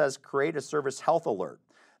 notice it says create a service health alert.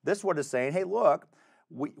 This one is saying, hey, look,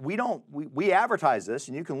 we advertise this,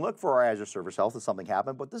 and you can look for our Azure Service Health if something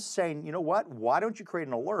happened, but this is saying, you know what, why don't you create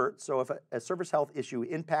an alert so if a service health issue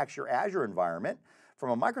impacts your Azure environment, from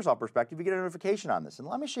a Microsoft perspective, you get a notification on this. And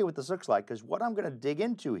let me show you what this looks like, because what I'm going to dig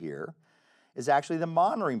into here is actually the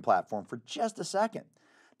monitoring platform for just a second.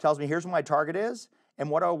 It tells me here's what my target is and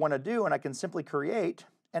what I want to do, and I can simply create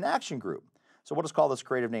an action group. So we'll just call this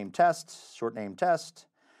creative name test, short name test,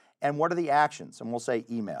 and what are the actions? And we'll say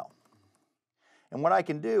email. And what I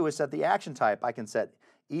can do is set the action type. I can set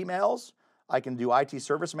emails, I can do IT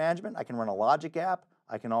service management, I can run a logic app,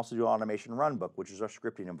 I can also do automation runbook, which is our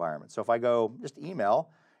scripting environment. So if I go just email,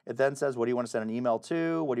 It then says, what do you want to send an email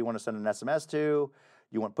to? What do you want to send an SMS to?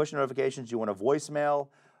 You want push notifications? You want a voicemail?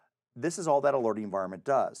 This is all that alerting environment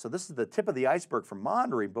does. So this is the tip of the iceberg for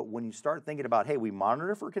monitoring, but when you start thinking about, hey, we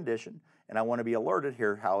monitor for condition, and I want to be alerted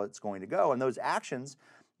here how it's going to go, and those actions,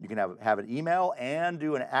 you can have an email and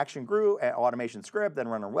do an action group, automation script, then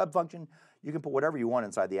run a web function. You can put whatever you want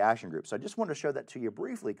inside the action group. So I just wanted to show that to you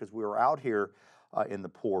briefly because we were out here in the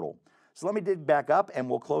portal. So let me dig back up and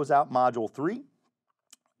we'll close out module 3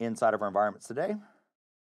 inside of our environments today.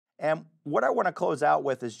 And what I want to close out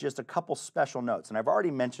with is just a couple special notes, and I've already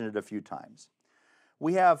mentioned it a few times.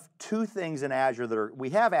 We have two things in Azure we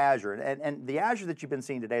have Azure, and the Azure that you've been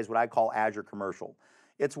seeing today is what I call Azure Commercial.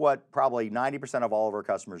 It's what probably 90% of all of our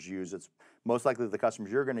customers use. It's most likely the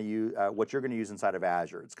customers you're going to use, what you're going to use inside of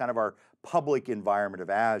Azure. It's kind of our public environment of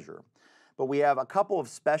Azure. But we have a couple of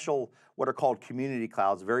special, what are called community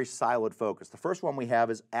clouds, very siloed focus. The first one we have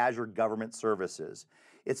is Azure Government Services.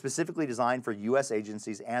 It's specifically designed for U.S.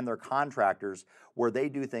 agencies and their contractors where they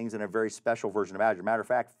do things in a very special version of Azure. Matter of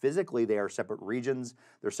fact, physically they are separate regions,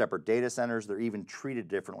 they're separate data centers, they're even treated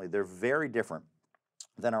differently. They're very different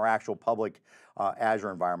than our actual public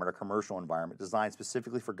Azure environment, or commercial environment, designed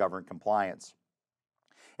specifically for government compliance.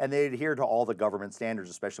 And they adhere to all the government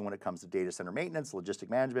standards, especially when it comes to data center maintenance,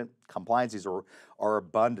 logistic management. Compliances are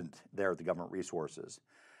abundant there at the government resources.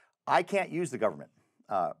 I can't use the government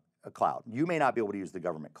cloud. You may not be able to use the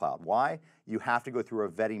government cloud. Why? You have to go through a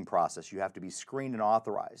vetting process. You have to be screened and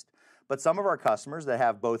authorized. But some of our customers that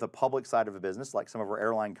have both a public side of a business, like some of our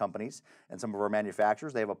airline companies and some of our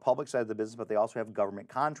manufacturers, they have a public side of the business, but they also have government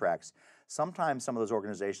contracts. Sometimes some of those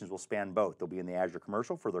organizations will span both. They'll be in the Azure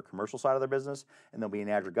Commercial for their commercial side of their business, and they'll be in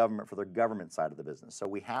Azure Government for their government side of the business. So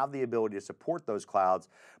we have the ability to support those clouds,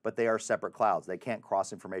 but they are separate clouds. They can't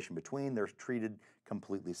cross information between. They're treated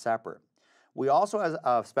completely separate. We also have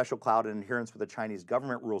a special cloud in adherence with the Chinese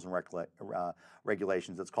government rules and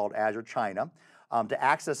regulations. It's called Azure China. To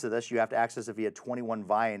access this, you have to access it via 21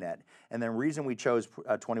 ViaNet. And the reason we chose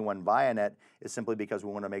 21 ViaNet is simply because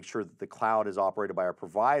we want to make sure that the cloud is operated by a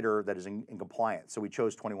provider that is in compliance. So we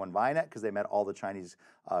chose 21 ViaNet because they met all the Chinese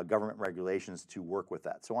government regulations to work with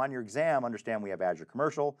that. So on your exam, understand we have Azure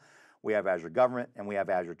Commercial, we have Azure Government, and we have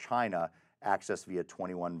Azure China accessed via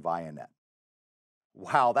 21 ViaNet.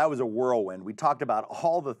 Wow, that was a whirlwind. We talked about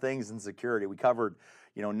all the things in security. We covered,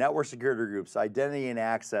 network security groups, identity and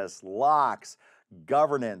access, locks,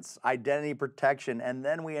 governance, identity protection, and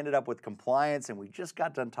then we ended up with compliance, and we just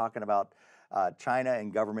got done talking about China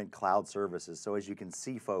and government cloud services. So as you can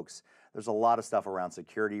see, folks, there's a lot of stuff around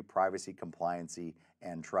security, privacy, compliancy,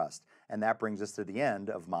 and trust. And that brings us to the end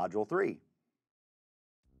of Module 3.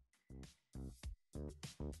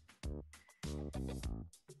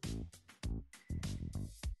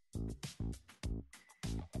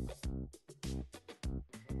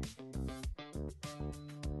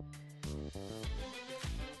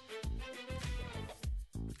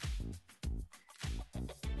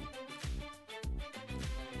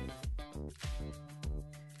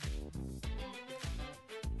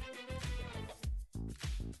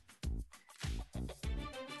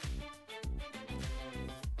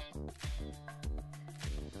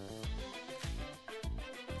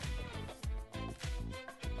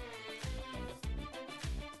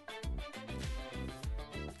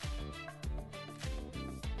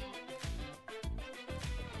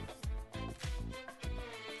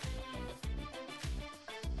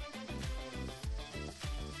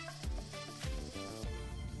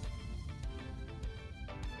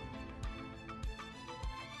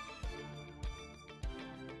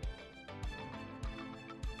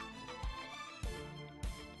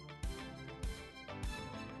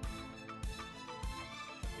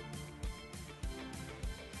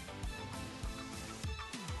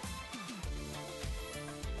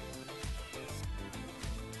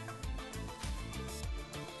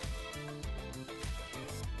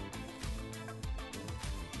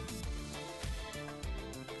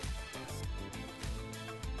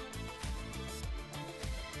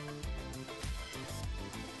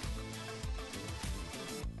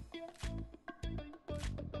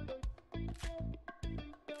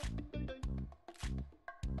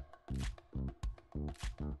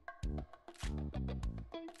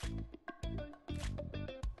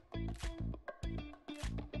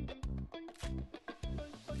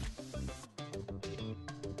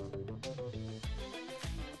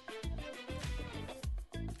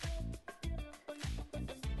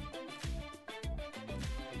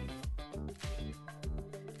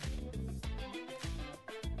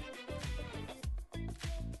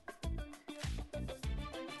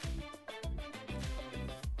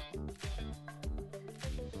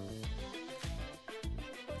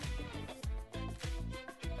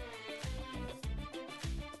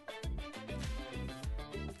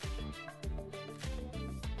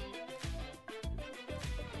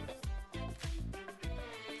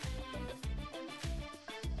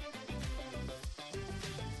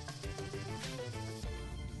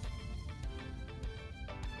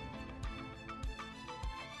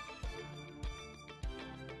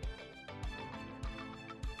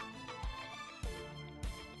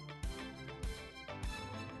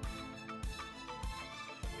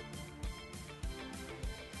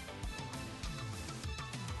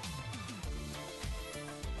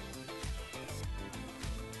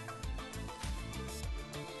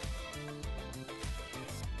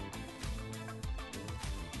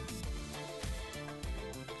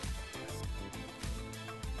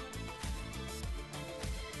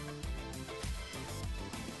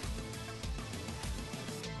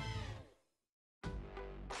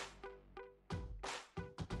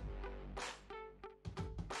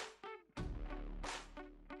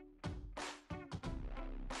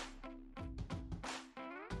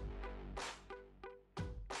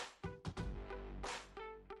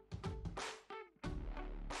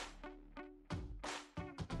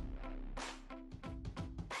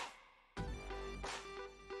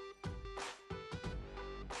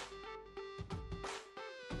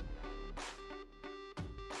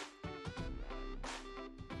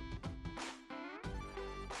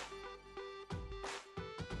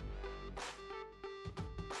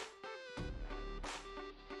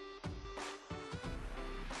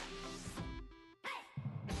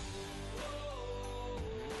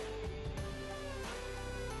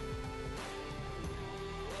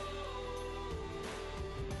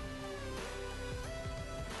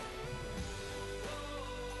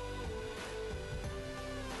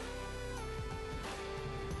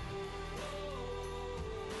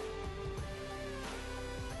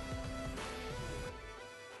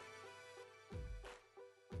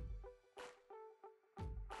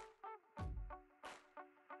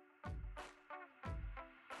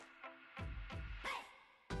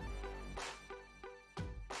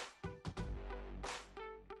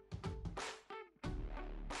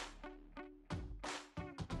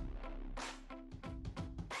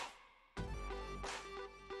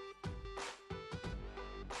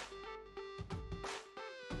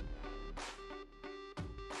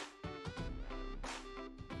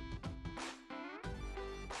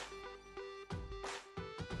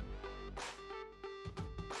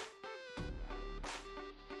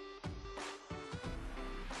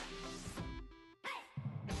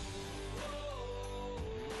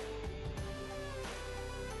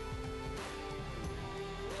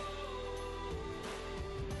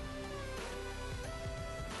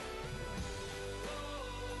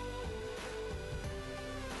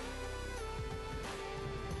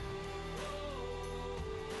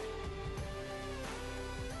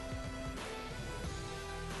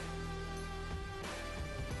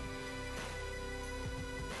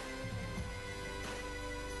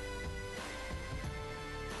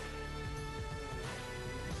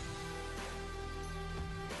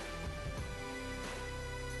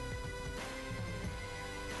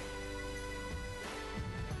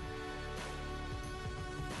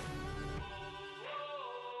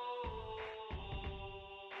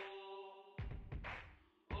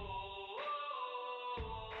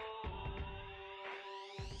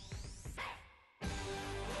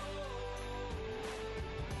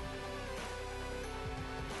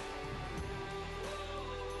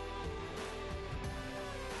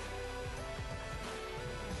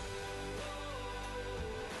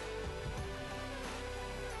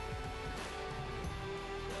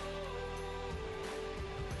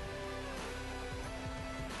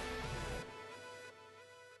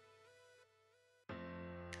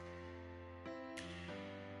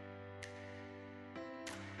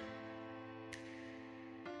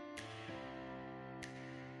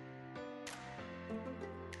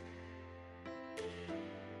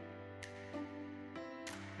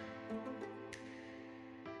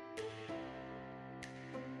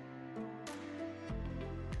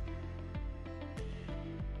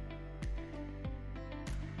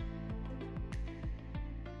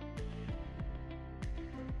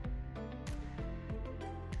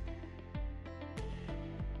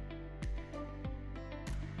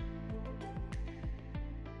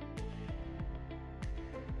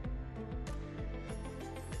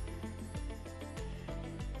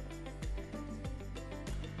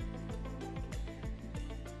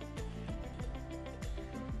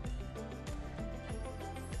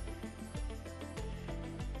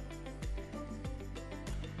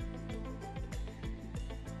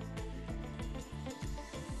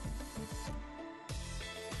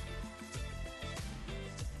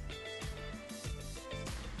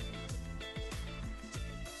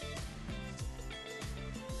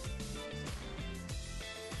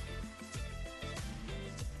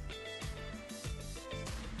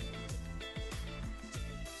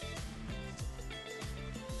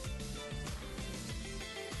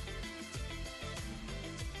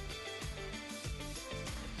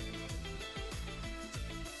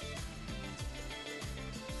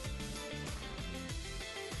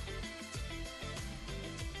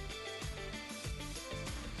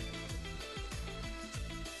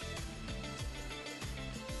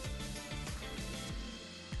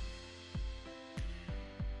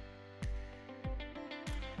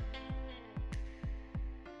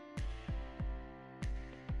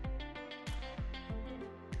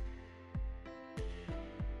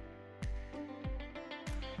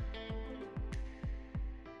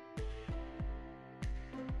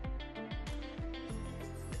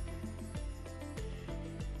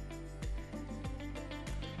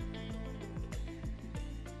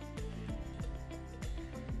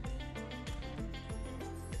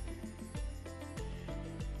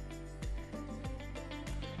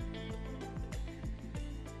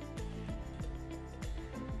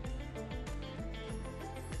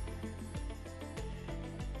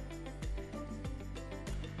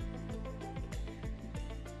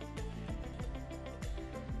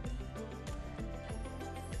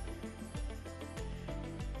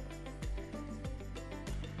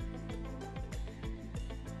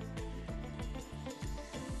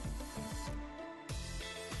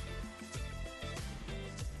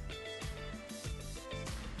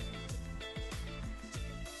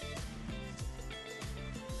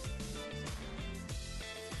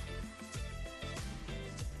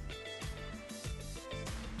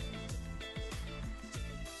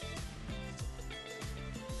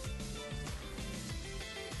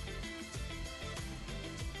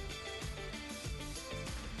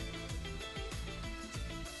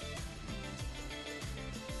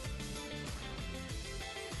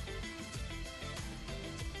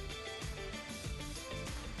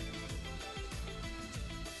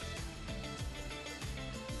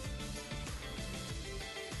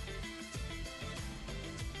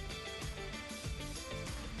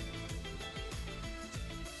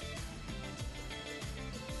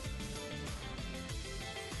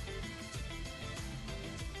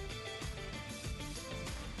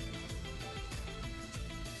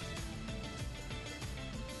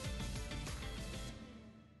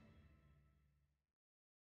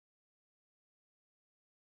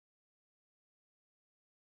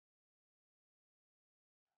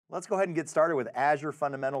 Let's go ahead and get started with Azure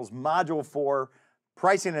Fundamentals Module 4,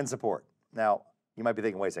 Pricing and Support. Now, you might be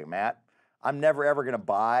thinking, wait a second, Matt, I'm never ever going to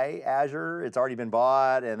buy Azure. It's already been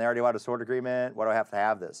bought and they already bought a support agreement. Why do I have to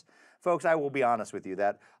have this? Folks, I will be honest with you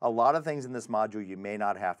that a lot of things in this module you may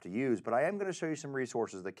not have to use, but I am going to show you some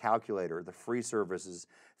resources, the calculator, the free services,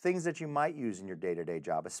 things that you might use in your day-to-day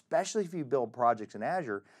job. Especially if you build projects in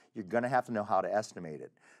Azure, you're going to have to know how to estimate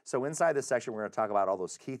it. So inside this section, we're going to talk about all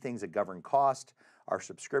those key things that govern cost, our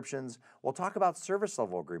subscriptions. We'll talk about service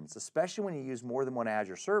level agreements, especially when you use more than one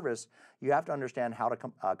Azure service. You have to understand how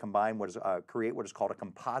to create what is called a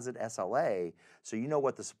composite SLA, so you know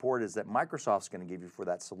what the support is that Microsoft's going to give you for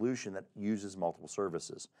that solution that uses multiple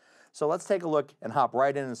services. So let's take a look and hop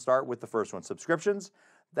right in and start with the first one, subscriptions.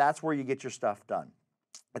 That's where you get your stuff done.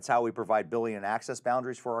 It's how we provide billing and access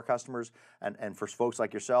boundaries for our customers and for folks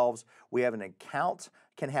like yourselves. We have an account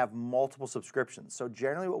can have multiple subscriptions. So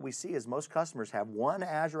generally what we see is most customers have one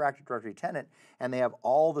Azure Active Directory tenant and they have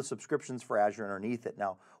all the subscriptions for Azure underneath it.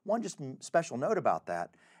 Now, one just special note about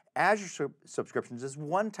that, Azure subscriptions is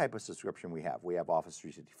one type of subscription we have. We have Office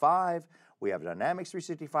 365, we have Dynamics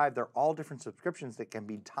 365. They're all different subscriptions that can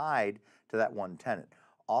be tied to that one tenant.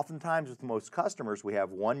 Oftentimes with most customers, we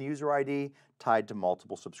have one user ID tied to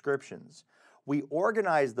multiple subscriptions. We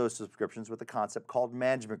organize those subscriptions with a concept called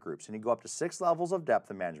management groups, and you go up to 6 levels of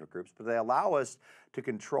depth in management groups, but they allow us to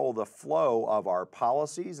control the flow of our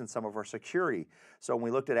policies and some of our security. So when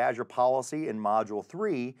we looked at Azure Policy in Module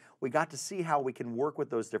 3, we got to see how we can work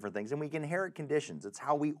with those different things, and we can inherit conditions. It's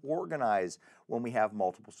how we organize when we have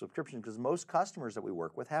multiple subscriptions, because most customers that we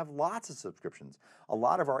work with have lots of subscriptions. A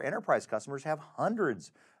lot of our enterprise customers have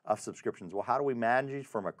hundreds of subscriptions. Well, how do we manage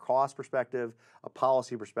from a cost perspective, a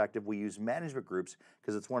policy perspective? We use management groups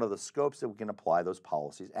because it's one of the scopes that we can apply those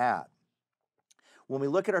policies at. When we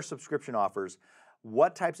look at our subscription offers,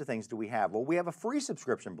 what types of things do we have? Well, we have a free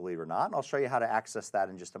subscription, believe it or not, and I'll show you how to access that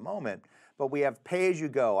in just a moment. But we have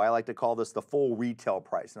pay-as-you-go. I like to call this the full retail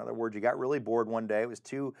price. In other words, you got really bored one day. It was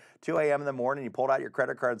 2 a.m. in the morning. You pulled out your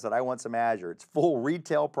credit card and said, I want some Azure. It's full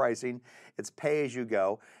retail pricing. It's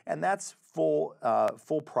pay-as-you-go, and that's full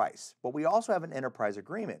price. But we also have an enterprise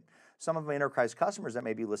agreement. Some of my enterprise customers that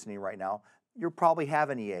may be listening right now, you probably have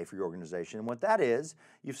an EA for your organization. And what that is,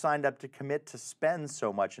 you've signed up to commit to spend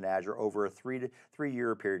so much in Azure over a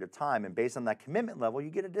 3-year period of time. And based on that commitment level, you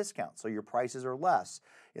get a discount. So your prices are less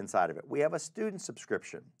inside of it. We have a student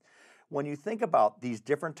subscription. When you think about these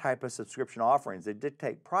different types of subscription offerings, they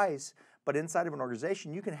dictate price, but inside of an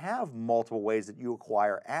organization, you can have multiple ways that you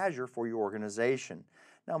acquire Azure for your organization.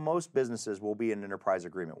 Now, most businesses will be in an enterprise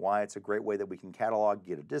agreement. Why? It's a great way that we can catalog,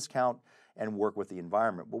 get a discount, and work with the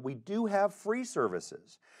environment. But we do have free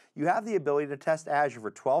services. You have the ability to test Azure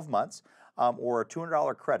for 12 months or a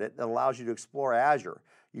 $200 credit that allows you to explore Azure.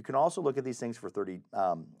 You can also look at these things for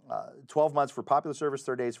 12 months for popular service,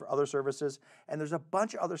 30 days for other services, and there's a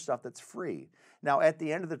bunch of other stuff that's free. Now, at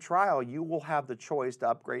the end of the trial, you will have the choice to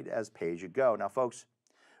upgrade as pay-as-you-go. Now, folks,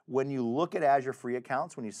 when you look at Azure free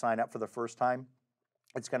accounts, when you sign up for the first time,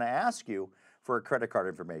 it's going to ask you for a credit card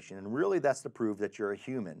information, and really that's to prove that you're a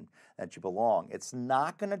human, that you belong. It's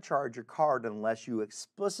not going to charge your card unless you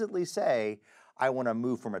explicitly say, I want to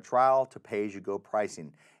move from a trial to pay-as-you-go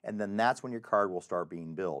pricing, and then that's when your card will start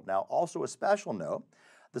being billed. Now, also a special note,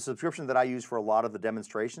 the subscription that I use for a lot of the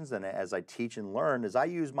demonstrations and as I teach and learn is I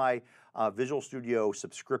use my Visual Studio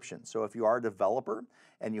subscription. So if you are a developer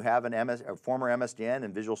and you have a former MSDN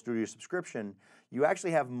and Visual Studio subscription, you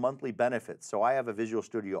actually have monthly benefits. So I have a Visual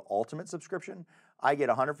Studio Ultimate subscription. I get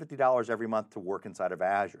 $150 every month to work inside of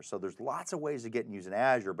Azure. So there's lots of ways to get and use in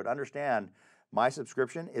Azure, but understand my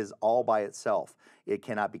subscription is all by itself. It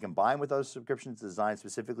cannot be combined with other subscriptions designed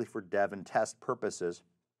specifically for dev and test purposes.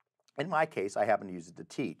 In my case, I happen to use it to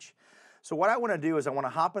teach. So what I want to do is I want to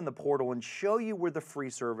hop in the portal and show you where the free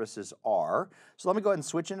services are. So let me go ahead and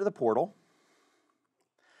switch into the portal.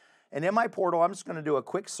 And in my portal, I'm just going to do a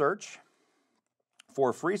quick search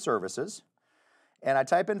for free services. And I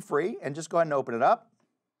type in free and just go ahead and open it up.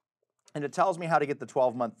 And it tells me how to get the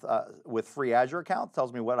 12-month with free Azure account. It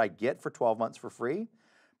tells me what I get for 12 months for free.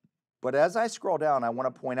 But as I scroll down, I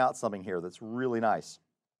want to point out something here that's really nice.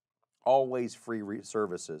 Always free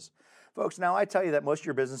services. Folks, now I tell you that most of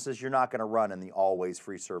your businesses, you're not going to run in the always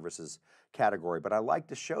free services category, but I like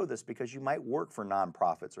to show this because you might work for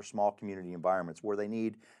nonprofits or small community environments where they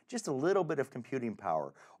need just a little bit of computing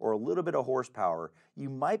power or a little bit of horsepower. You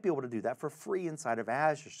might be able to do that for free inside of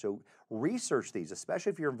Azure. So research these,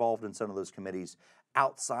 especially if you're involved in some of those committees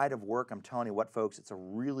outside of work. I'm telling you what, folks, it's a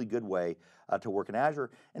really good way to work in Azure.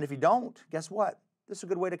 And if you don't, guess what? this is a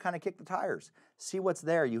good way to kind of kick the tires. See what's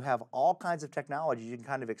there. You have all kinds of technologies you can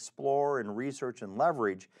kind of explore and research and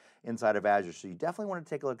leverage inside of Azure. So you definitely want to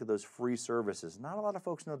take a look at those free services. Not a lot of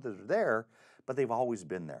folks know that they're there, but they've always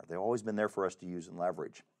been there. They've always been there for us to use and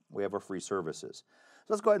leverage. We have our free services.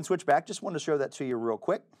 So let's go ahead and switch back. Just wanted to show that to you real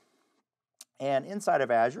quick. And inside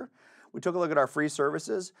of Azure, we took a look at our free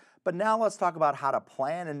services, but now let's talk about how to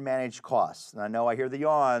plan and manage costs. And I know I hear the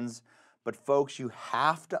yawns, but folks, you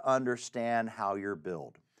have to understand how you're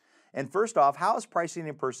billed. And first off, how is pricing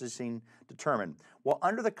and purchasing determined? Well,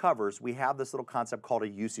 under the covers, we have this little concept called a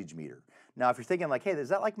usage meter. Now, if you're thinking like, hey, is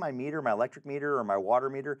that like my meter, my electric meter, or my water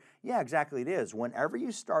meter? Yeah, exactly it is. Whenever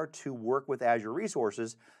you start to work with Azure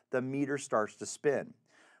resources, the meter starts to spin.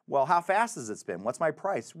 Well, how fast does it spin? What's my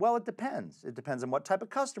price? Well, it depends. It depends on what type of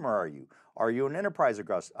customer are you. Are you an enterprise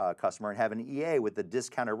customer and have an EA with the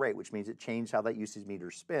discounted rate, which means it changed how that usage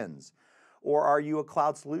meter spins? Or are you a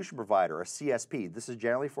cloud solution provider, a CSP? This is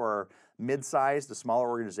generally for our mid-sized to smaller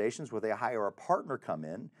organizations where they hire a partner come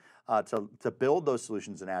in to build those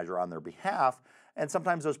solutions in Azure on their behalf, and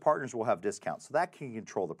sometimes those partners will have discounts, so that can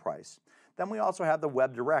control the price. Then we also have the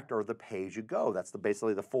Web Direct or the pay-as-you-go. That's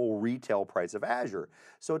basically the full retail price of Azure.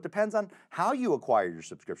 So it depends on how you acquire your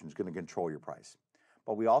subscription is going to control your price.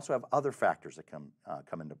 But we also have other factors that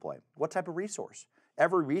come into play. What type of resource?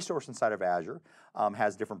 Every resource inside of Azure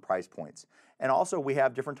has different price points. And also we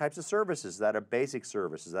have different types of services that are basic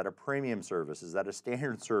services, that are premium services, that are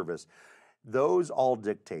standard service. Those all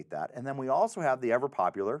dictate that. And then we also have the ever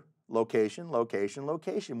popular location, location,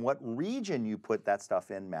 location. What region you put that stuff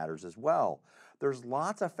in matters as well. There's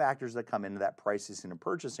lots of factors that come into that pricing and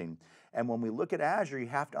purchasing. And when we look at Azure, you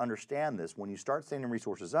have to understand this. When you start standing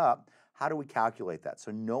resources up, how do we calculate that?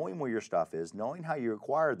 So knowing where your stuff is, knowing how you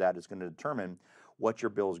acquired that is going to determine what your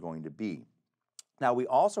bill is going to be. Now we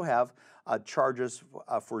also have charges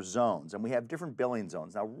for zones, and we have different billing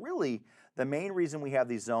zones. Now really, the main reason we have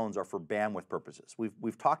these zones are for bandwidth purposes.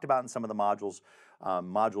 We've talked about in some of the modules,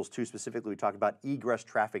 modules 2 specifically, we talked about egress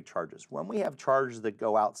traffic charges. When we have charges that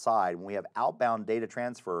go outside, when we have outbound data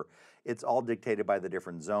transfer, it's all dictated by the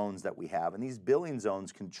different zones that we have. And these billing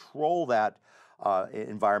zones control that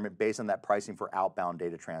environment based on that pricing for outbound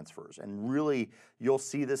data transfers. And really, you'll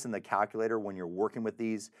see this in the calculator when you're working with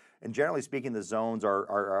these. And generally speaking, the zones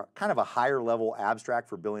are kind of a higher level abstract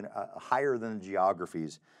for billing, higher than the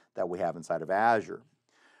geographies that we have inside of Azure.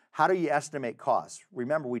 How do you estimate costs?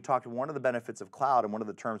 Remember, we talked one of the benefits of cloud, and one of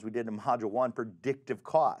the terms we did in Module 1, predictive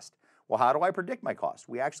cost. Well, how do I predict my cost?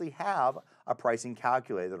 We actually have a pricing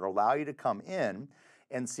calculator that will allow you to come in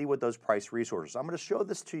and see what those price resources. I'm going to show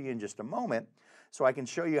this to you in just a moment so I can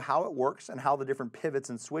show you how it works and how the different pivots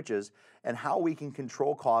and switches and how we can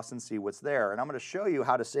control costs and see what's there. And I'm going to show you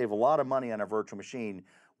how to save a lot of money on a virtual machine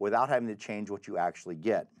without having to change what you actually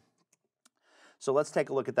get. So let's take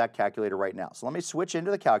a look at that calculator right now. So let me switch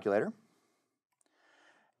into the calculator.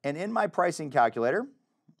 And in my pricing calculator,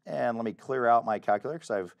 and let me clear out my calculator because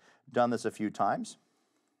I've done this a few times.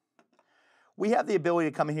 We have the ability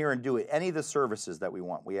to come in here and do any of the services that we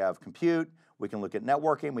want. We have compute, we can look at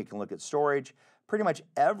networking, we can look at storage. Pretty much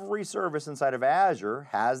every service inside of Azure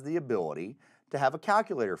has the ability to have a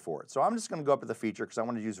calculator for it. So I'm just going to go up to the feature because I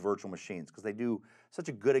want to use virtual machines because they do such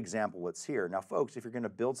a good example what's here. Now folks, if you're going to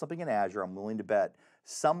build something in Azure, I'm willing to bet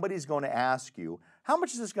somebody's going to ask you, how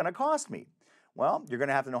much is this going to cost me? Well, you're going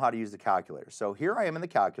to have to know how to use the calculator. So here I am in the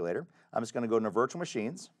calculator. I'm just going to go into virtual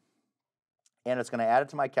machines, and it's going to add it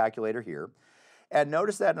to my calculator here. And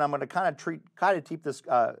notice that, and I'm going to kind of keep this,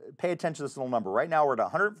 pay attention to this little number. Right now we're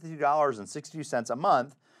at $150.62 a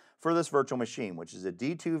month for this virtual machine, which is a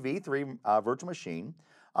D2 V3 virtual machine.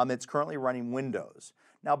 It's currently running Windows.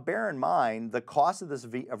 Now bear in mind, the cost of this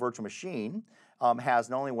virtual machine has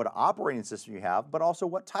not only what operating system you have, but also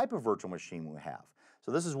what type of virtual machine we have.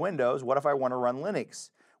 So this is Windows. What if I want to run Linux,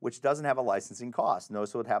 which doesn't have a licensing cost?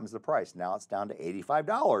 Notice what happens to the price. Now it's down to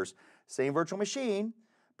 $85. Same virtual machine,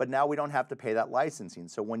 but now we don't have to pay that licensing.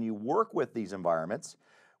 So when you work with these environments,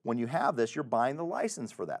 when you have this, you're buying the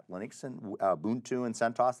license for that. Linux and Ubuntu and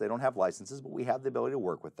CentOS, they don't have licenses, but we have the ability to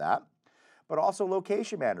work with that. But also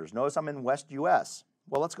location matters. Notice I'm in West US.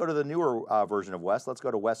 Well, let's go to the newer version of West. Let's go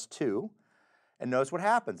to West 2. And notice what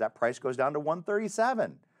happens. That price goes down to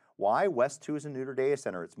 $137. Why? West 2 is a newer data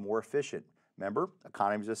center. It's more efficient. Remember,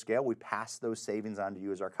 economies of scale, we pass those savings on to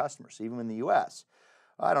you as our customers, even in the US.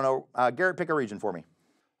 I don't know. Garrett, pick a region for me.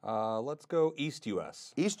 Let's go East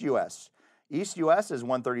US. East US. East US is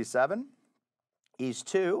 137. East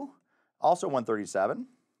 2, also 137.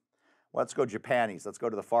 Let's go Japan East. Let's go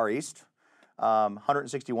to the Far East.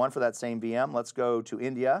 161 for that same VM. Let's go to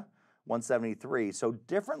India. 173. So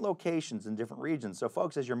different locations in different regions. So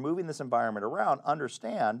folks, as you're moving this environment around,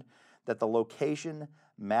 understand that the location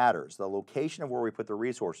matters, the location of where we put the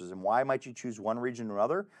resources. And why might you choose one region or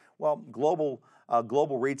another? Well, global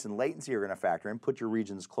reach and latency are going to factor in. Put your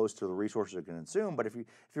regions close to the resources you're going to consume. But if you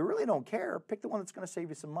really don't care, pick the one that's going to save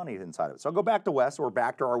you some money inside of it. So I'll go back to West. So we're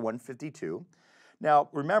back to our 152. Now,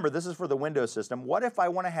 remember, this is for the Windows system. What if I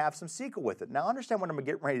want to have some SQL with it? Now, understand what I'm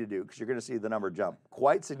getting ready to do, because you're going to see the number jump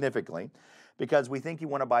quite significantly, because we think you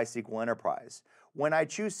want to buy SQL Enterprise. When I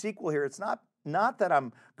choose SQL here, it's not that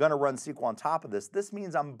I'm going to run SQL on top of this. This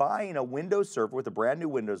means I'm buying a Windows server with a brand new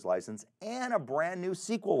Windows license and a brand new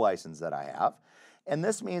SQL license that I have. And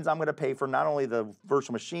this means I'm going to pay for not only the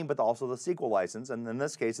virtual machine, but also the SQL license. And in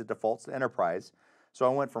this case, it defaults to Enterprise. So I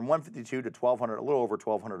went from 152 to 1,200, a little over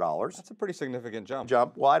 $1,200. That's a pretty significant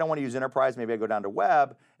jump. Well, I don't want to use Enterprise. Maybe I go down to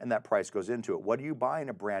Web, and that price goes into it. What do you buy in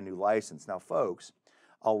a brand new license? Now, folks,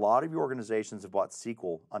 a lot of your organizations have bought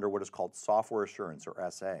SQL under what is called software assurance, or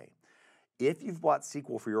SA. If you've bought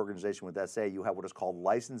SQL for your organization with SA, you have what is called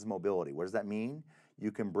license mobility. What does that mean? You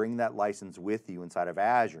can bring that license with you inside of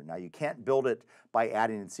Azure. Now, you can't build it by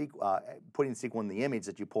adding SQL, putting SQL in the image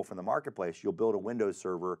that you pull from the marketplace. You'll build a Windows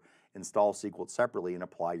server, install SQL separately, and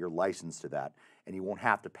apply your license to that, and you won't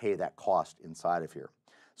have to pay that cost inside of here.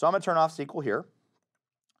 So I'm going to turn off SQL here.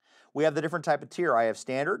 We have the different type of tier. I have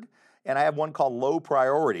standard, and I have one called low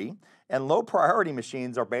priority. And low priority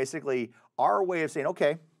machines are basically our way of saying,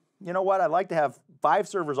 okay, you know what, I'd like to have 5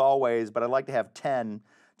 servers always, but I'd like to have 10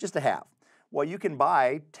 just to have. Well, you can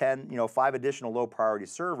buy 5 additional low priority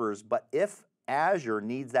servers, but if Azure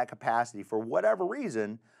needs that capacity for whatever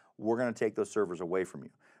reason, we're going to take those servers away from you.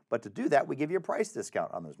 But to do that, we give you a price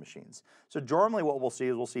discount on those machines. So normally what we'll see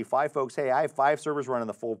is we'll see 5 folks, hey, I have 5 servers running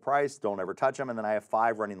the full price, don't ever touch them, and then I have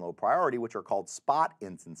 5 running low priority, which are called spot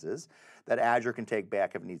instances that Azure can take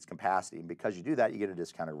back if it needs capacity. And because you do that, you get a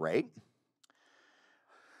discounted rate.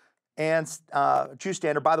 And choose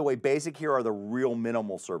standard. By the way, basic here are the real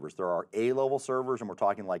minimal servers. There are A-level servers, and we're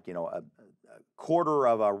talking like, a quarter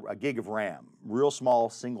of a gig of RAM, real small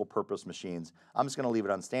single-purpose machines. I'm just going to leave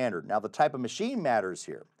it on standard. Now, the type of machine matters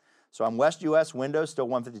here. So I'm West US, Windows, still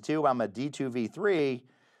 152. I'm a D2 V3,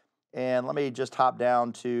 and let me just hop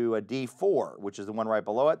down to a D4, which is the one right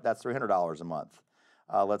below it. That's $300 a month.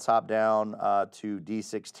 Let's hop down to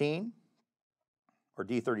D16 or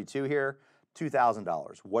D32 here,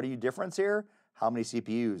 $2,000. What are you difference here? How many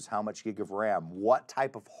CPUs? How much gig of RAM? What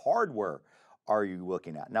type of hardware are you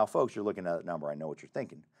looking at? Now, folks, you're looking at that number. I know what you're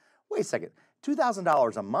thinking. Wait a second.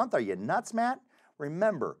 $2,000 a month? Are you nuts, Matt?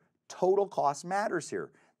 Remember, total cost matters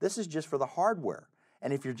here. This is just for the hardware.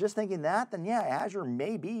 And if you're just thinking that, then yeah, Azure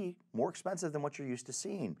may be more expensive than what you're used to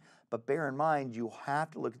seeing. But bear in mind, you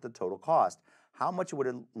have to look at the total cost. How much would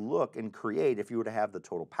it look and create if you were to have the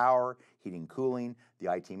total power, heating, cooling,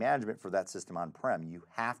 the IT management for that system on-prem? You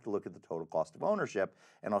have to look at the total cost of ownership,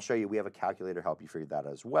 and I'll show you, we have a calculator to help you figure that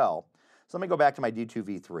out as well. So let me go back to my D2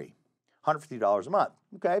 V3, $150 a month.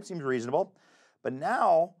 Okay, seems reasonable. But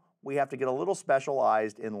now we have to get a little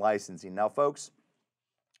specialized in licensing. Now, folks,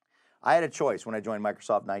 I had a choice when I joined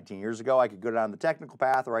Microsoft 19 years ago. I could go down the technical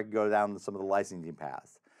path, or I could go down some of the licensing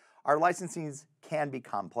paths. Our licensings can be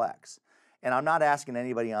complex. And I'm not asking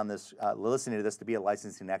anybody on this, listening to this, to be a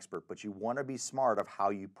licensing expert, but you want to be smart of how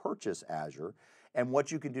you purchase Azure and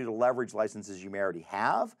what you can do to leverage licenses you may already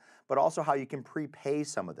have, but also how you can prepay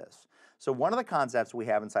some of this. So one of the concepts we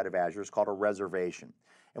have inside of Azure is called a reservation.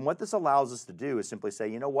 And what this allows us to do is simply say,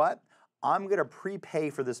 you know what, I'm going to prepay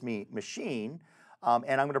for this machine,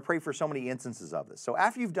 and I'm going to pay for so many instances of this. So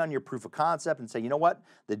after you've done your proof of concept and say, you know what,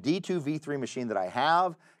 the D2 V3 machine that I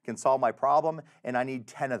have can solve my problem, and I need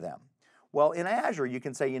 10 of them. Well, in Azure, you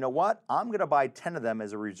can say, you know what, I'm going to buy 10 of them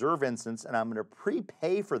as a reserve instance, and I'm going to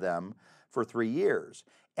prepay for them for 3 years.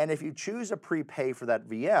 And if you choose to prepay for that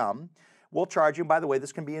VM, we'll charge you. By the way,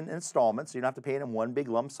 this can be in installments, so you don't have to pay it in one big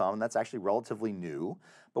lump sum, and that's actually relatively new.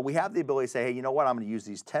 But we have the ability to say, hey, you know what, I'm going to use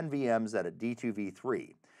these 10 VMs at a D2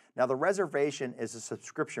 V3. Now, the reservation is a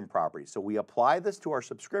subscription property, so we apply this to our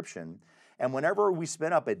subscription, and whenever we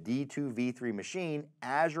spin up a D2 V3 machine,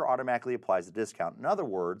 Azure automatically applies a discount. In other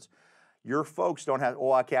words, your folks don't have,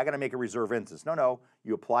 oh, okay, I got to make a reserve instance. No,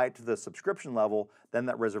 you apply it to the subscription level, then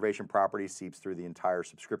that reservation property seeps through the entire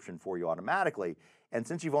subscription for you automatically. And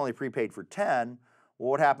since you've only prepaid for 10,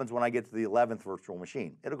 well, what happens when I get to the 11th virtual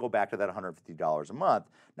machine? It'll go back to that $150 a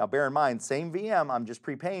month. Now, bear in mind, same VM, I'm just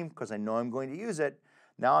prepaying because I know I'm going to use it.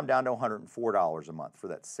 Now I'm down to $104 a month for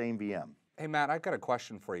that same VM. Hey, Matt, I've got a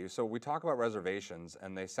question for you. So we talk about reservations,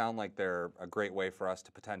 and they sound like they're a great way for us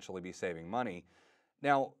to potentially be saving money.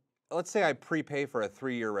 Now, let's say I prepay for a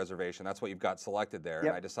 3-year reservation. That's what you've got selected there. Yep.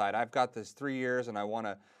 And I decide I've got this 3 years and I want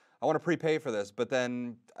to prepay for this. But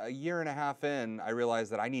then a year and a half in, I realize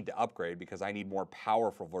that I need to upgrade because I need more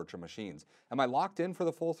powerful virtual machines. Am I locked in for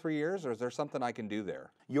the full 3 years, or is there something I can do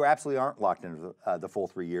there? You absolutely aren't locked into the full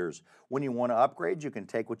 3 years. When you want to upgrade, you can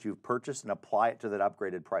take what you've purchased and apply it to that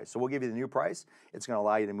upgraded price. So we'll give you the new price. It's going to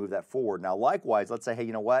allow you to move that forward. Now, likewise, let's say, hey,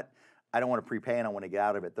 you know what? I don't want to prepay and I want to get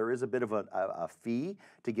out of it. There is a bit of a fee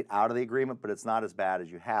to get out of the agreement, but it's not as bad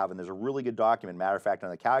as you have. And there's a really good document, matter of fact, on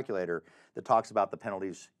the calculator that talks about the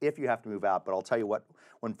penalties if you have to move out. But I'll tell you what,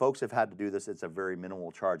 when folks have had to do this, it's a very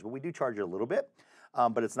minimal charge. But we do charge you a little bit.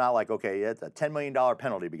 But it's not like, okay, it's a $10 million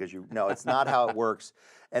penalty because no, it's not how it works.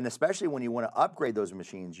 And especially when you want to upgrade those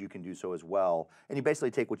machines, you can do so as well. And you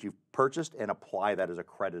basically take what you've purchased and apply that as a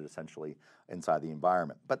credit essentially inside the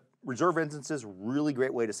environment. But reserve instances, really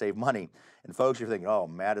great way to save money. And folks, you're thinking, oh,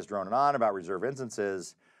 Matt is droning on about reserve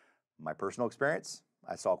instances. My personal experience,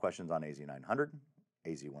 I saw questions on AZ 900,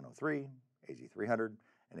 AZ 103, AZ 300,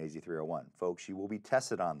 and AZ 301. Folks, you will be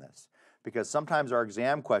tested on this because sometimes our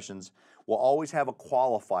exam questions will always have a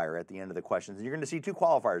qualifier at the end of the questions. And you're going to see 2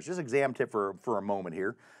 qualifiers. Just exam tip for a moment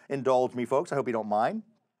here. Indulge me, folks. I hope you don't mind.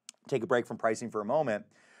 Take a break from pricing for a moment.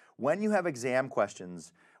 When you have exam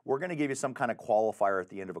questions, we're going to give you some kind of qualifier at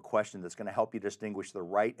the end of a question that's going to help you distinguish the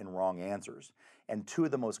right and wrong answers. And 2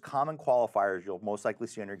 of the most common qualifiers you'll most likely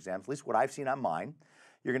see on your exams, at least what I've seen on mine,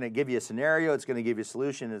 you're going to give you a scenario, it's going to give you a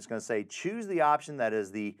solution, and it's going to say, choose the option that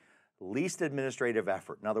is the least administrative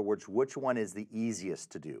effort. In other words, which one is the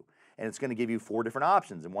easiest to do? And it's going to give you 4 different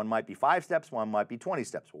options. And one might be 5 steps, one might be 20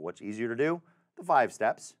 steps. Well, what's easier to do? The 5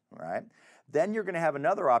 steps, all right? Then you're going to have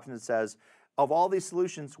another option that says, of all these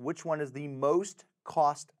solutions, which one is the most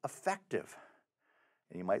cost effective?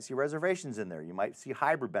 And you might see reservations in there. You might see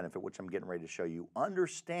hybrid benefit, which I'm getting ready to show you.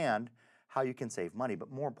 Understand how you can save money.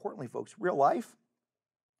 But more importantly, folks, real life,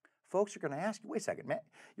 folks are going to ask you, wait a second, man,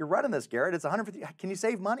 you're running this, Garrett. It's 150. Can you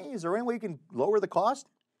save money? Is there any way you can lower the cost?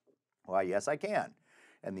 Well, yes, I can.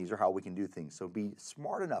 And these are how we can do things. So be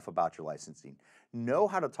smart enough about your licensing. Know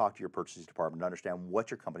how to talk to your purchasing department to understand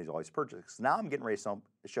what your company's always purchased. Now I'm getting ready to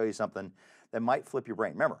show you something that might flip your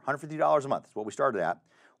brain. Remember, $150 a month is what we started at.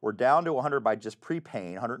 We're down to 100 by just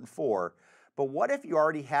prepaying, 104. But what if you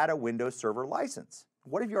already had a Windows Server license?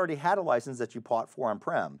 What if you already had a license that you bought for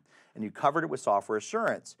on-prem and you covered it with software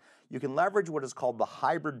assurance? You can leverage what is called the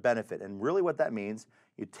hybrid benefit. And really what that means,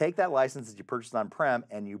 you take that license that you purchased on-prem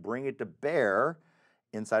and you bring it to bear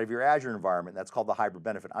inside of your Azure environment. That's called the hybrid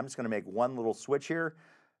benefit. I'm just going to make one little switch here.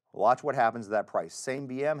 Watch what happens to that price. Same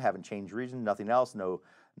VM, haven't changed region, nothing else,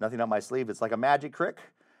 nothing up my sleeve. It's like a magic trick.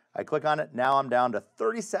 I click on it. Now I'm down to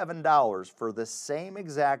 $37 for the same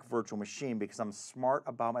exact virtual machine because I'm smart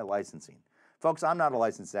about my licensing. Folks, I'm not a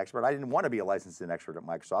licensing expert. I didn't want to be a licensing expert at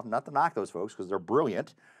Microsoft. Not to knock those folks because they're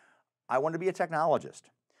brilliant. I want to be a technologist.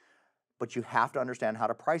 But you have to understand how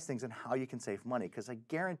to price things and how you can save money. Because I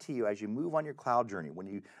guarantee you, as you move on your cloud journey,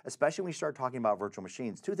 especially when you start talking about virtual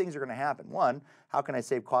machines, 2 things are going to happen. One, how can I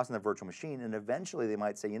save costs on the virtual machine? And eventually they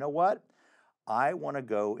might say, you know what? I want to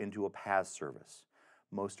go into a PaaS service.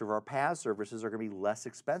 Most of our PaaS services are going to be less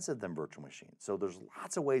expensive than virtual machines. So there's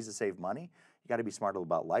lots of ways to save money. You got to be smart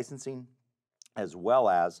about licensing, as well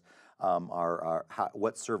as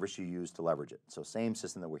what service you use to leverage it. So same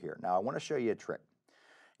system that we're here. Now I want to show you a trick.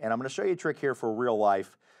 And I'm going to show you a trick here for real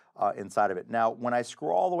life inside of it. Now, when I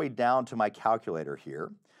scroll all the way down to my calculator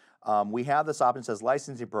here, we have this option that says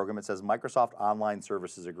licensing program. It says Microsoft Online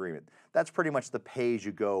Services Agreement. That's pretty much the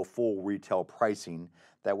pay-as-you-go full retail pricing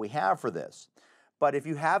that we have for this. But if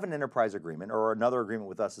you have an enterprise agreement or another agreement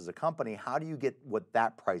with us as a company, how do you get what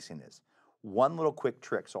that pricing is? One little quick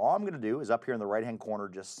trick. So all I'm going to do is up here in the right-hand corner,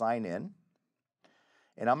 just sign in.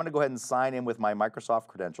 And I'm going to go ahead and sign in with my Microsoft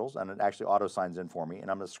credentials, and it actually auto-signs in for me.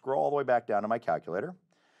 And I'm going to scroll all the way back down to my calculator.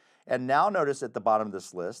 And now notice at the bottom of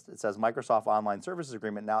this list, it says Microsoft Online Services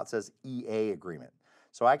Agreement. Now it says EA Agreement.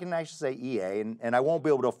 So I can actually say EA, and I won't be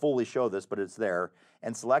able to fully show this, but it's there,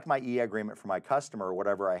 and select my EA agreement for my customer or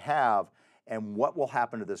whatever I have. And what will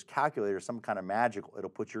happen to this calculator, some kind of magical, it'll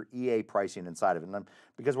put your EA pricing inside of it. And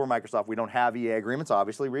because we're Microsoft, we don't have EA agreements,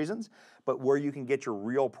 obviously reasons, but where you can get your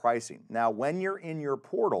real pricing. Now, when you're in your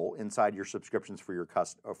portal inside your subscriptions for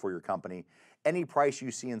your company, any price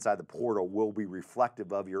you see inside the portal will be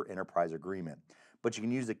reflective of your enterprise agreement. But you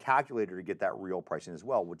can use the calculator to get that real pricing as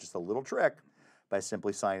well, which is a little trick by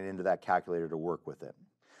simply signing into that calculator to work with it.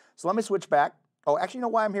 So let me switch back. Oh, actually, you know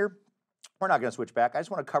why I'm here? We're not going to switch back. I just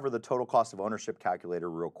want to cover the total cost of ownership calculator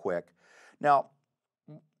real quick. Now,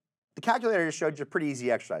 the calculator just showed you a pretty easy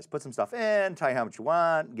exercise. Put some stuff in, tell you how much you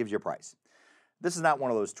want, gives you a price. This is not one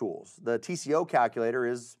of those tools. The TCO calculator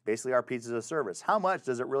is basically our pizza as a service. How much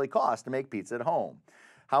does it really cost to make pizza at home?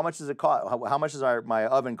 How much does it cost? How much does my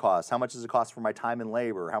oven cost? How much does it cost for my time and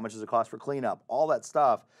labor? How much does it cost for cleanup? All that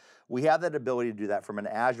stuff. We have that ability to do that from an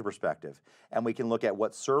Azure perspective. And we can look at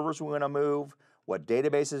what servers we want to move, what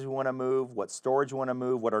databases we want to move, what storage we want to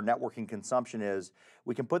move, what our networking consumption is.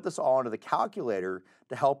 We can put this all into the calculator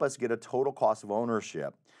to help us get a total cost of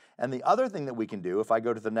ownership. And the other thing that we can do, if I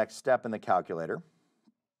go to the next step in the calculator,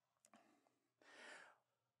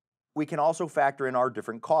 we can also factor in our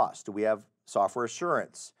different costs. Do we have software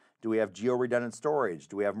assurance? Do we have geo-redundant storage?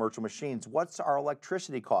 Do we have virtual machines? What's our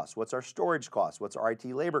electricity cost? What's our storage cost? What's our IT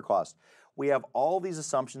labor cost? We have all these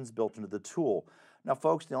assumptions built into the tool. Now,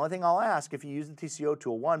 folks, the only thing I'll ask, if you use the TCO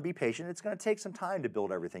tool, one, be patient. It's going to take some time to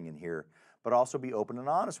build everything in here, but also be open and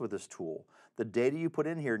honest with this tool. The data you put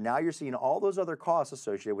in here, now you're seeing all those other costs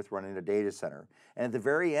associated with running a data center. And at the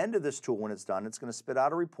very end of this tool, when it's done, it's going to spit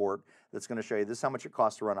out a report that's going to show you this is how much it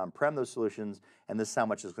costs to run on-prem those solutions, and this is how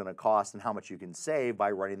much it's going to cost and how much you can save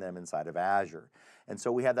by running them inside of Azure. And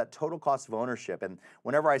so we have that total cost of ownership. And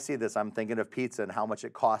whenever I see this, I'm thinking of pizza and how much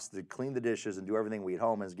it costs to clean the dishes and do everything we eat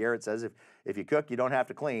home. As Garrett says, if you cook, you don't have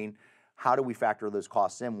to clean. How do we factor those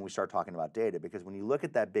costs in when we start talking about data? Because when you look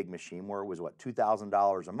at that big machine where it was, what,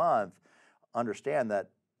 $2,000 a month, understand that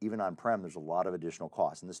even on-prem, there's a lot of additional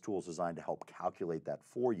costs, and this tool is designed to help calculate that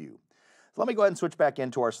for you. So let me go ahead and switch back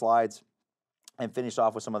into our slides and finish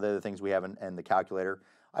off with some of the other things we have in the calculator.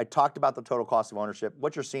 I talked about the total cost of ownership.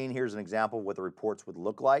 What you're seeing here is an example of what the reports would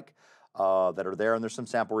look like that are there, and there's some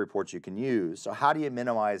sample reports you can use. So how do you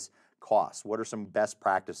minimize costs? What are some best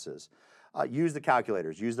practices? Use the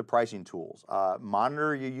calculators, use the pricing tools,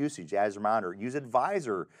 monitor your usage, Azure Monitor, use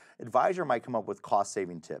Advisor. Advisor might come up with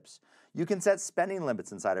cost-saving tips. You can set spending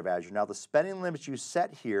limits inside of Azure. Now, the spending limits you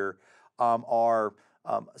set here are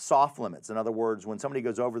soft limits. In other words, when somebody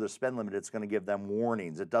goes over the spend limit, it's going to give them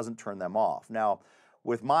warnings. It doesn't turn them off. Now,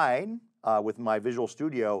 with mine, with my Visual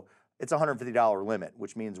Studio, it's a $150 limit,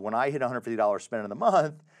 which means when I hit $150 spend in the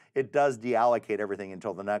month, it does deallocate everything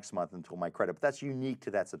until the next month, until my credit. But that's unique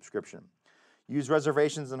to that subscription. Use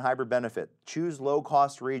reservations and hybrid benefit. Choose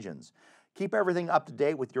low-cost regions. Keep everything up to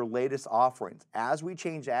date with your latest offerings. As we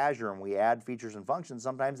change Azure and we add features and functions,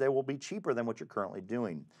 sometimes they will be cheaper than what you're currently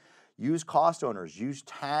doing. Use cost owners. Use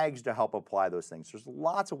tags to help apply those things. There's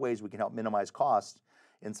lots of ways we can help minimize costs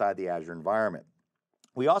inside the Azure environment.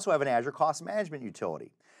 We also have an Azure Cost Management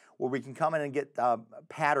utility where we can come in and get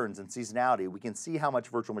patterns and seasonality. We can see how much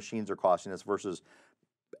virtual machines are costing us versus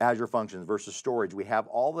Azure functions versus storage. We have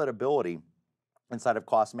all that ability inside of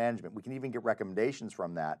cost management. We can even get recommendations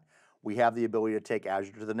from that. We have the ability to take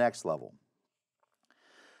Azure to the next level.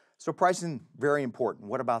 So pricing, very important.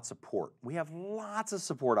 What about support? We have lots of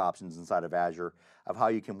support options inside of Azure of how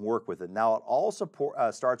you can work with it. Now, it all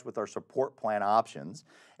starts with our support plan options.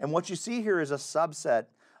 And what you see here is a subset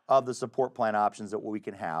of the support plan options that we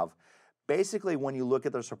can have. Basically, when you look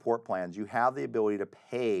at the support plans, you have the ability to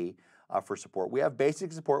pay for support. We have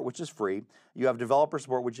basic support, which is free. You have developer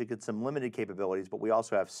support, which you get some limited capabilities, but we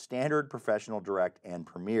also have standard, professional, direct, and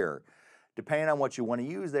premier. Depending on what you want to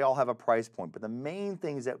use, they all have a price point. But the main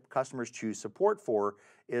things that customers choose support for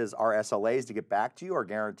is our SLAs to get back to you, our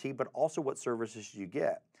guarantee, but also what services you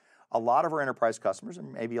get. A lot of our enterprise customers,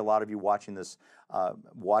 and maybe a lot of you watching this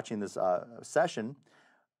session,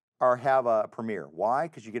 have a premier. Why?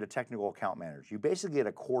 Because you get a technical account manager. You basically get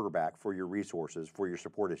a quarterback for your resources, for your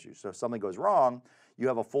support issues. So if something goes wrong, you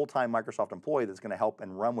have a full-time Microsoft employee that's going to help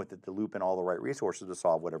and run with it to loop in all the right resources to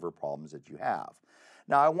solve whatever problems that you have.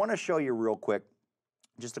 Now, I want to show you real quick,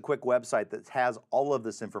 just a quick website that has all of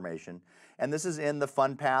this information. And this is in the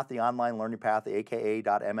fun path, the online learning path, the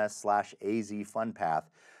aka.ms/AZ fun path.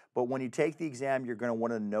 But when you take the exam, you're going to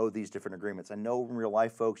want to know these different agreements. I know in real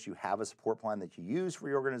life, folks, you have a support plan that you use for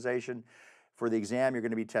your organization. For the exam, you're going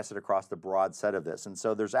to be tested across the broad set of this. And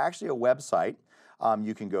so there's actually a website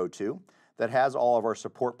you can go to that has all of our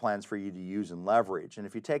support plans for you to use and leverage. And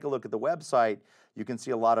if you take a look at the website, you can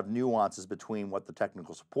see a lot of nuances between what the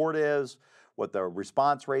technical support is, what the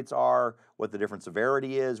response rates are, what the different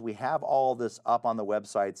severity is. We have all this up on the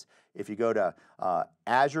websites. If you go to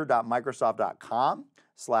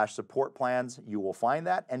azure.microsoft.com/support plans, you will find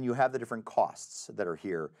that, and you have the different costs that are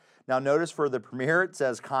here. Now notice for the Premier, it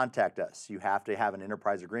says contact us. You have to have an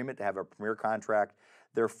enterprise agreement to have a Premier contract.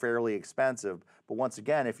 They're fairly expensive, but once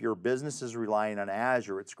again, if your business is relying on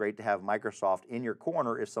Azure, it's great to have Microsoft in your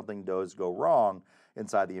corner if something does go wrong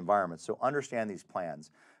inside the environment. So understand these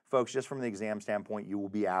plans. Folks, just from the exam standpoint, you will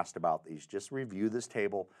be asked about these. Just review this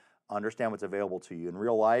table, understand what's available to you. In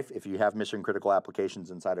real life, if you have mission critical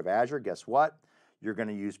applications inside of Azure, guess what? you're going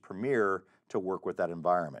to use Premier to work with that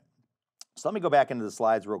environment. So let me go back into the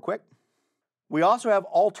slides real quick. We also have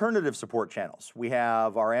alternative support channels. We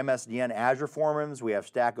have our MSDN Azure forums, we have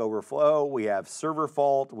Stack Overflow, we have Server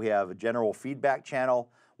Fault, we have a general feedback channel.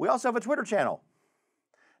 We also have a Twitter channel.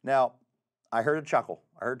 Now, I heard a chuckle.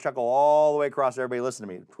 I heard a chuckle all the way across. Everybody listen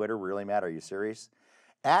to me. Twitter really matter? Are you serious?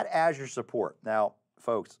 At Azure Support. Now,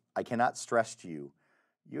 folks, I cannot stress to you,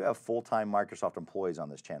 you have full-time Microsoft employees on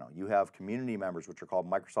this channel. You have community members, which are called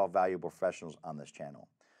Microsoft Valuable Professionals on this channel.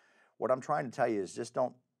 What I'm trying to tell you is just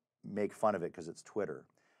don't make fun of it because it's Twitter.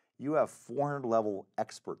 You have 400 level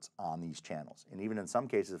experts on these channels. And even in some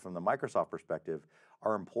cases, from the Microsoft perspective,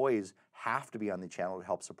 our employees have to be on the channel to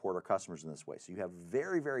help support our customers in this way. So you have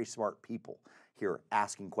very, very smart people here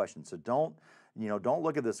asking questions. So don't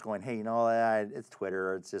look at this going, hey, it's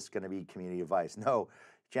Twitter, it's just going to be community advice. No,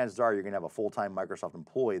 chances are you're going to have a full-time Microsoft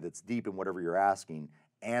employee that's deep in whatever you're asking,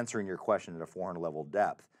 answering your question at a 400 level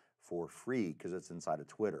depth for free because it's inside of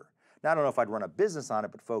Twitter. Now, I don't know if I'd run a business on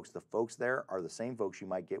it, but folks, the folks there are the same folks you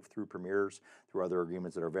might get through Premiers, through other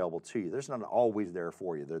agreements that are available to you. There's not always there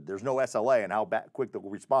for you. There's no SLA and how quick they'll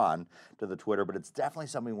respond to the Twitter, but it's definitely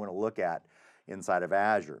something we want to look at inside of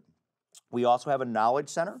Azure. We also have a knowledge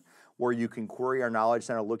center where you can query our knowledge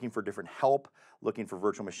center looking for different help, looking for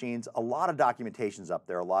virtual machines. A lot of documentation's up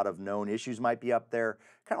there. A lot of known issues might be up there,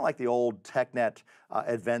 kind of like the old TechNet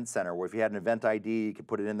event center, where if you had an event ID, you could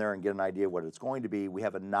put it in there and get an idea of what it's going to be. We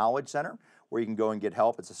have a knowledge center where you can go and get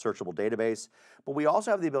help. It's a searchable database. But we also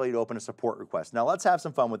have the ability to open a support request. Now, let's have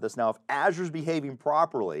some fun with this. Now, if Azure's behaving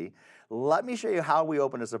properly, let me show you how we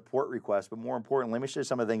open a support request. But more importantly, let me show you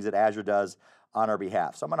some of the things that Azure does on our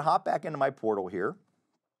behalf. So I'm going to hop back into my portal here.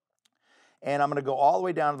 And I'm going to go all the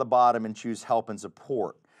way down to the bottom and choose Help and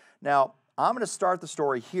Support. Now, I'm going to start the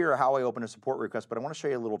story here, how I open a support request, but I want to show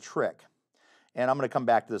you a little trick. And I'm going to come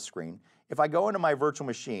back to the screen. If I go into my virtual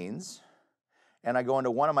machines, and I go into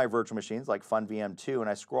one of my virtual machines, like FunVM2, and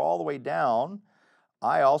I scroll all the way down,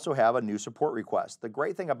 I also have a new support request. The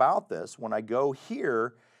great thing about this, when I go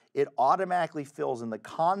here, it automatically fills in the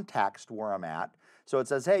context where I'm at. So it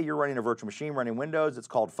says, hey, you're running a virtual machine, running Windows. It's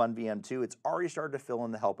called FunVM2. It's already started to fill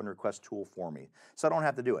in the help and request tool for me. So I don't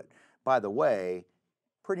have to do it. By the way,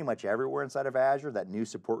 pretty much everywhere inside of Azure, that new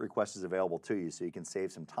support request is available to you, so you can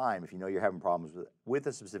save some time if you know you're having problems with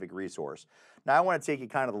a specific resource. Now, I want to take you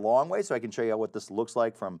kind of the long way so I can show you what this looks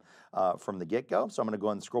like from the get-go. So I'm going to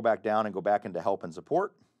go and scroll back down and go back into Help and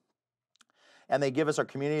Support. And they give us our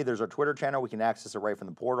community. There's our Twitter channel. We can access it right from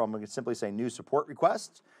the portal. I'm going to simply say New Support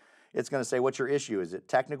Request. It's going to say, what's your issue? Is it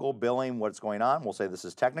technical, billing, what's going on? We'll say this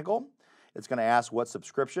is technical. It's going to ask what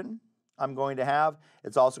subscription I'm going to have.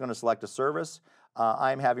 It's also going to select a service.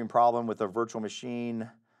 I'm having a problem with a virtual machine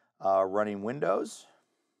running Windows.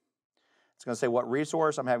 It's going to say what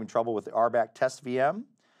resource. I'm having trouble with the RBAC test VM.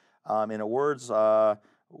 In words,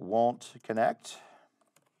 won't connect.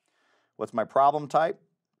 What's my problem type?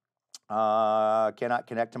 Cannot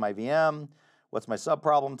connect to my VM. What's my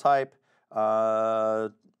sub-problem type?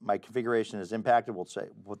 My configuration is impacted. We'll say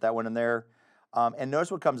put that one in there. And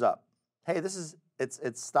notice what comes up. Hey,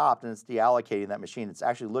 it's stopped and it's deallocating that machine. It's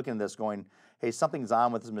actually looking at this going, hey, something's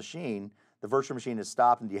on with this machine. The virtual machine is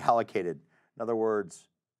stopped and deallocated. In other words,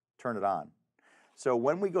 turn it on. So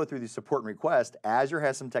when we go through the support and request, Azure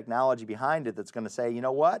has some technology behind it that's going to say, you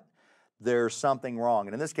know what? There's something wrong.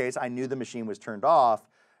 And in this case, I knew the machine was turned off,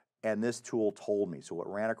 and this tool told me. So what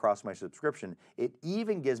ran across my subscription, it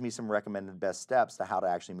even gives me some recommended best steps to how to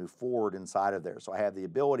actually move forward inside of there. So I have the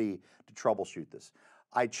ability to troubleshoot this.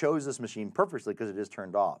 I chose this machine purposely because it is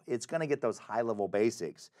turned off. It's going to get those high-level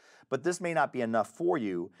basics. But this may not be enough for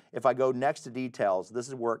you. If I go next to details, this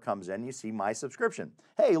is where it comes in. You see my subscription.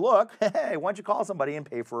 Hey, look, hey, why don't you call somebody and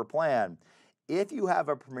pay for a plan? If you have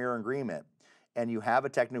a Premier agreement and you have a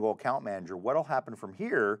technical account manager, what will happen from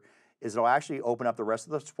here is it'll actually open up the rest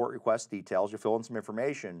of the support request details. You'll fill in some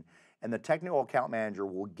information, and the technical account manager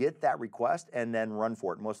will get that request and then run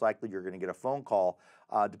for it. Most likely, you're going to get a phone call,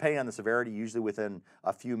 depending on the severity, usually within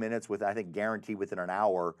a few minutes, I think guaranteed within an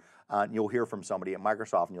hour, you'll hear from somebody at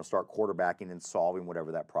Microsoft, and you'll start quarterbacking and solving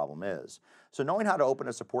whatever that problem is. So knowing how to open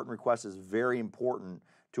a support and request is very important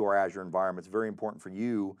to our Azure environment. It's very important for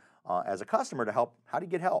you as a customer to help. How do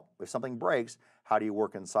you get help? If something breaks, how do you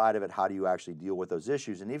work inside of it? How do you actually deal with those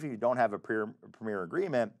issues? And if you don't have a Premier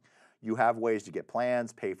agreement, you have ways to get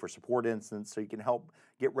plans, pay for support instance, so you can help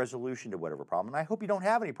get resolution to whatever problem. And I hope you don't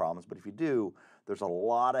have any problems, but if you do, there's a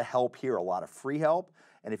lot of help here, a lot of free help.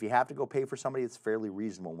 And if you have to go pay for somebody, it's fairly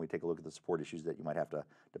reasonable when we take a look at the support issues that you might have to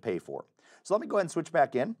pay for. So let me go ahead and switch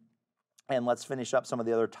back in. And let's finish up some of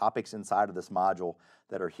the other topics inside of this module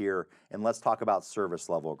that are here. And let's talk about service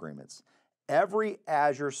level agreements. Every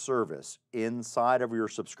Azure service inside of your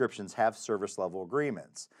subscriptions have service level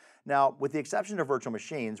agreements. Now, with the exception of virtual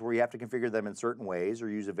machines where you have to configure them in certain ways or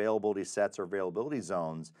use availability sets or availability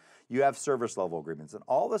zones, you have service level agreements. And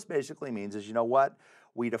all this basically means is, you know what?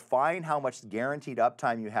 We define how much guaranteed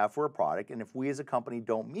uptime you have for a product, and if we as a company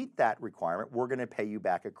don't meet that requirement, we're going to pay you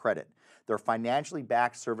back a credit. They're financially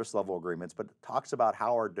backed service level agreements, but it talks about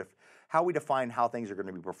how we define how things are going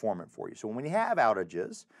to be performant for you. So when you have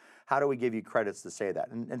outages, how do we give you credits to say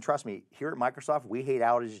that? And trust me, here at Microsoft, we hate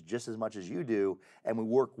outages just as much as you do, and we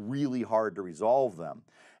work really hard to resolve them.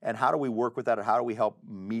 And how do we work with that, or how do we help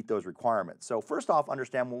meet those requirements? So first off,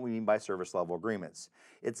 understand what we mean by service level agreements.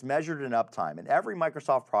 It's measured in uptime, and every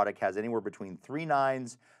Microsoft product has anywhere between 3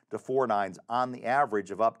 nines to 4 nines on the average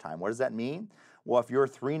of uptime. What does that mean? Well, if you're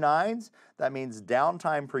 3 nines, that means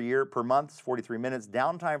downtime per month is 43 minutes.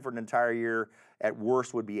 Downtime for an entire year at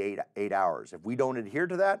worst would be 8 hours. If we don't adhere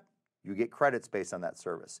to that, you get credits based on that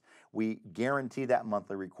service. We guarantee that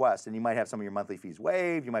monthly request, and you might have some of your monthly fees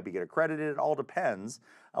waived, you might get accredited, it all depends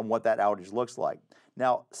on what that outage looks like.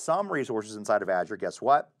 Now, some resources inside of Azure, guess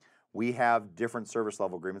what? We have different service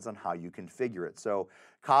level agreements on how you configure it. So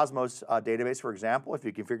Cosmos database, for example, if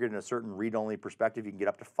you configure it in a certain read-only perspective, you can get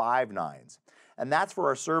up to 5 nines. And that's for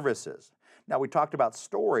our services. Now, we talked about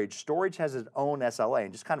storage. Storage has its own SLA,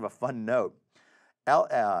 and just kind of a fun note,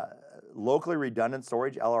 locally redundant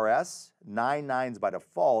storage, LRS, 9 nines by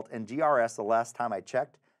default, and GRS, the last time I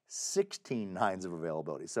checked, 16 nines of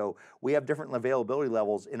availability. So we have different availability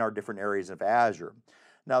levels in our different areas of Azure.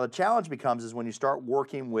 Now the challenge becomes is when you start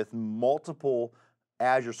working with multiple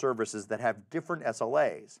Azure services that have different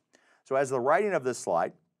SLAs. So as the writing of this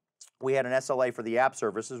slide, we had an SLA for the app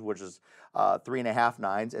services, which is 3.5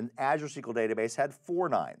 nines, and Azure SQL Database had 4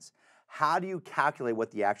 nines. How do you calculate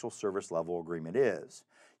what the actual service level agreement is?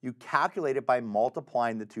 You calculate it by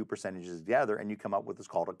multiplying the two percentages together, and you come up with what's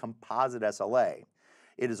called a composite SLA.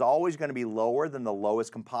 It is always going to be lower than the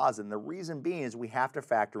lowest composite, and the reason being is we have to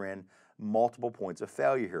factor in multiple points of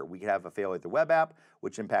failure here. We could have a failure at the web app,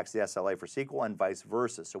 which impacts the SLA for SQL, and vice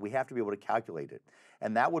versa. So we have to be able to calculate it.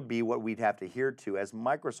 And that would be what we'd have to adhere to as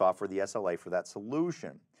Microsoft for the SLA for that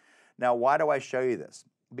solution. Now, why do I show you this?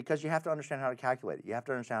 Because you have to understand how to calculate it. You have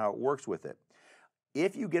to understand how it works with it.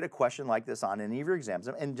 If you get a question like this on any of your exams,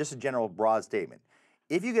 and just a general broad statement,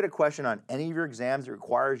 if you get a question on any of your exams that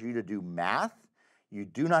requires you to do math, you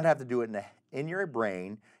do not have to do it in your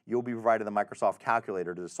brain. You'll be provided the Microsoft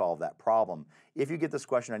calculator to solve that problem. If you get this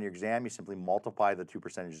question on your exam, you simply multiply the two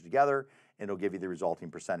percentages together, and it'll give you the resulting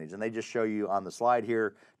percentage. And they just show you on the slide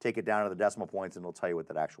here, take it down to the decimal points, and it'll tell you what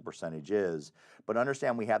that actual percentage is. But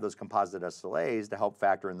understand we have those composite SLAs to help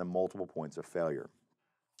factor in the multiple points of failure.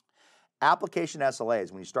 Application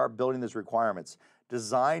SLAs, when you start building those requirements,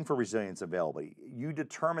 designed for resilience availability, you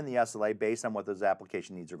determine the SLA based on what those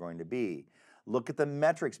application needs are going to be. Look at the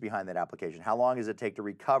metrics behind that application. How long does it take to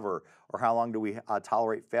recover, or how long do we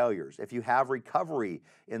tolerate failures? If you have recovery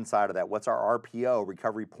inside of that, what's our RPO,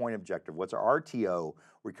 recovery point objective? What's our RTO,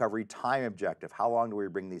 recovery time objective? How long do we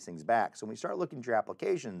bring these things back? So when we start looking at your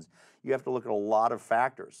applications, you have to look at a lot of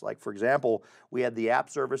factors. Like, for example, we had the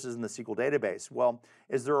app services in the SQL database. Well,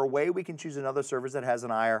 is there a way we can choose another service that has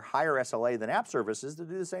an higher SLA than app services to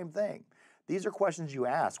do the same thing? These are questions you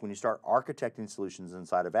ask when you start architecting solutions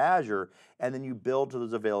inside of Azure, and then you build to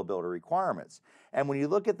those availability requirements. And when you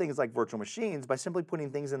look at things like virtual machines, by simply putting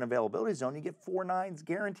things in availability zone, you get 4 nines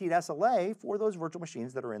guaranteed SLA for those virtual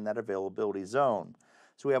machines that are in that availability zone.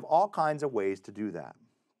 So we have all kinds of ways to do that.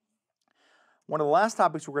 One of the last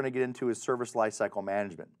topics we're going to get into is service lifecycle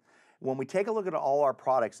management. When we take a look at all our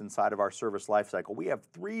products inside of our service lifecycle, we have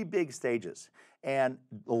 3 big stages. And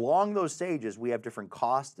along those stages, we have different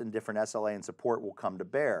costs and different SLA and support will come to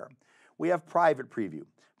bear. We have private preview.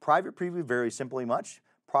 Private preview, very simply much,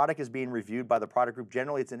 product is being reviewed by the product group.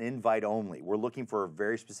 Generally, it's an invite only. We're looking for a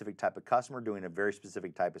very specific type of customer doing a very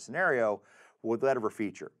specific type of scenario with whatever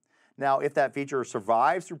feature. Now, if that feature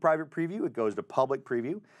survives through private preview, it goes to public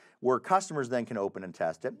preview, where customers then can open and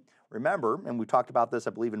test it. Remember, and we talked about this,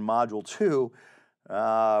 I believe, in Module 2,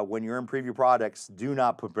 when you're in preview products, do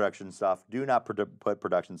not put production stuff, do not put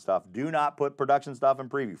production stuff, do not put production stuff in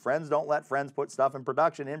preview. Friends don't let friends put stuff in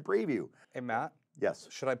production in preview. Hey, Matt? Yes?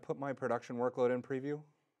 Should I put my production workload in preview?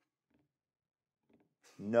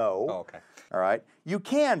 No. Oh, okay. All right. You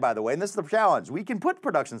can, by the way, and this is the challenge. We can put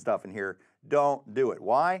production stuff in here. Don't do it.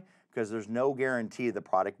 Why? Because there's no guarantee the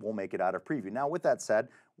product will make it out of preview. Now, with that said,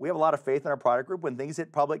 we have a lot of faith in our product group. When things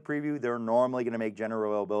hit public preview, they're normally going to make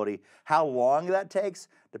general availability. How long that takes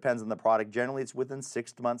depends on the product. Generally, it's within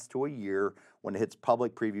 6 months to a year. When it hits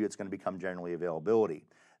public preview, it's going to become generally availability.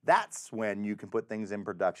 That's when you can put things in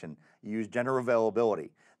production. You use general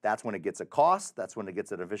availability. That's when it gets a cost, that's when it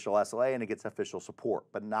gets an official SLA, and it gets official support,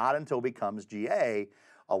 but not until it becomes GA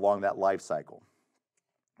along that life cycle.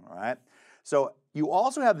 All right. So you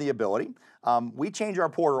also have the ability, we change our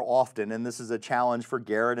portal often, and this is a challenge for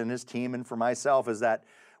Garrett and his team and for myself, is that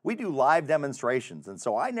we do live demonstrations. And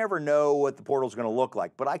so I never know what the portal is going to look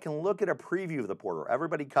like, but I can look at a preview of the portal.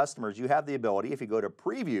 Everybody, customers, you have the ability, if you go to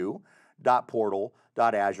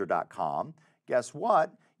preview.portal.azure.com, guess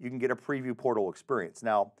what? You can get a preview portal experience.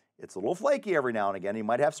 Now, it's a little flaky every now and again. You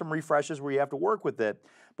might have some refreshes where you have to work with it,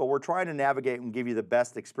 but we're trying to navigate and give you the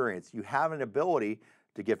best experience. You have an ability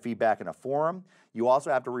to get feedback in a forum. You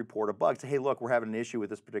also have to report a bug. Say, hey, look, we're having an issue with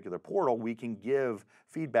this particular portal. We can give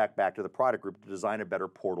feedback back to the product group to design a better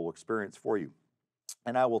portal experience for you.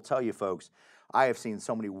 And I will tell you, folks, I have seen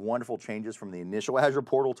so many wonderful changes from the initial Azure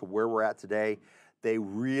portal to where we're at today. They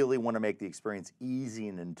really want to make the experience easy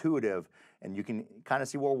and intuitive, and you can kind of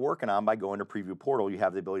see what we're working on by going to Preview Portal. You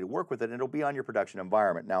have the ability to work with it, and it'll be on your production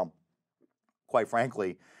environment. Now, quite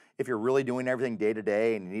frankly, if you're really doing everything day to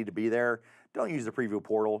day and you need to be there, don't use the Preview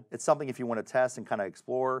Portal. It's something if you want to test and kind of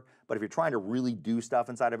explore, but if you're trying to really do stuff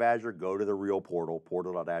inside of Azure, go to the real portal,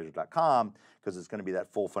 portal.azure.com, because it's going to be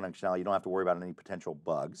that full functionality. You don't have to worry about any potential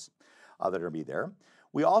bugs that are going to be there.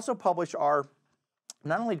 We also publish our,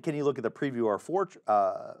 not only can you look at the preview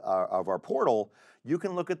of our portal, you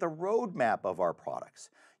can look at the roadmap of our products.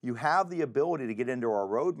 You have the ability to get into our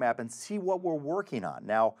roadmap and see what we're working on.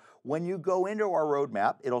 Now, when you go into our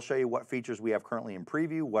roadmap, it'll show you what features we have currently in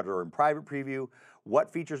preview, what are in private preview,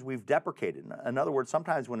 what features we've deprecated. In other words,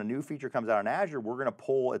 sometimes when a new feature comes out in Azure, we're going to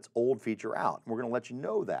pull its old feature out. We're going to let you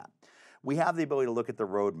know that. We have the ability to look at the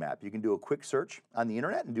roadmap. You can do a quick search on the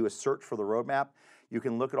internet and do a search for the roadmap. You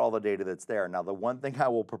can look at all the data that's there. Now, the one thing I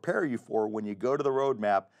will prepare you for when you go to the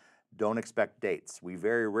roadmap, don't expect dates. We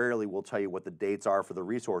very rarely will tell you what the dates are for the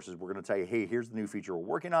resources. We're going to tell you, hey, here's the new feature we're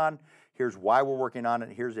working on. Here's why we're working on it.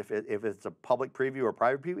 Here's if it's a public preview or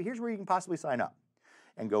private preview, here's where you can possibly sign up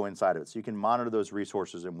and go inside of it. So you can monitor those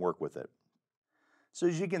resources and work with it. So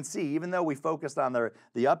as you can see, even though we focused on the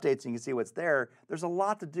updates and you can see what's there, there's a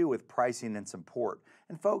lot to do with pricing and support.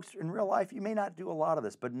 And folks, in real life, you may not do a lot of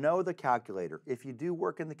this, but know the calculator. If you do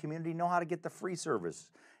work in the community, know how to get the free service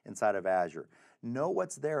inside of Azure. Know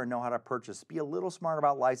what's there and know how to purchase. Be a little smart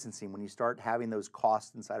about licensing when you start having those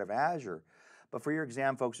costs inside of Azure. But for your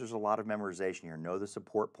exam, folks, there's a lot of memorization here. Know the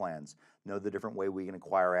support plans. Know the different way we can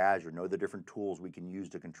acquire Azure. Know the different tools we can use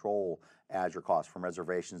to control Azure costs, from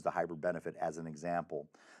reservations to hybrid benefit as an example.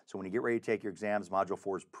 So when you get ready to take your exams, Module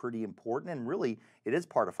 4 is pretty important, and really, it is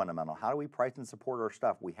part of fundamental. How do we price and support our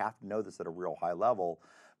stuff? We have to know this at a real high level,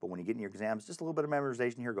 but when you get in your exams, just a little bit of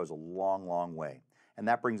memorization here goes a long, long way. And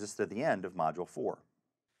that brings us to the end of Module 4.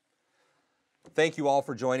 Thank you all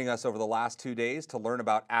for joining us over the last 2 days to learn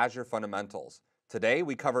about Azure fundamentals. Today,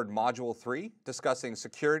 we covered Module 3, discussing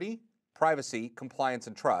security, privacy, compliance,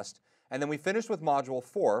 and trust, and then we finished with Module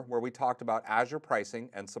 4, where we talked about Azure pricing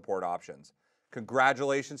and support options.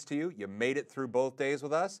 Congratulations to you. You made it through both days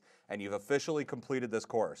with us, and you've officially completed this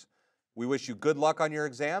course. We wish you good luck on your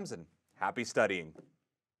exams and happy studying.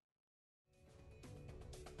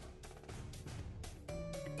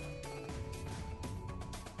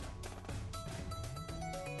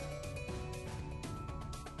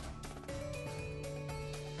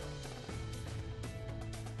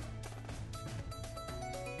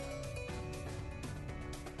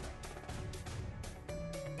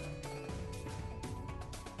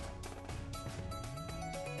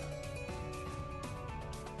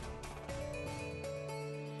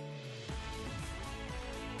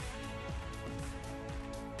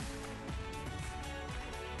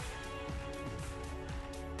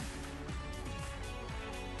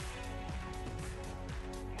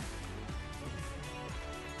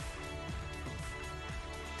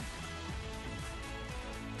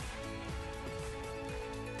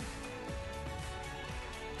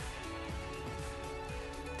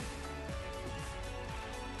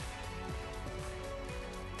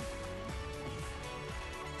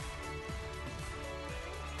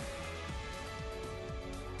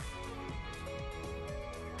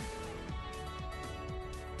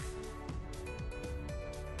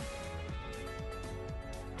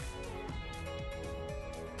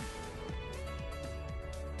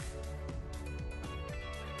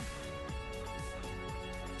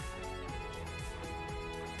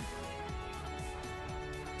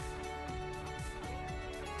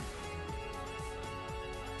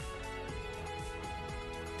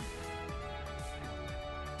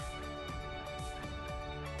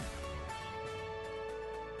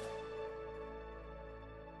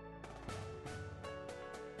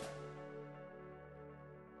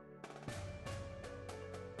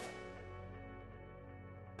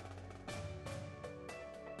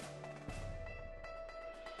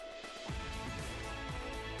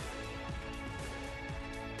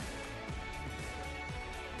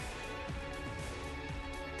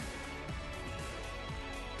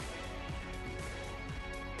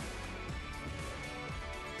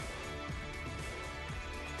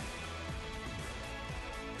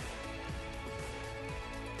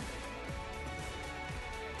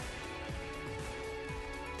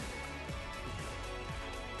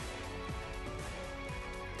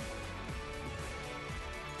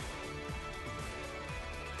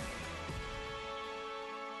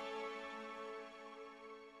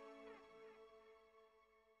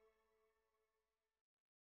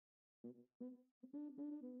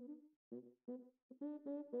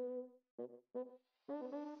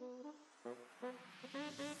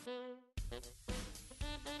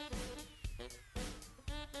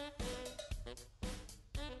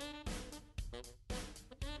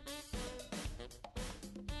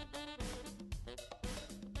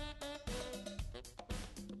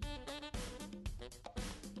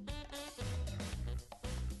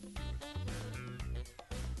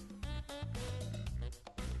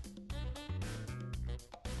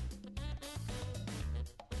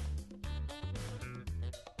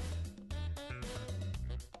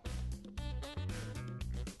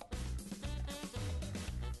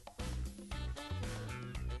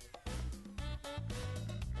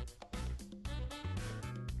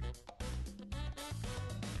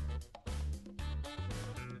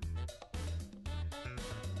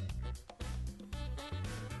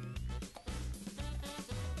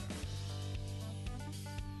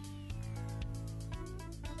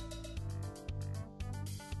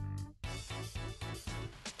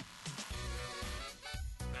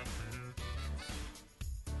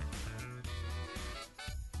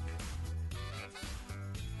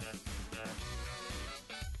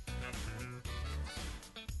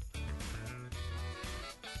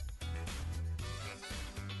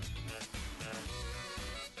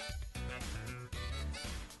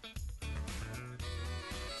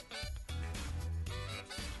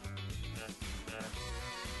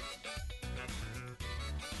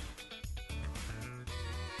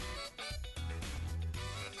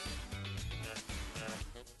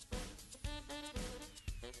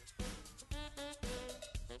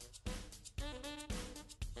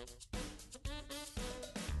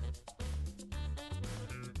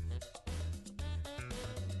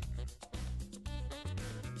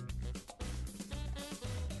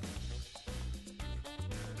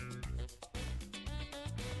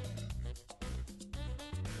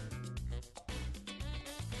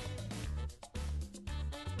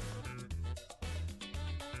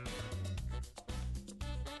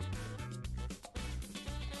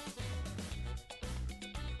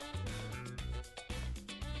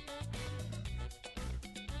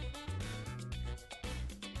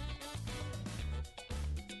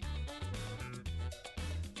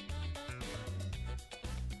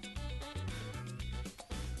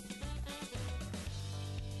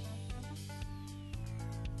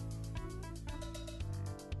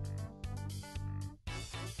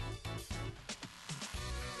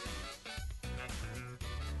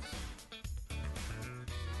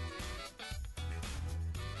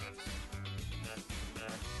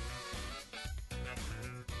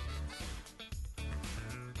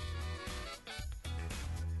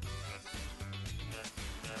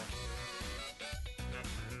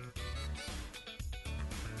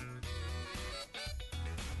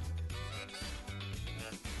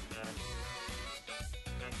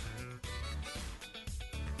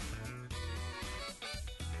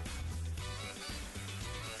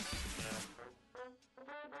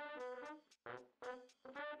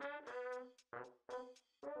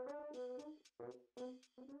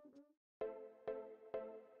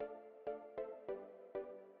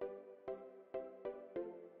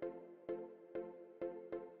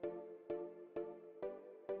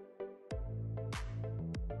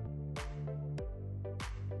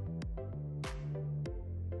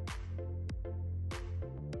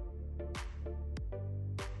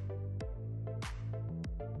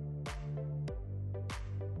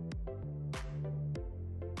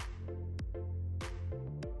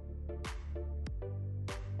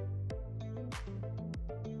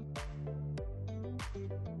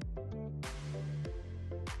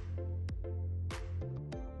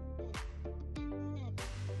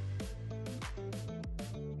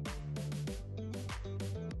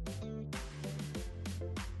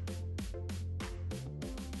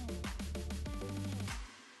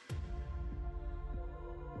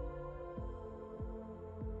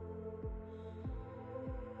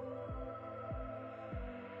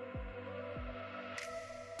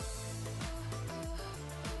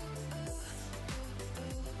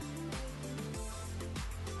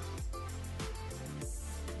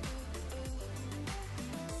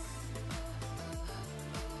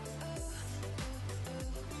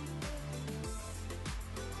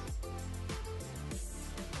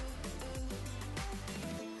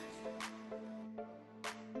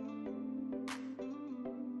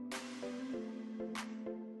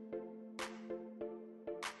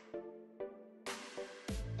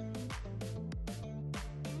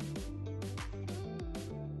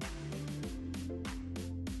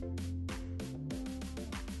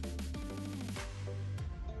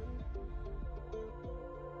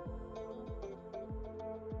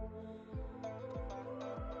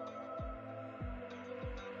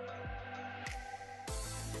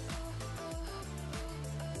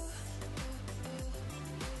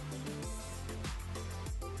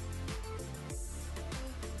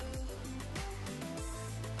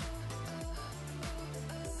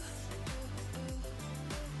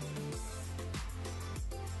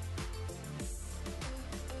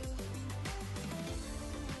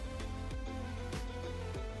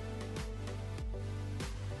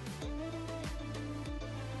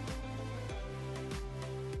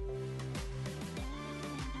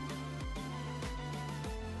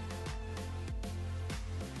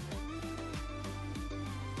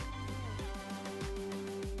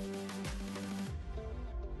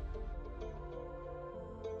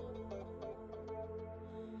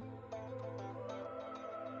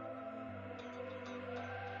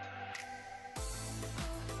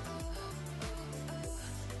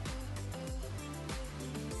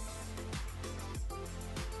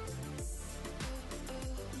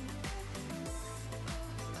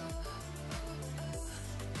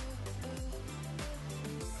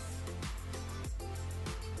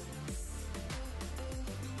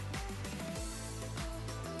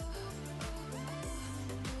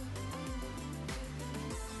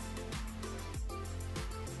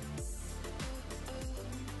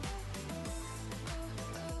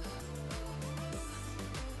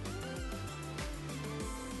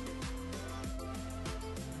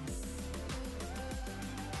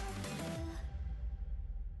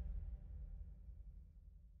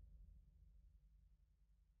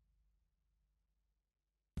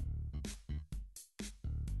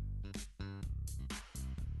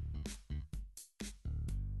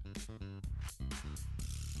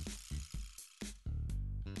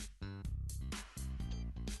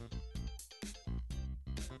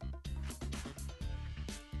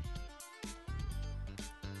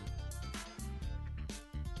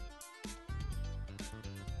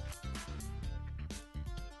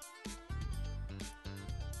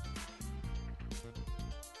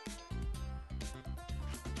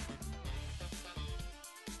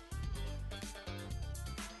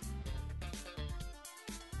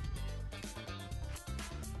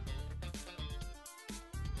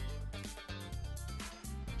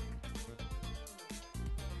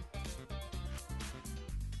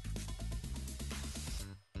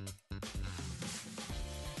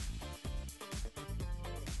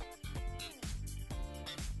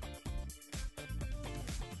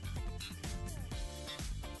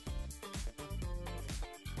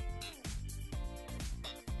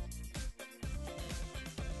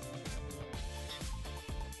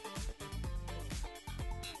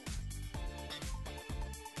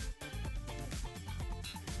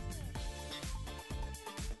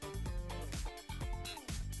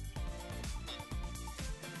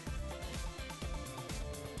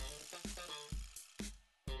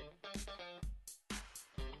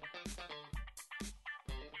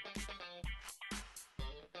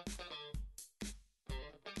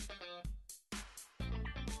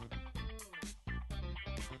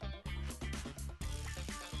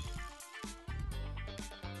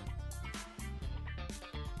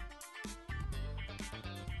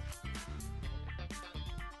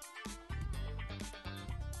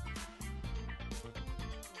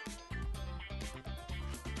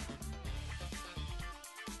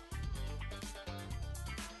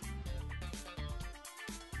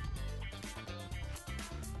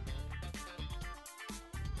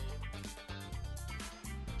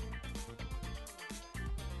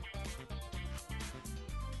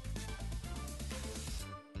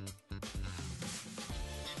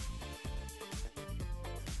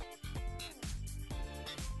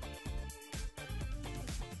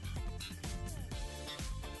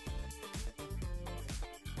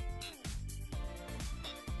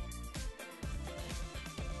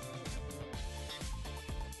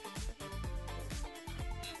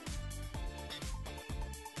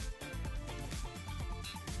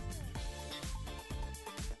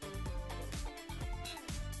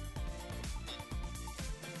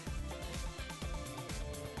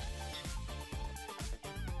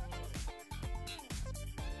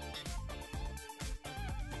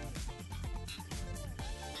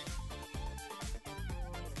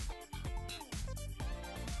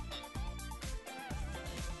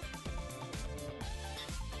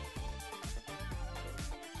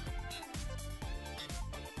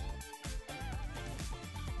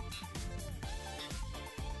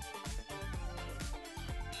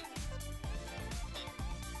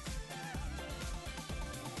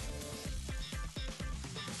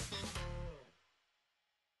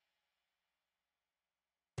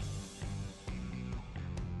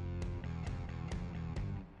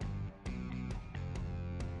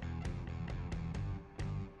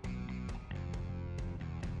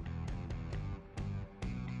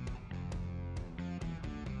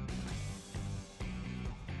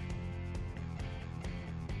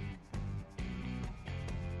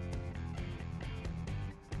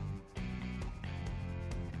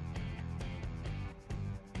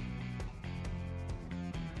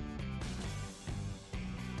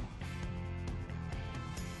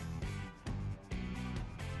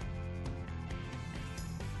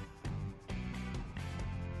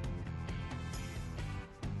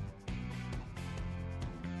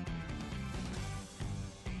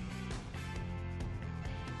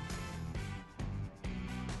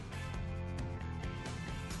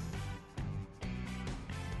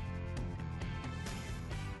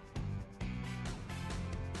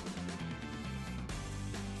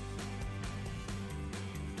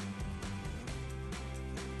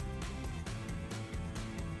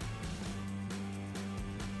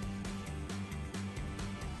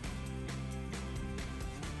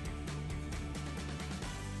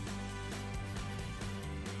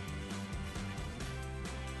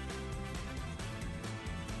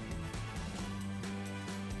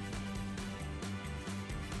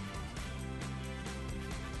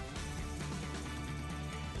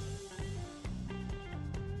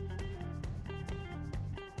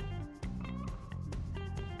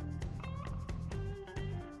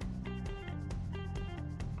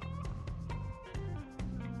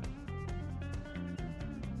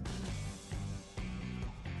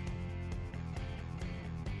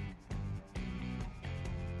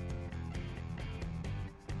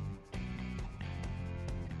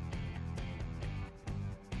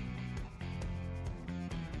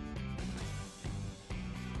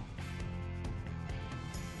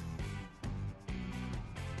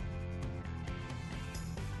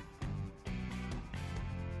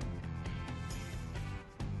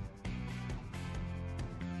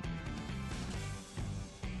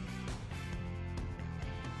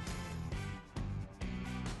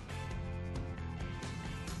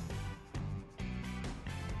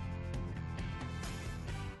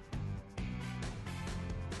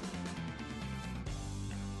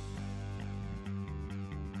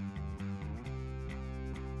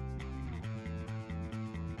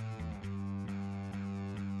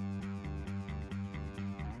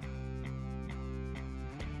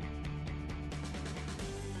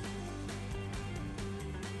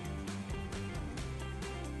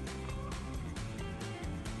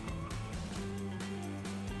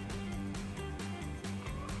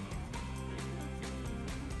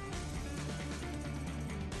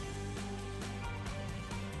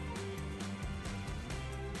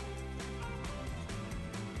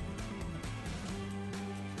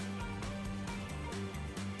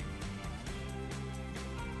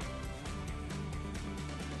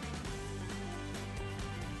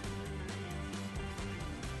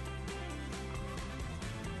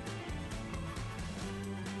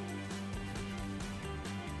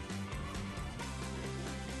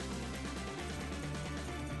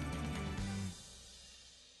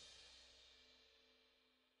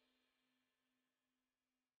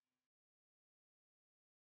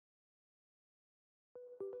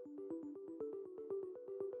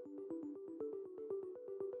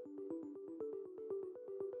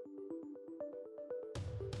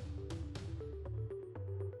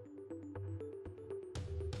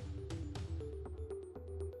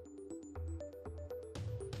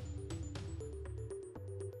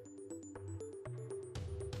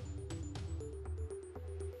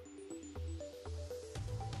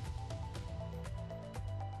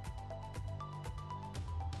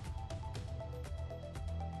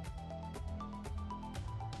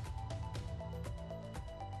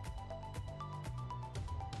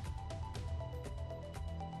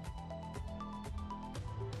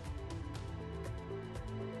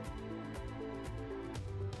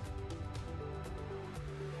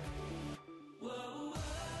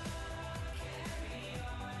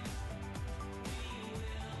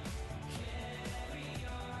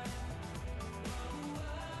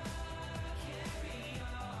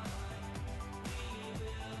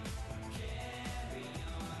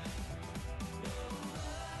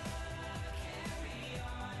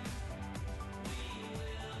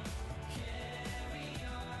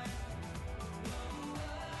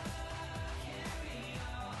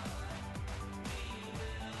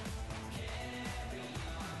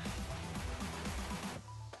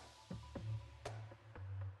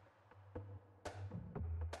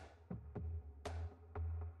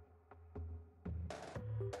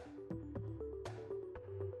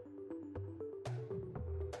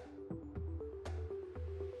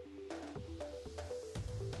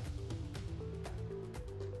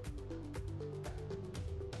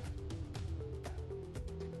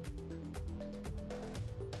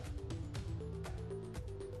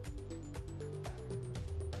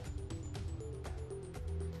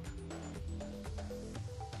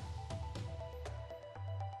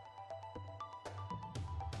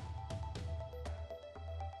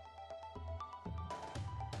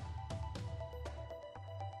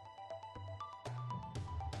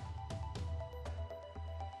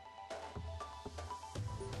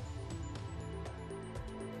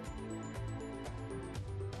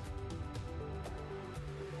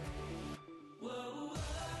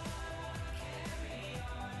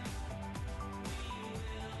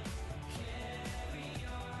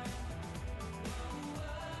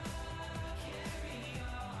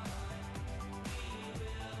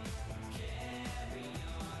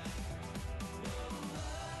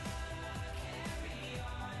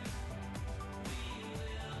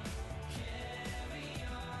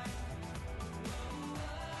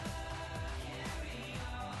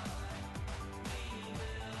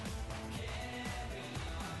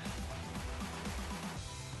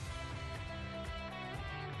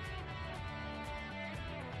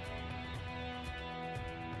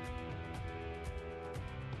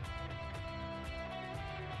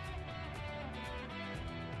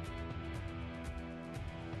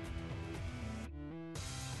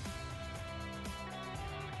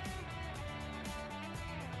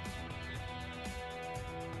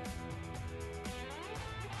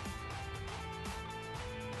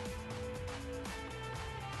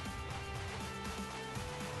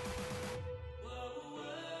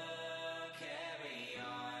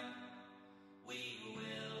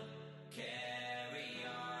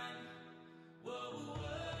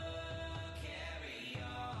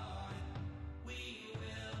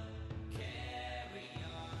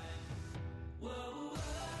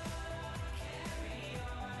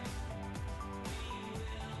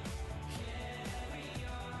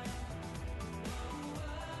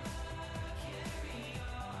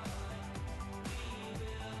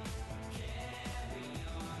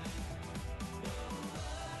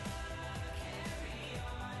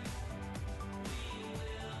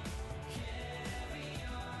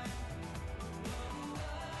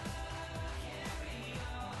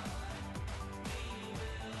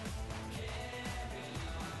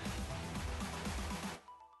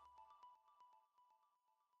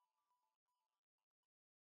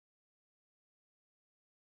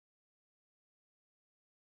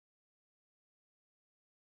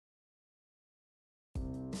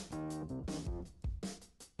 you.